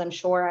problems. I'm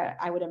sure,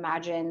 I would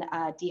imagine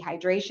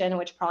dehydration,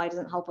 which probably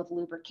doesn't help with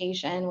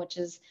lubrication, which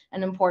is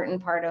an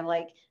important part of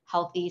like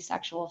healthy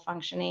sexual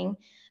functioning.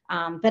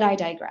 But I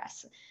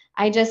digress.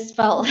 I just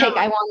felt like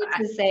I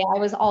wanted to say I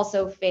was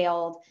also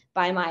failed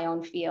by my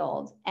own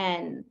field.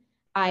 And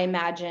I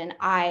imagine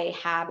I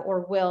have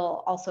or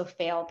will also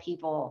fail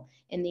people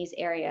in these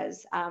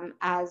areas.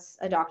 As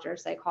a doctor of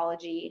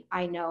psychology,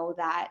 I know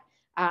that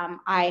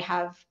I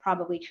have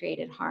probably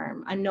created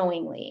harm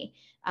unknowingly.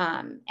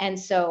 And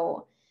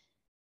so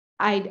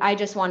I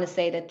just want to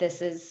say that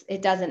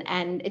it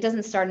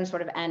doesn't start and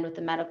sort of end with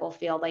the medical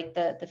field, like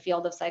the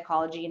field of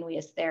psychology and we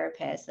as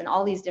therapists and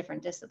all these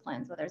different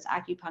disciplines, whether it's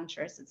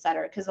acupuncturists, et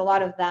cetera, because a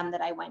lot of them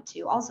that I went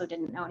to also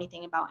didn't know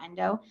anything about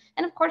endo.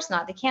 And of course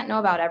not, they can't know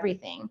about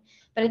everything.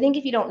 But I think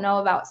if you don't know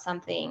about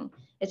something,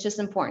 it's just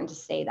important to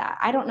say that.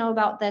 I don't know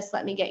about this,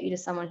 let me get you to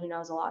someone who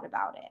knows a lot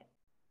about it.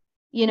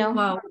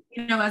 Well,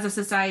 as a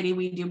society,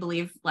 we do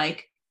believe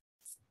like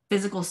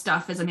physical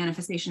stuff is a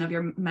manifestation of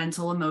your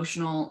mental,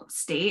 emotional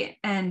state.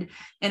 And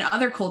in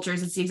other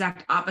cultures, it's the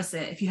exact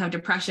opposite. If you have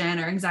depression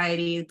or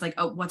anxiety, it's like,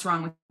 oh, what's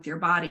wrong with your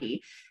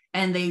body?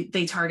 And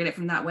they target it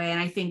from that way. And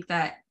I think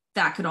that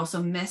could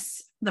also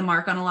miss the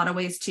mark on a lot of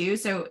ways too.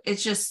 So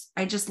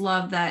I just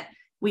love that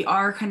we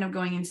are kind of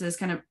going into this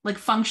kind of like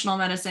functional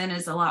medicine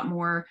is a lot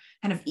more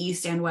kind of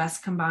East and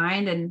West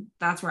combined. And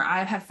that's where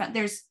I have found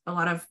there's a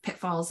lot of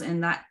pitfalls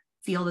in that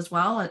field as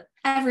well, at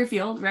every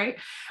field, right?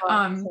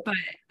 But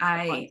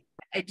I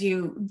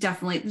do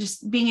definitely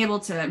just being able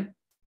to,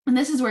 and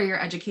this is where your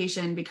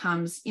education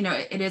becomes,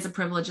 it is a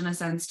privilege in a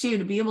sense too,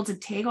 to be able to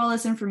take all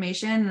this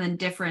information and then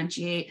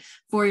differentiate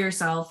for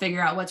yourself,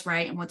 figure out what's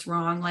right and what's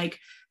wrong. Like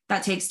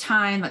that takes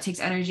time, that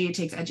takes energy, it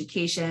takes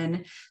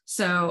education.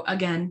 So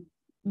again,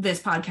 this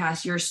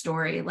podcast, your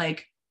story,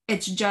 like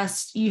it's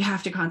just, you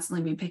have to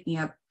constantly be picking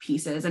up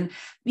pieces. And,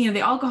 the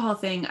alcohol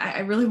thing, I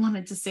really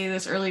wanted to say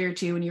this earlier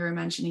too, when you were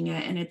mentioning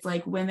it. And it's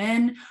like,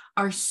 women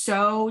are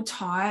so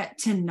taught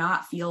to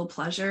not feel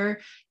pleasure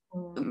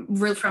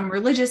from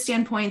religious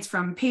standpoints,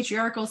 from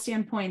patriarchal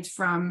standpoints,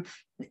 from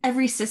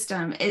every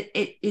system.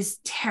 It is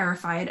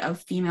terrified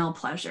of female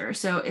pleasure.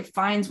 So it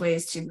finds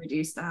ways to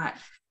reduce that.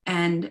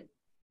 And,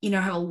 I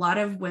have a lot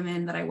of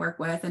women that I work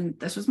with, and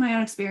this was my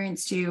own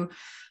experience too,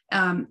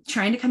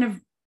 trying to kind of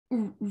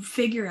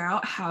figure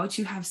out how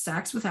to have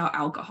sex without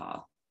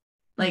alcohol.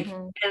 Like,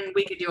 and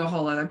we could do a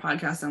whole other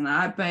podcast on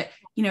that, but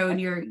in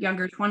your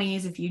younger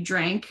 20s, if you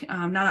drank,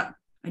 I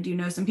do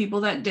know some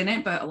people that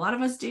didn't, but a lot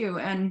of us do.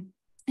 And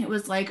it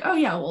was like, oh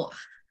yeah, well,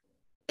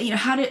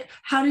 how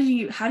do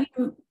you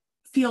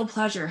feel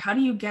pleasure? How do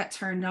you get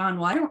turned on?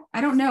 Well,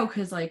 I don't know.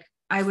 Cause like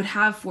I would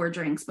have 4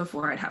 drinks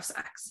before I'd have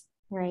sex.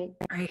 Right.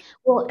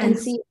 Well, and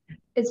see,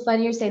 it's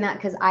funny you're saying that,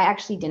 because I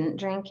actually didn't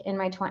drink in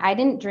my 20s. I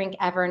didn't drink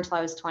ever until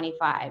I was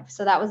 25.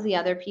 So that was the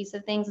other piece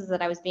of things, is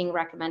that I was being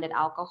recommended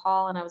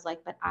alcohol. And I was like,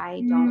 but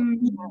I don't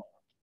drink.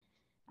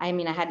 I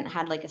mean, I hadn't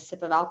had like a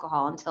sip of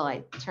alcohol until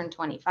I turned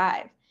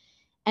 25.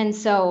 And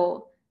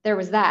so there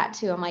was that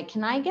too. I'm like,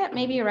 can I get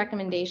maybe a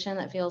recommendation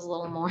that feels a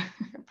little more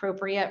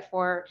appropriate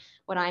for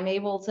what I'm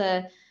able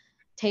to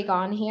take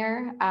on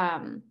here.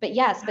 But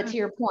yes, but to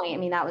your point, I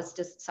mean, that was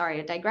just, sorry,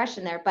 a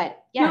digression there,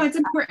 but yes. No, it's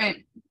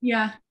important.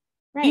 Yeah.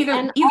 Right.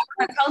 Either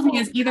what it tells me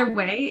is either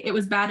way, it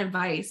was bad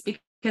advice,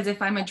 because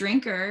if I'm a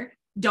drinker,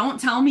 don't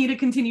tell me to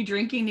continue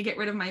drinking to get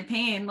rid of my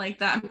pain like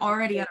that. I'm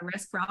already at a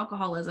risk for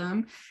alcoholism.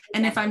 Exactly.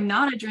 And if I'm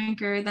not a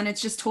drinker, then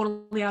it's just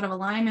totally out of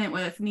alignment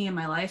with me and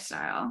my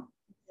lifestyle.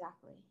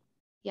 Exactly.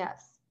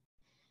 Yes.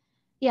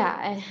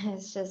 Yeah.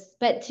 It's just,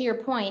 but to your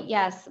point,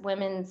 yes,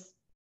 women's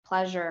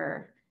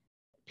pleasure.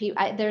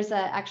 There was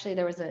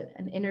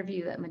an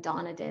interview that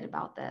Madonna did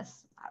about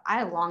this.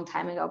 A long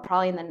time ago,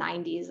 probably in the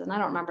 90s. And I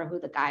don't remember who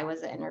the guy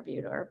was that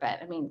interviewed her,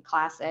 but I mean,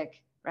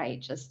 classic, right?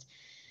 Just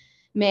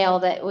male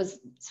that was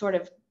sort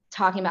of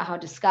talking about how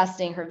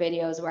disgusting her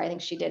videos were. I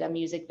think she did a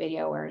music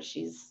video where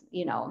she's,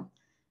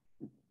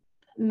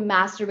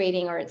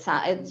 masturbating, or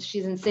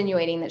she's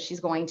insinuating that she's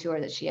going to, or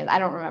that she is. I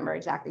don't remember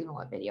exactly even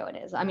what video it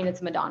is. I mean,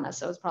 it's Madonna,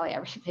 so it's probably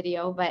every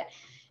video, but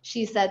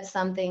she said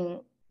something,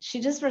 she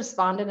just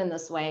responded in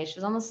this way. She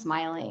was almost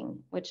smiling,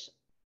 which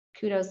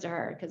kudos to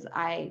her, because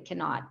I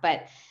cannot,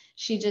 but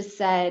she just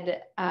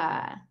said,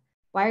 why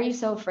are you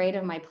so afraid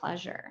of my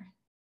pleasure?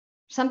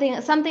 Something,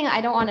 I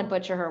don't want to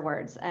butcher her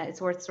words.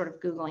 It's worth sort of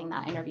Googling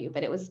that interview,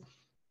 but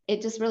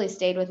it just really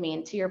stayed with me.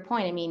 And to your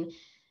point, I mean,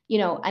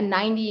 a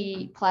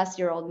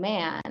 90-plus-year-old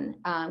man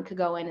could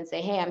go in and say,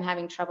 hey, I'm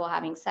having trouble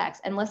having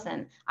sex. And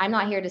listen, I'm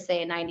not here to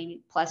say a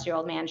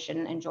 90-plus-year-old man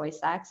shouldn't enjoy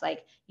sex.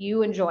 Like,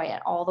 you enjoy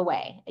it all the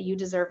way. You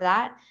deserve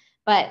that.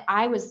 But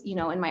I was,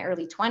 in my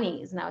early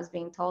 20s, and I was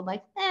being told,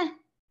 like,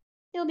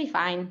 you'll be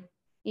fine.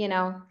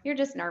 You're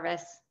just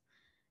nervous.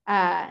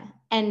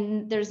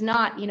 And there's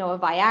not, a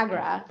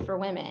Viagra for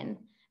women.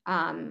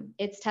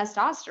 It's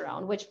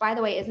testosterone, which, by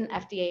the way, isn't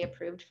FDA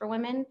approved for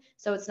women.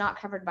 So it's not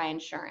covered by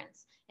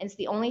insurance. It's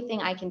the only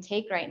thing I can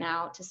take right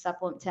now to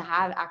supplement, to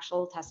have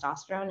actual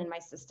testosterone in my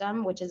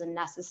system, which is a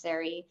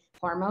necessary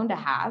hormone to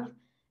have,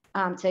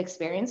 to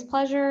experience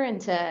pleasure,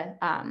 and to,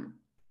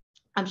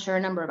 I'm sure, a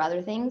number of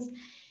other things.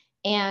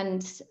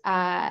 And so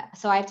I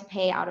have to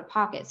pay out of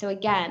pocket. So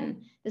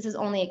again, this is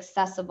only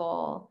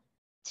accessible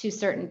to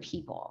certain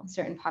people,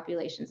 certain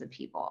populations of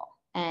people.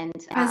 And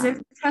as if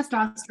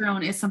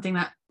testosterone is something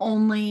that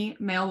only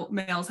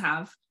males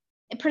have.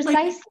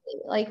 Precisely.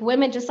 Like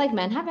women, just like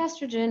men have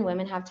estrogen,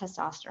 women have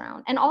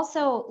testosterone. And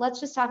also, let's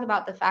just talk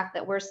about the fact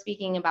that we're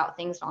speaking about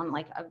things on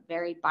like a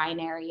very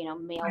binary,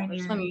 male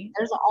versus women.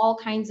 There's all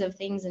kinds of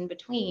things in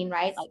between,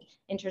 right? Like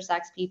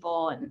intersex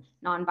people and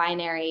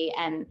non-binary.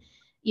 And,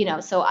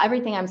 so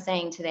everything I'm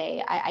saying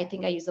today, I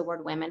think I use the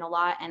word women a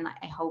lot. And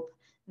I hope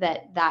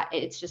that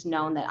it's just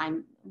known that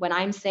when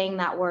I'm saying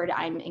that word,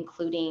 I'm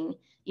including,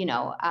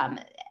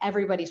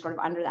 everybody sort of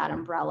under that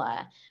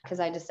umbrella, because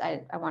I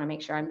want to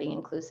make sure I'm being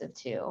inclusive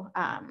too.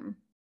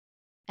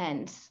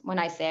 And when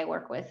I say I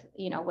work with,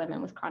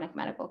 women with chronic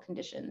medical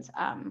conditions,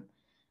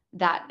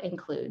 that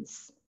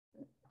includes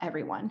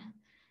everyone.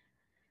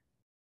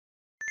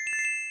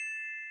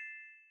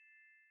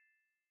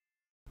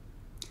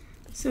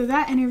 So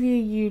that interview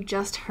you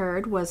just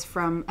heard was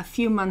from a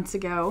few months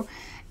ago,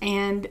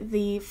 and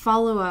the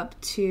follow-up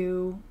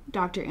to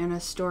Dr.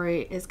 Anna's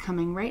story is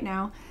coming right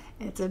now.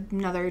 It's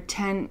another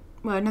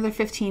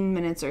 15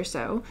 minutes or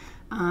so,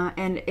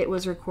 and it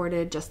was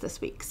recorded just this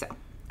week. So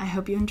I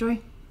hope you enjoy.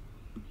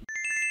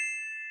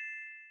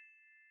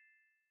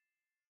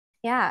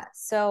 Yeah,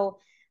 so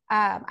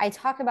I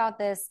talk about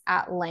this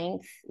at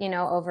length,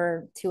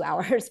 over 2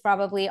 hours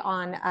probably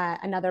on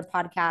another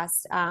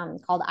podcast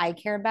called I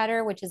Care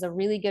Better, which is a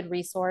really good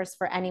resource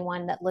for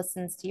anyone that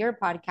listens to your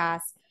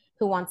podcast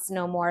who wants to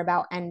know more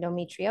about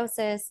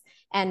endometriosis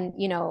and,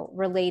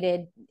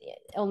 related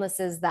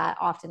illnesses that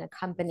often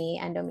accompany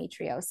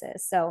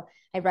endometriosis. So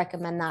I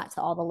recommend that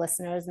to all the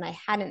listeners. And I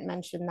hadn't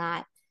mentioned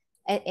that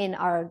in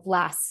our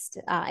last,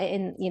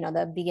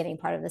 the beginning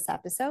part of this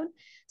episode.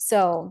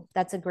 So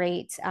that's a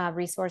great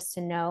resource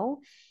to know.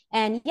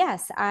 And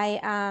yes,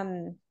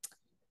 I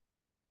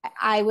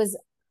was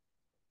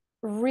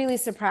really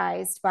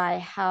surprised by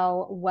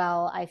how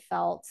well I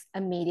felt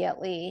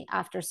immediately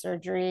after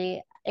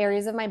surgery.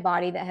 Areas of my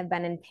body that have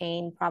been in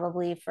pain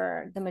probably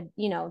for the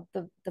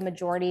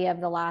majority of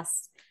the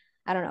last,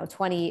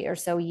 20 or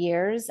so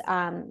years,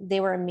 they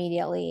were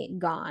immediately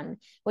gone,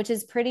 which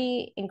is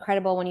pretty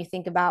incredible when you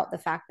think about the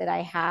fact that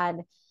I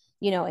had,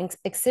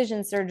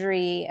 excision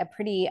surgery,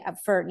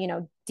 for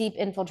deep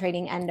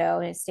infiltrating endo,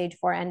 and stage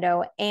 4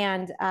 endo,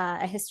 and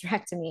a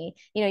hysterectomy.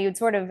 You'd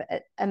sort of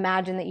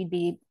imagine that you'd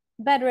be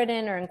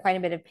bedridden or in quite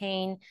a bit of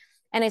pain.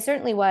 And I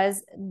certainly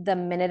was the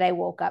minute I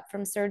woke up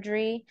from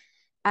surgery.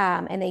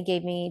 And they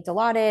gave me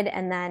Dilaudid.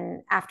 And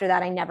then after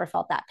that, I never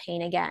felt that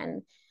pain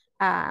again.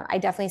 I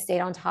definitely stayed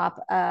on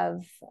top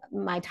of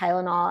my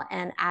Tylenol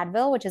and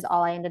Advil, which is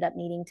all I ended up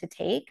needing to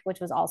take, which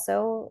was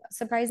also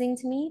surprising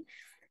to me.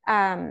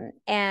 And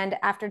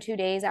after 2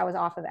 days, I was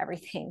off of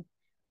everything,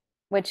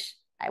 which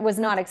I was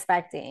not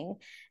expecting.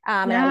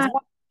 And I was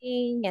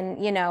walking,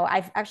 and,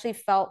 I've actually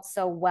felt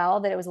so well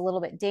that it was a little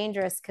bit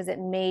dangerous, because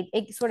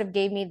it sort of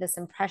gave me this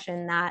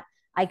impression that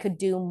I could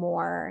do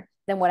more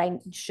than what I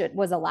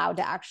was allowed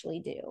to actually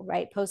do,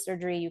 right?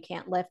 Post-surgery, you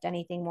can't lift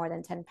anything more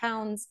than 10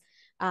 pounds.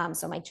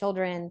 So my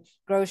children,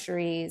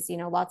 groceries,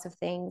 lots of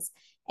things.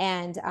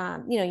 And,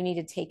 you need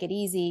to take it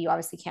easy. You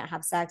obviously can't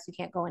have sex. You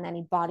can't go in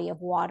any body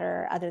of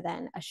water other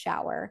than a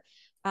shower,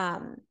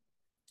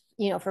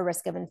 for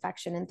risk of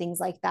infection and things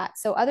like that.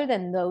 So other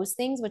than those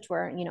things, which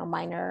were,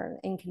 minor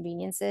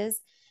inconveniences,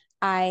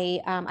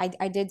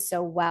 I did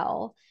so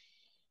well.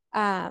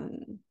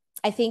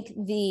 I think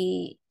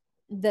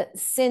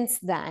since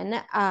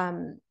then,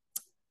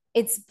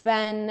 it's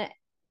been,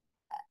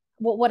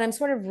 what I'm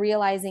sort of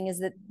realizing is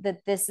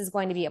that this is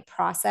going to be a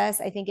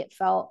process. I think it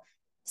felt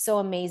so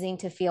amazing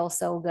to feel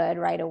so good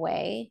right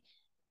away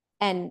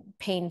and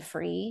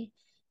pain-free.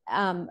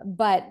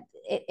 But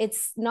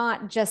it's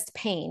not just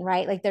pain,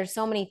 right? Like there's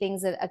so many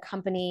things that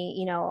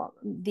accompany,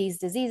 these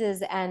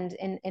diseases. And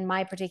in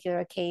my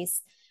particular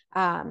case,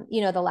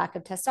 the lack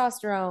of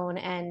testosterone.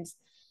 And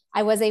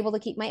I was able to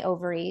keep my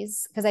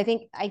ovaries, because I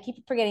think I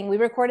keep forgetting we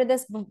recorded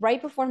this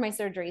right before my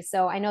surgery.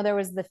 So I know there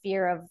was the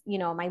fear of,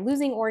 am I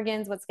losing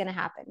organs? What's going to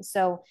happen?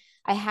 So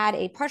I had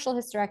a partial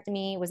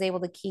hysterectomy, was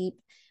able to keep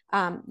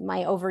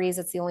my ovaries.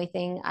 That's the only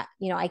thing,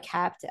 I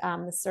kept.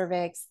 The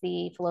cervix,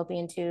 the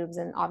fallopian tubes,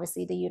 and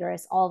obviously the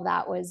uterus, all of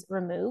that was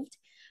removed.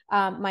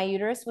 My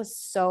uterus was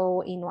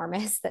so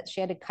enormous that she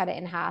had to cut it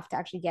in half to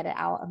actually get it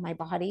out of my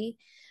body.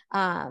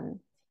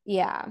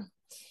 Yeah.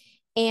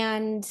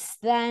 And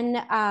then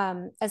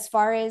as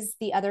far as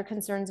the other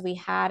concerns we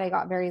had, I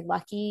got very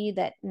lucky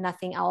that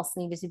nothing else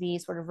needed to be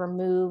sort of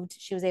removed.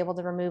 She was able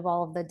to remove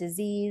all of the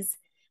disease.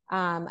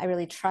 I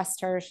really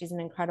trust her. She's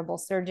an incredible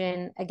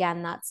surgeon.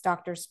 Again, that's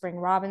Dr. Spring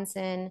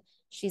Robinson.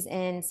 She's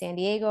in San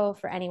Diego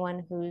for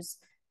anyone who's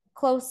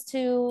close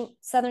to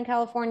Southern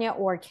California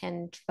or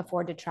can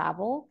afford to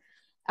travel.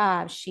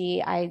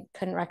 I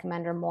couldn't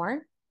recommend her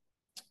more.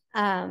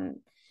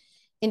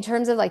 In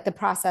terms of like the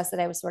process that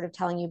I was sort of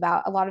telling you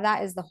about, a lot of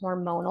that is the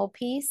hormonal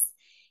piece.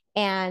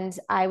 And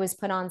I was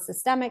put on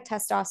systemic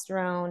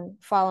testosterone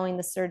following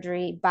the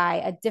surgery by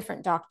a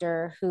different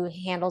doctor who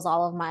handles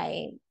all of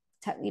my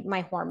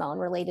hormone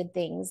related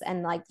things.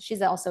 And like,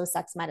 she's also a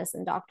sex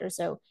medicine doctor.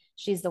 So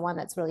she's the one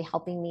that's really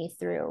helping me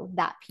through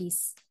that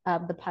piece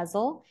of the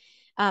puzzle.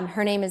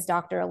 Her name is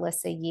Dr.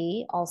 Alyssa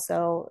Yee,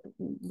 also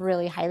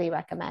really highly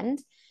recommend.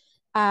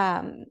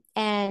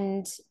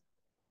 And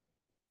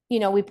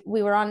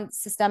we were on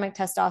systemic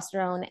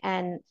testosterone,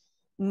 and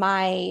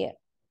my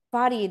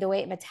body, the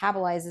way it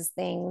metabolizes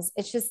things,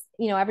 it's just,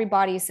 every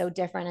body is so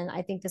different. And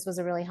I think this was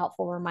a really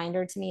helpful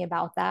reminder to me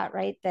about that,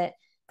 right? That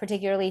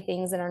particularly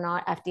things that are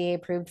not FDA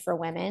approved for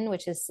women,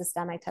 which is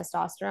systemic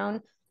testosterone,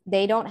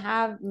 they don't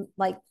have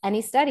like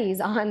any studies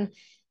on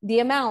the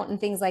amount and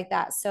things like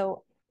that.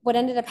 So what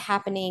ended up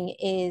happening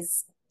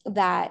is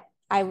that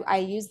I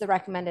used the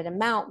recommended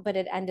amount, but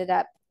it ended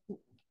up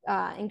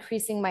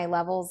increasing my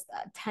levels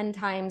 10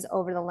 times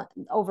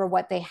over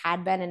what they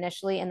had been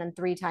initially, and then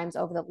 3 times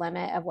over the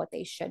limit of what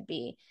they should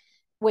be,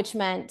 which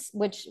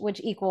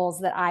equals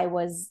that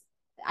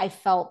I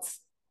felt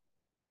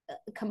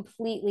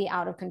completely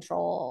out of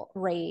control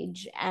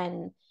rage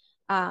and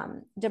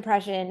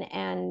depression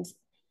and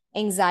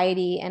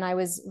anxiety, and I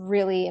was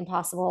really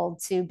impossible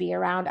to be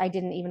around. I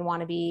didn't even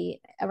want to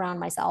be around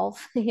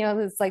myself.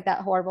 It's like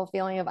that horrible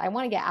feeling of I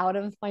want to get out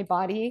of my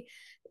body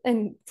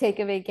and take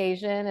a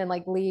vacation and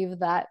like leave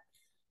that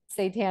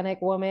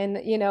satanic woman,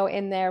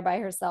 in there by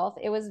herself.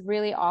 It was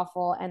really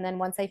awful. And then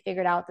once I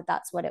figured out that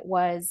that's what it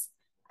was,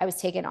 I was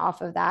taken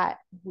off of that.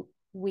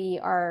 We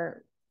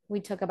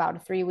took about a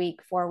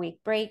 3-week, 4-week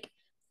break,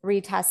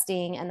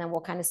 retesting, and then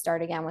we'll kind of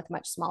start again with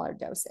much smaller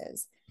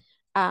doses.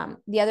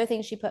 The other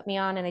thing she put me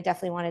on, and I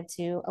definitely wanted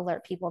to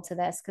alert people to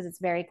this because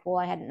it's very cool.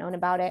 I hadn't known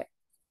about it.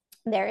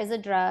 There is a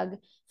drug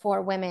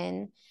for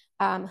women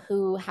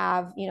who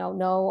have,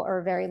 no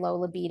or very low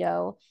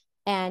libido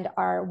and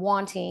are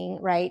wanting,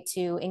 right,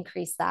 to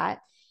increase that.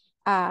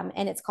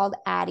 And it's called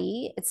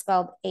Addy. It's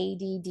spelled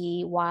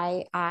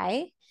ADDYI.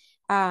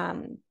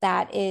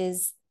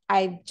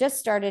 I just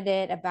started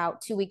it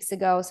about 2 weeks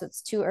ago, so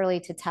it's too early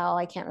to tell.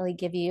 I can't really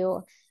give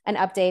you an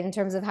update in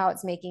terms of how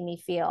it's making me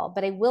feel,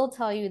 but I will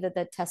tell you that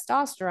the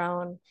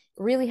testosterone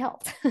really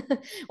helped.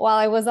 While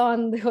I was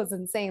on those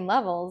insane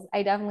levels,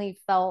 I definitely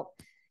felt,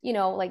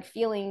 like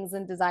feelings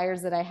and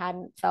desires that I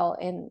hadn't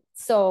felt in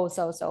so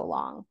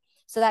long.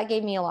 So that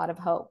gave me a lot of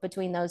hope.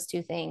 Between those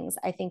two things,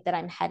 I think that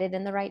I'm headed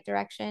in the right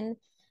direction.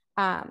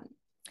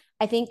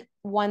 I think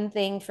one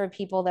thing for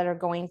people that are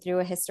going through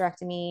a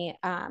hysterectomy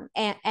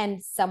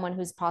and someone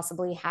who's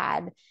possibly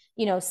had,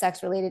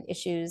 sex related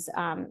issues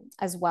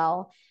as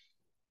well,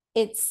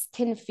 it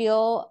can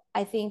feel,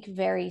 I think,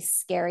 very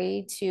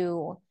scary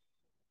to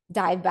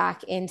dive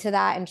back into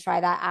that and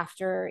try that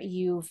after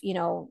you've,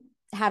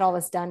 had all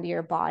this done to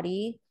your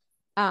body.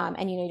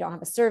 And, you don't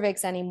have a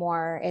cervix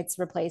anymore. It's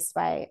replaced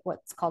by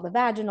what's called a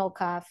vaginal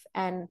cuff.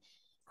 And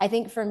I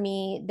think for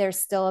me, there's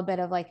still a bit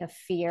of like a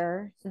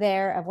fear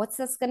there of what's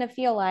this going to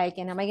feel like?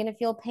 And am I going to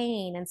feel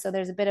pain? And so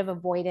there's a bit of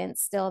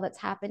avoidance still that's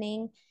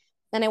happening.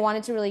 And I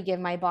wanted to really give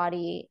my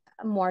body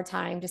more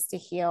time just to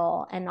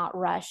heal and not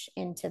rush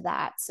into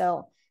that.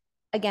 So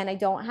again, I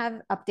don't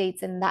have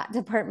updates in that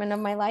department of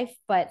my life,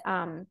 but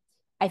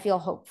I feel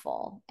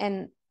hopeful,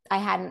 and I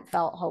hadn't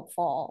felt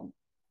hopeful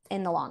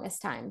in the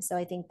longest time. So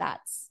I think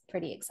that's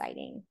pretty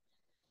exciting.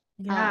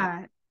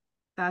 Yeah,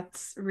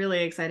 that's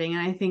really exciting.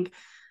 And I think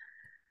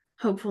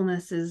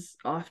hopefulness is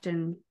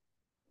often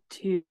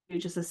too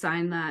just a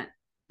sign that,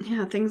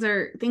 yeah, things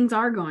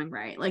are going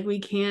right. Like we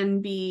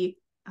can be,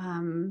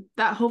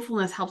 that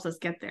hopefulness helps us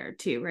get there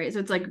too, right? So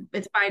it's like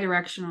it's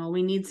bi-directional.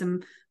 We need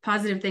some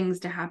positive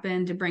things to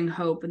happen to bring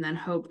hope, and then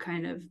hope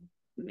kind of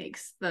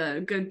makes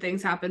the good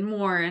things happen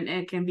more, and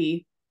it can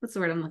be, what's the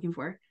word I'm looking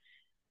for?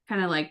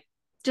 Kind of like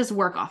just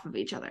work off of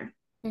each other.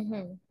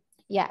 Mm-hmm.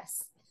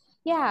 Yes.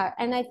 Yeah.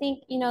 And I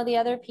think, the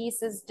other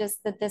piece is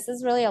just that this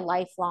is really a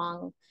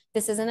lifelong,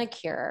 this isn't a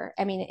cure.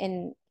 I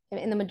mean,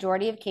 in the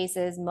majority of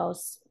cases,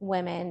 most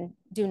women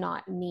do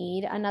not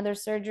need another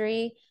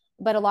surgery,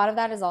 but a lot of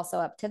that is also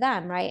up to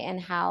them, right?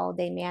 And how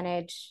they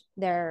manage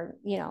their,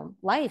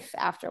 life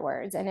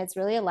afterwards. And it's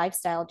really a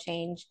lifestyle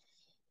change.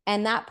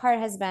 And that part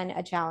has been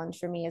a challenge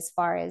for me as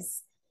far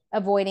as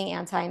avoiding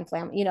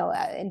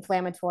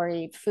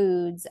inflammatory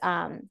foods,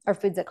 or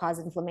foods that cause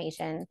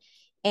inflammation,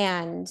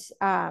 and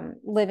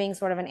living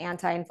sort of an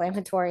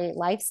anti-inflammatory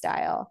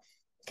lifestyle,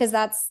 because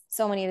that's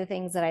so many of the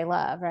things that I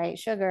love, right?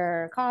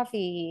 Sugar,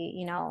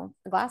 coffee,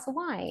 a glass of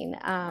wine,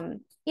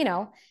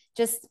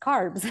 just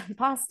carbs,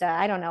 pasta,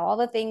 I don't know, all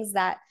the things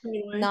that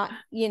not,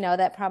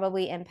 that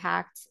probably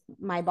impact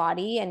my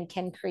body and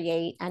can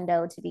create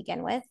endo to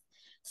begin with.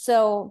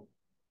 So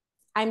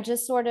I'm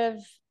just sort of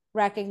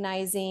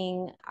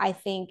recognizing, I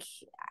think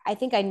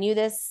I knew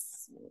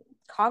this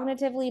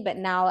cognitively, but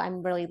now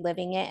I'm really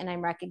living it, and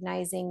I'm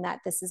recognizing that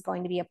this is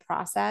going to be a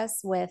process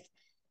with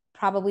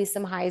probably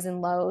some highs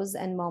and lows,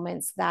 and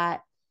moments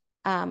that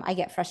I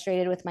get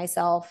frustrated with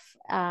myself,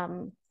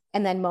 and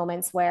then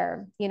moments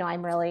where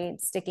I'm really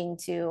sticking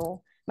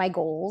to my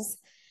goals,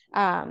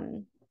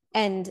 and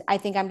I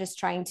think I'm just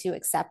trying to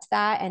accept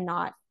that and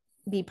not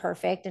be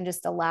perfect, and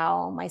just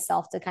allow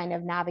myself to kind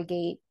of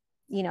navigate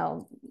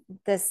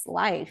this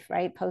life,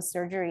 right, post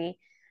surgery.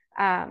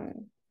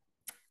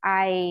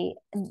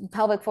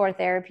 Pelvic floor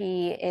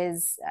therapy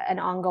is an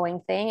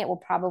ongoing thing. It will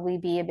probably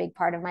be a big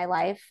part of my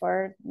life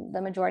for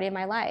the majority of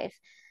my life,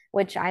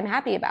 which I'm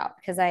happy about,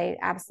 because I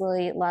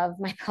absolutely love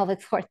my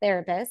pelvic floor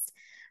therapist.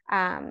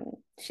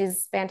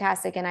 She's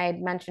fantastic. And I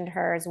had mentioned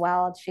her as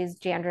well. She's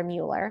Jandra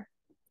Mueller.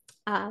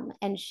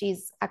 And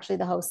she's actually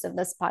the host of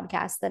this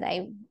podcast that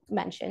I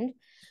mentioned.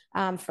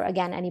 For,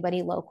 again,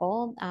 anybody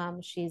local,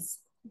 she's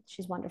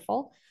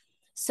wonderful.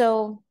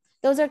 So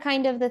those are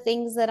kind of the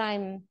things that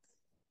I'm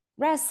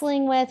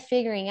wrestling with,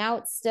 figuring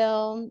out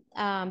still.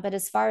 But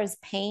as far as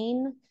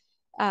pain,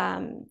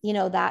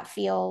 that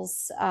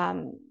feels,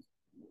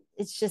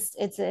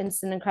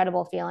 it's an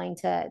incredible feeling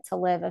to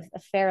live a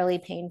fairly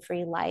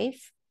pain-free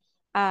life,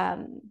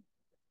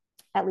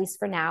 at least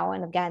for now.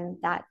 And again,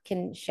 that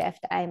can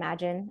shift, I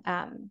imagine,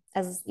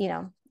 as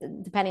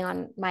depending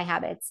on my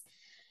habits.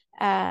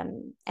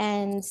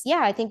 And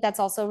yeah, I think that's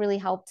also really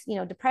helped,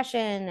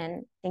 depression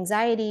and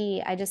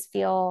anxiety. I just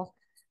feel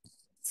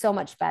so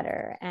much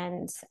better.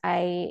 And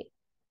I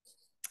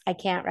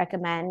can't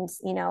recommend,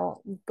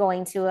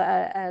 going to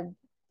a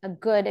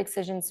good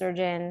excision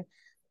surgeon.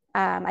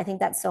 I think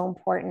that's so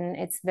important.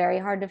 It's very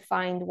hard to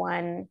find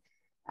one.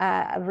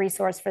 A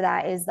resource for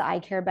that is the I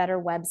Care Better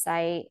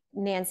website.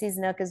 Nancy's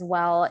Nook as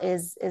well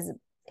is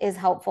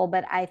helpful,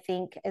 but I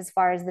think as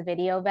far as the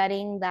video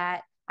vetting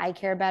that I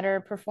Care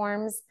Better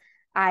performs,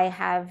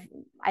 I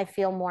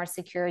feel more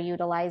secure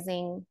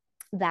utilizing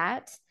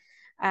that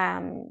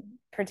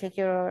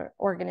particular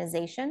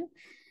organization.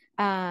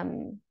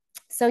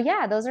 So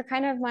yeah, those are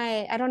kind of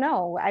I don't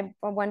know. I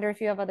wonder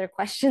if you have other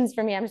questions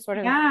for me. I'm sort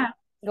of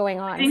going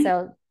on.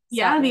 So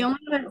yeah, the only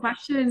other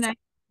question,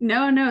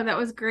 no, that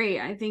was great.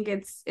 I think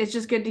it's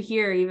just good to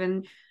hear,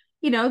 even,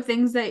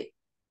 things that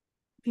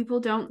people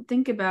don't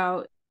think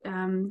about,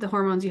 the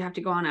hormones you have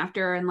to go on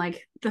after, and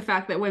like the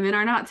fact that women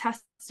are not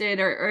tested,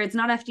 or it's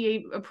not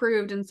FDA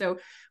approved. And so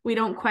we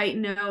don't quite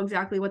know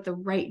exactly what the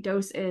right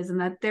dose is, and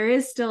that there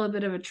is still a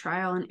bit of a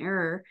trial and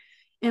error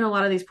in a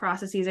lot of these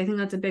processes. I think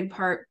that's a big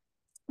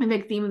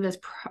theme of this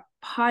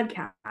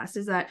podcast,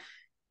 is that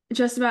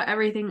just about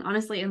everything,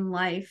 honestly, in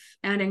life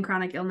and in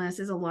chronic illness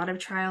is a lot of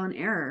trial and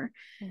error.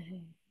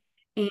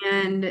 Mm-hmm.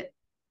 And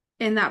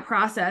in that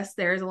process,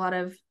 there's a lot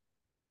of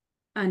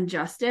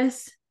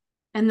injustice.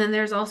 And then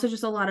there's also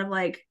just a lot of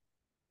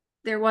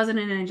there wasn't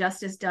an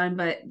injustice done,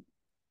 but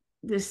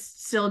this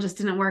still just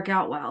didn't work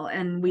out well.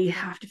 And we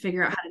have to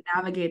figure out how to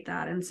navigate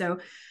that. And so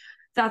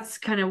that's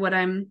kind of what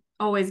I'm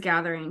always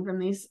gathering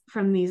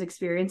from these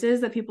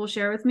experiences that people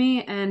share with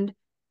me. And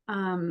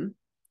I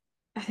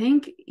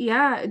think,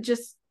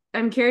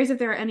 I'm curious if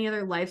there are any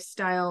other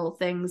lifestyle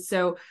things.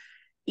 So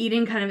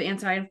eating kind of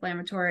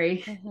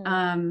anti-inflammatory,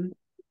 mm-hmm.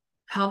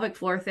 Pelvic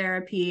floor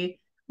therapy.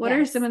 What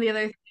are some of the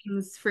other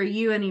things for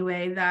you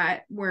anyway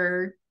that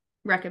were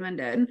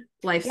recommended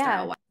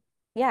lifestyle-wise?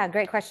 Yeah,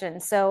 great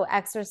question. So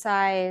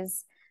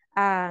exercise,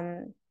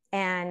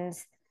 and,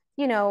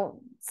 you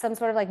know, some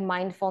sort of like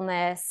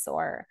mindfulness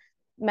or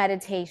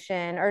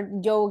meditation or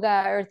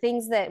yoga or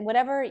things that,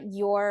 whatever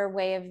your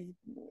way of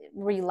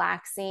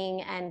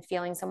relaxing and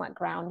feeling somewhat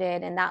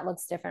grounded. And that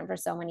looks different for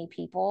so many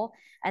people.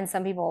 And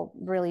some people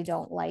really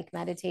don't like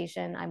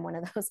meditation. I'm one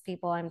of those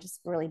people. I'm just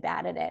really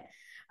bad at it.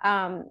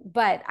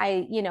 But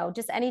you know,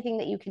 just anything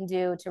that you can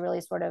do to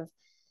really sort of,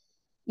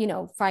 you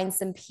know, find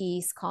some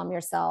peace, calm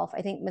yourself.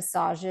 I think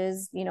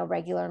massages, you know,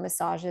 regular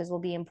massages will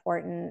be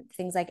important.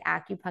 Things like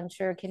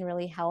acupuncture can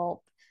really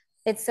help.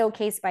 It's so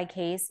case by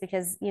case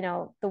because, you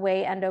know, the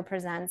way endo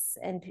presents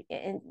and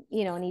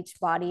you know, in each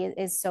body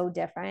is so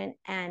different.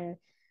 And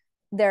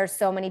there are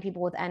so many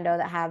people with endo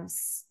that have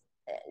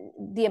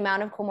the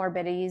amount of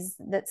comorbidities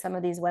that some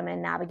of these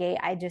women navigate.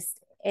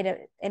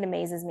 It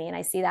amazes me. And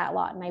I see that a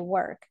lot in my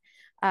work,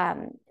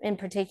 in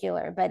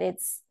particular, but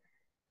it's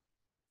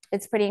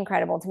pretty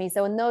incredible to me.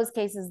 So in those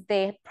cases,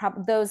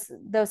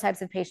 those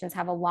types of patients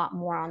have a lot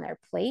more on their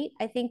plate,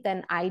 I think,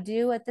 than I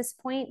do at this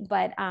point.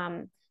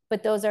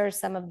 But those are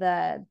some of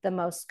the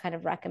most kind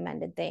of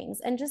recommended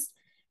things, and just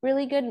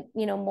really good,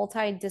 you know,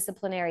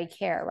 multidisciplinary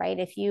care, right?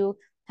 If you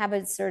have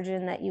a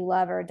surgeon that you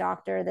love or a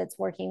doctor that's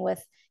working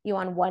with you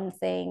on one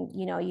thing,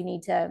 you know, you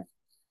need to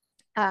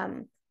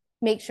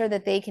make sure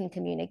that they can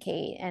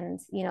communicate and,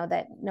 you know,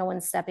 that no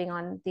one's stepping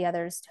on the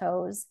other's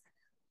toes.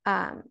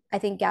 I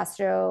think a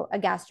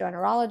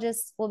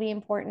gastroenterologist will be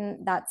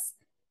important. That's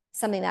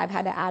something that I've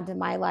had to add to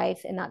my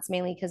life. And that's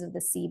mainly because of the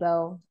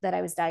SIBO that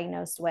I was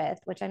diagnosed with,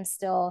 which I'm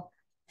still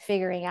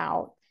figuring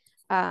out.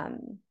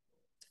 And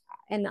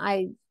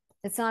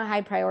it's not a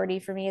high priority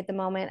for me at the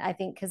moment, I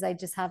think, because I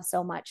just have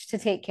so much to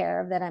take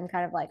care of that I'm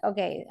kind of like,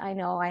 okay, I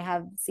know I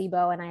have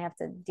SIBO and I have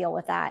to deal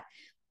with that.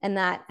 And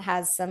that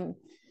has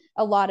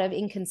a lot of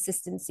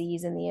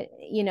inconsistencies in the,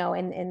 you know,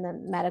 in the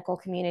medical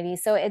community.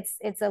 So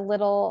it's a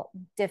little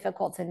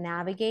difficult to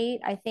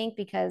navigate, I think,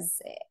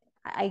 because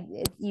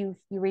you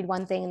read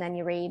one thing and then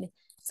you read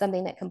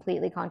something that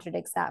completely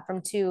contradicts that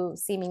from two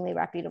seemingly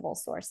reputable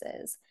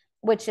sources,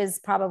 which is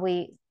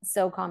probably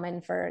so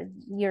common for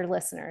your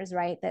listeners,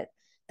 right?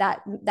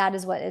 That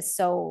is what is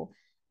so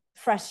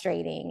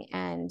frustrating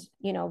and,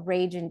 you know,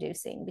 rage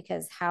inducing,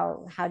 because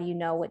how do you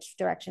know which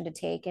direction to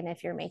take and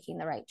if you're making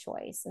the right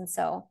choice? And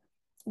so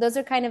those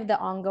are kind of the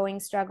ongoing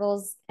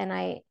struggles, and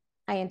I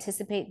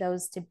anticipate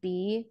those to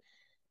be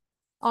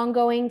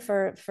ongoing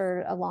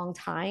for a long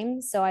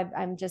time. So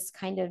I'm just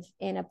kind of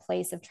in a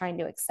place of trying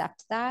to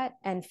accept that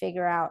and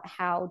figure out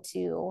how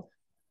to,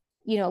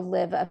 you know,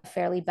 live a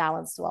fairly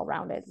balanced,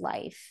 well-rounded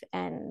life.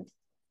 And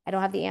I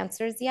don't have the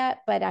answers yet,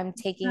 but I'm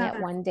taking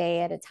it one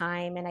day at a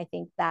time, and I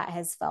think that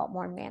has felt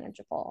more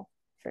manageable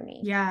for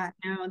me. Yeah,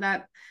 no,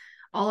 that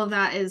all of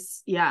that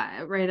is,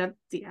 yeah, right up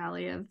the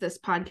alley of this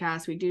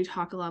podcast. We do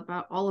talk a lot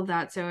about all of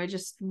that. So I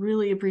just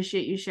really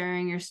appreciate you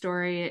sharing your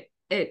story.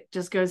 It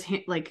just goes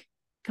like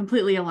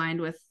completely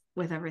aligned with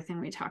everything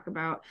we talk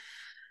about.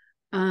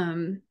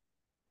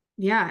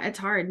 Yeah, it's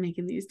hard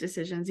making these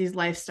decisions, these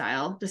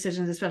lifestyle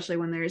decisions, especially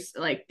when there's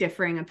like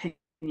differing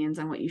opinions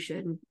on what you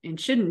should and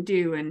shouldn't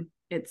do. And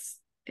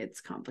it's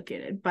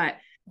complicated, but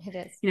it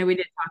is. You know, we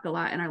did talk a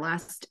lot in our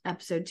last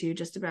episode too,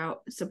 just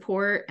about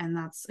support. And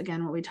that's,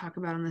 again, what we talk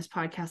about on this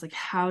podcast. Like,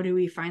 how do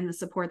we find the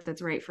support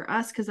that's right for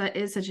us? Because that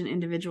is such an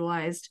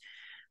individualized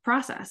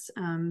process.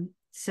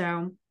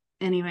 So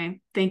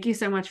anyway, thank you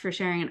so much for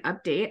sharing an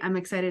update. I'm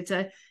excited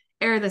to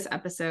air this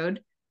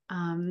episode.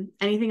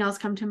 Anything else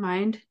come to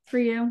mind for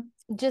you?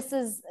 Just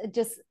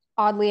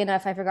oddly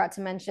enough, I forgot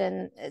to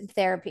mention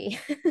therapy.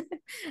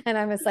 And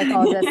I'm a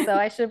psychologist, so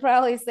I should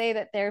probably say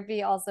that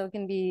therapy also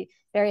can be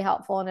very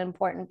helpful and an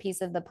important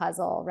piece of the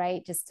puzzle,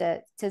 right? Just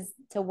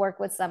to work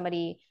with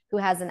somebody who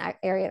has an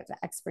area of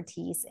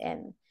expertise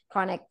in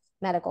chronic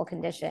medical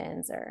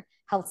conditions or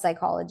health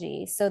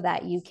psychology, so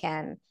that you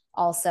can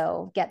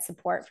also get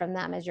support from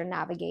them as you're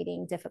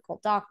navigating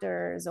difficult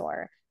doctors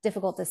or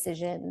difficult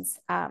decisions.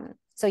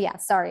 So yeah,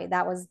 sorry,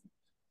 that's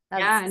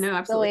yeah, no,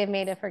 absolutely. Really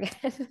made to forget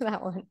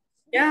that one.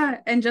 Yeah,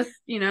 and just,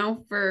 you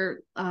know,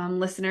 for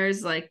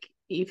listeners, like,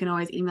 you can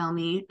always email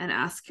me and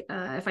ask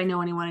if I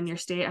know anyone in your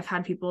state. I've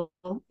had people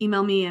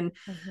email me, and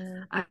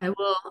I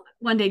will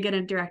one day get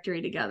a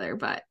directory together,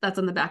 but that's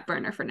on the back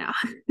burner for now.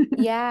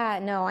 Yeah,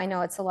 no, I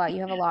know it's a lot.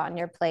 You have a lot on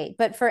your plate.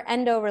 But for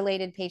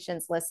endo-related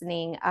patients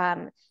listening,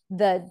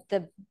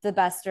 the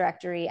best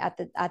directory at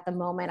the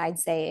moment, I'd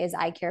say, is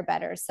I Care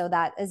Better. So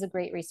that is a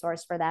great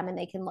resource for them, and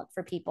they can look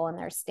for people in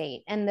their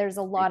state. And there's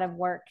a lot of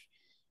work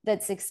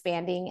that's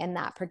expanding in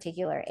that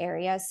particular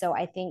area. So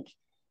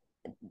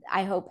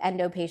I hope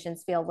endo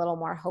patients feel a little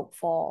more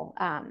hopeful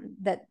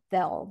that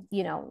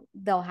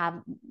they'll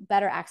have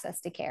better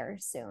access to care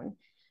soon.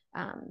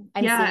 I'm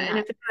seeing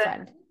that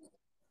trend.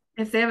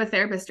 If they have a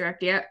therapist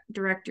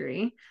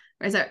directory,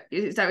 or is that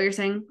what you're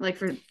saying? Like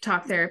for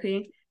talk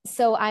therapy?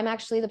 So I'm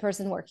actually the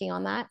person working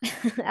on that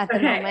at the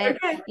moment.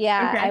 Okay.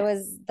 Yeah, okay. I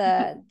was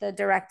the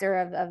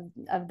director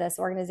of this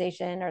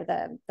organization, or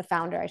the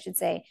founder, I should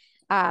say.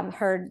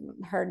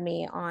 Heard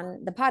me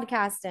on the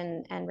podcast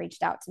and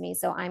reached out to me.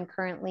 So I'm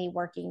currently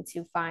working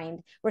to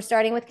we're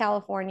starting with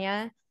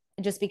California.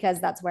 just because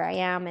that's where I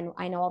am and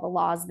I know all the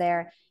laws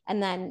there.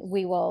 And then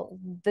we will,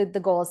 the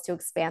goal is to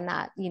expand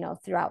that, you know,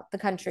 throughout the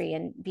country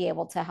and be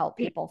able to help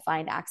people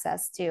find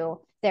access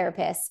to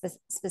therapists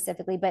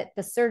specifically, but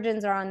the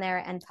surgeons are on there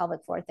and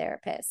pelvic floor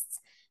therapists.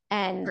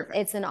 And Perfect.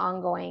 It's an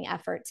ongoing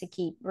effort to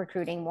keep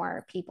recruiting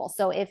more people.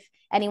 So if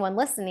anyone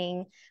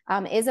listening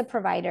is a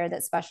provider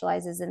that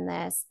specializes in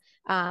this,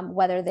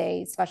 whether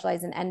they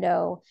specialize in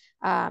endo,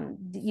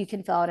 you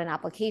can fill out an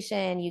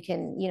application, you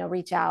can, you know,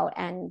 reach out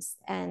and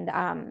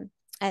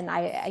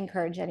I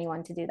encourage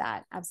anyone to do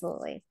that.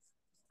 Absolutely.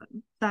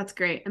 That's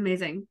great.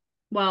 Amazing.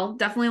 Well,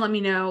 definitely let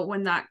me know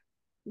when that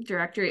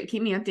directory,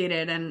 keep me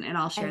updated and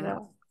I'll share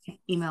that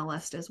email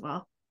list as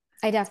well.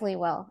 I definitely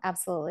will.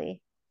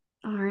 Absolutely.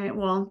 All right.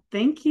 Well,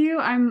 thank you.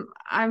 I'm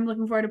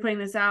looking forward to putting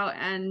this out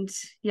and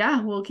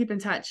yeah, we'll keep in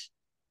touch.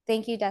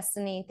 Thank you,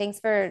 Destiny. Thanks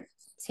for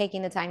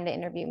taking the time to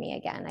interview me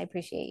again. I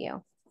appreciate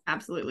you.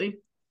 Absolutely.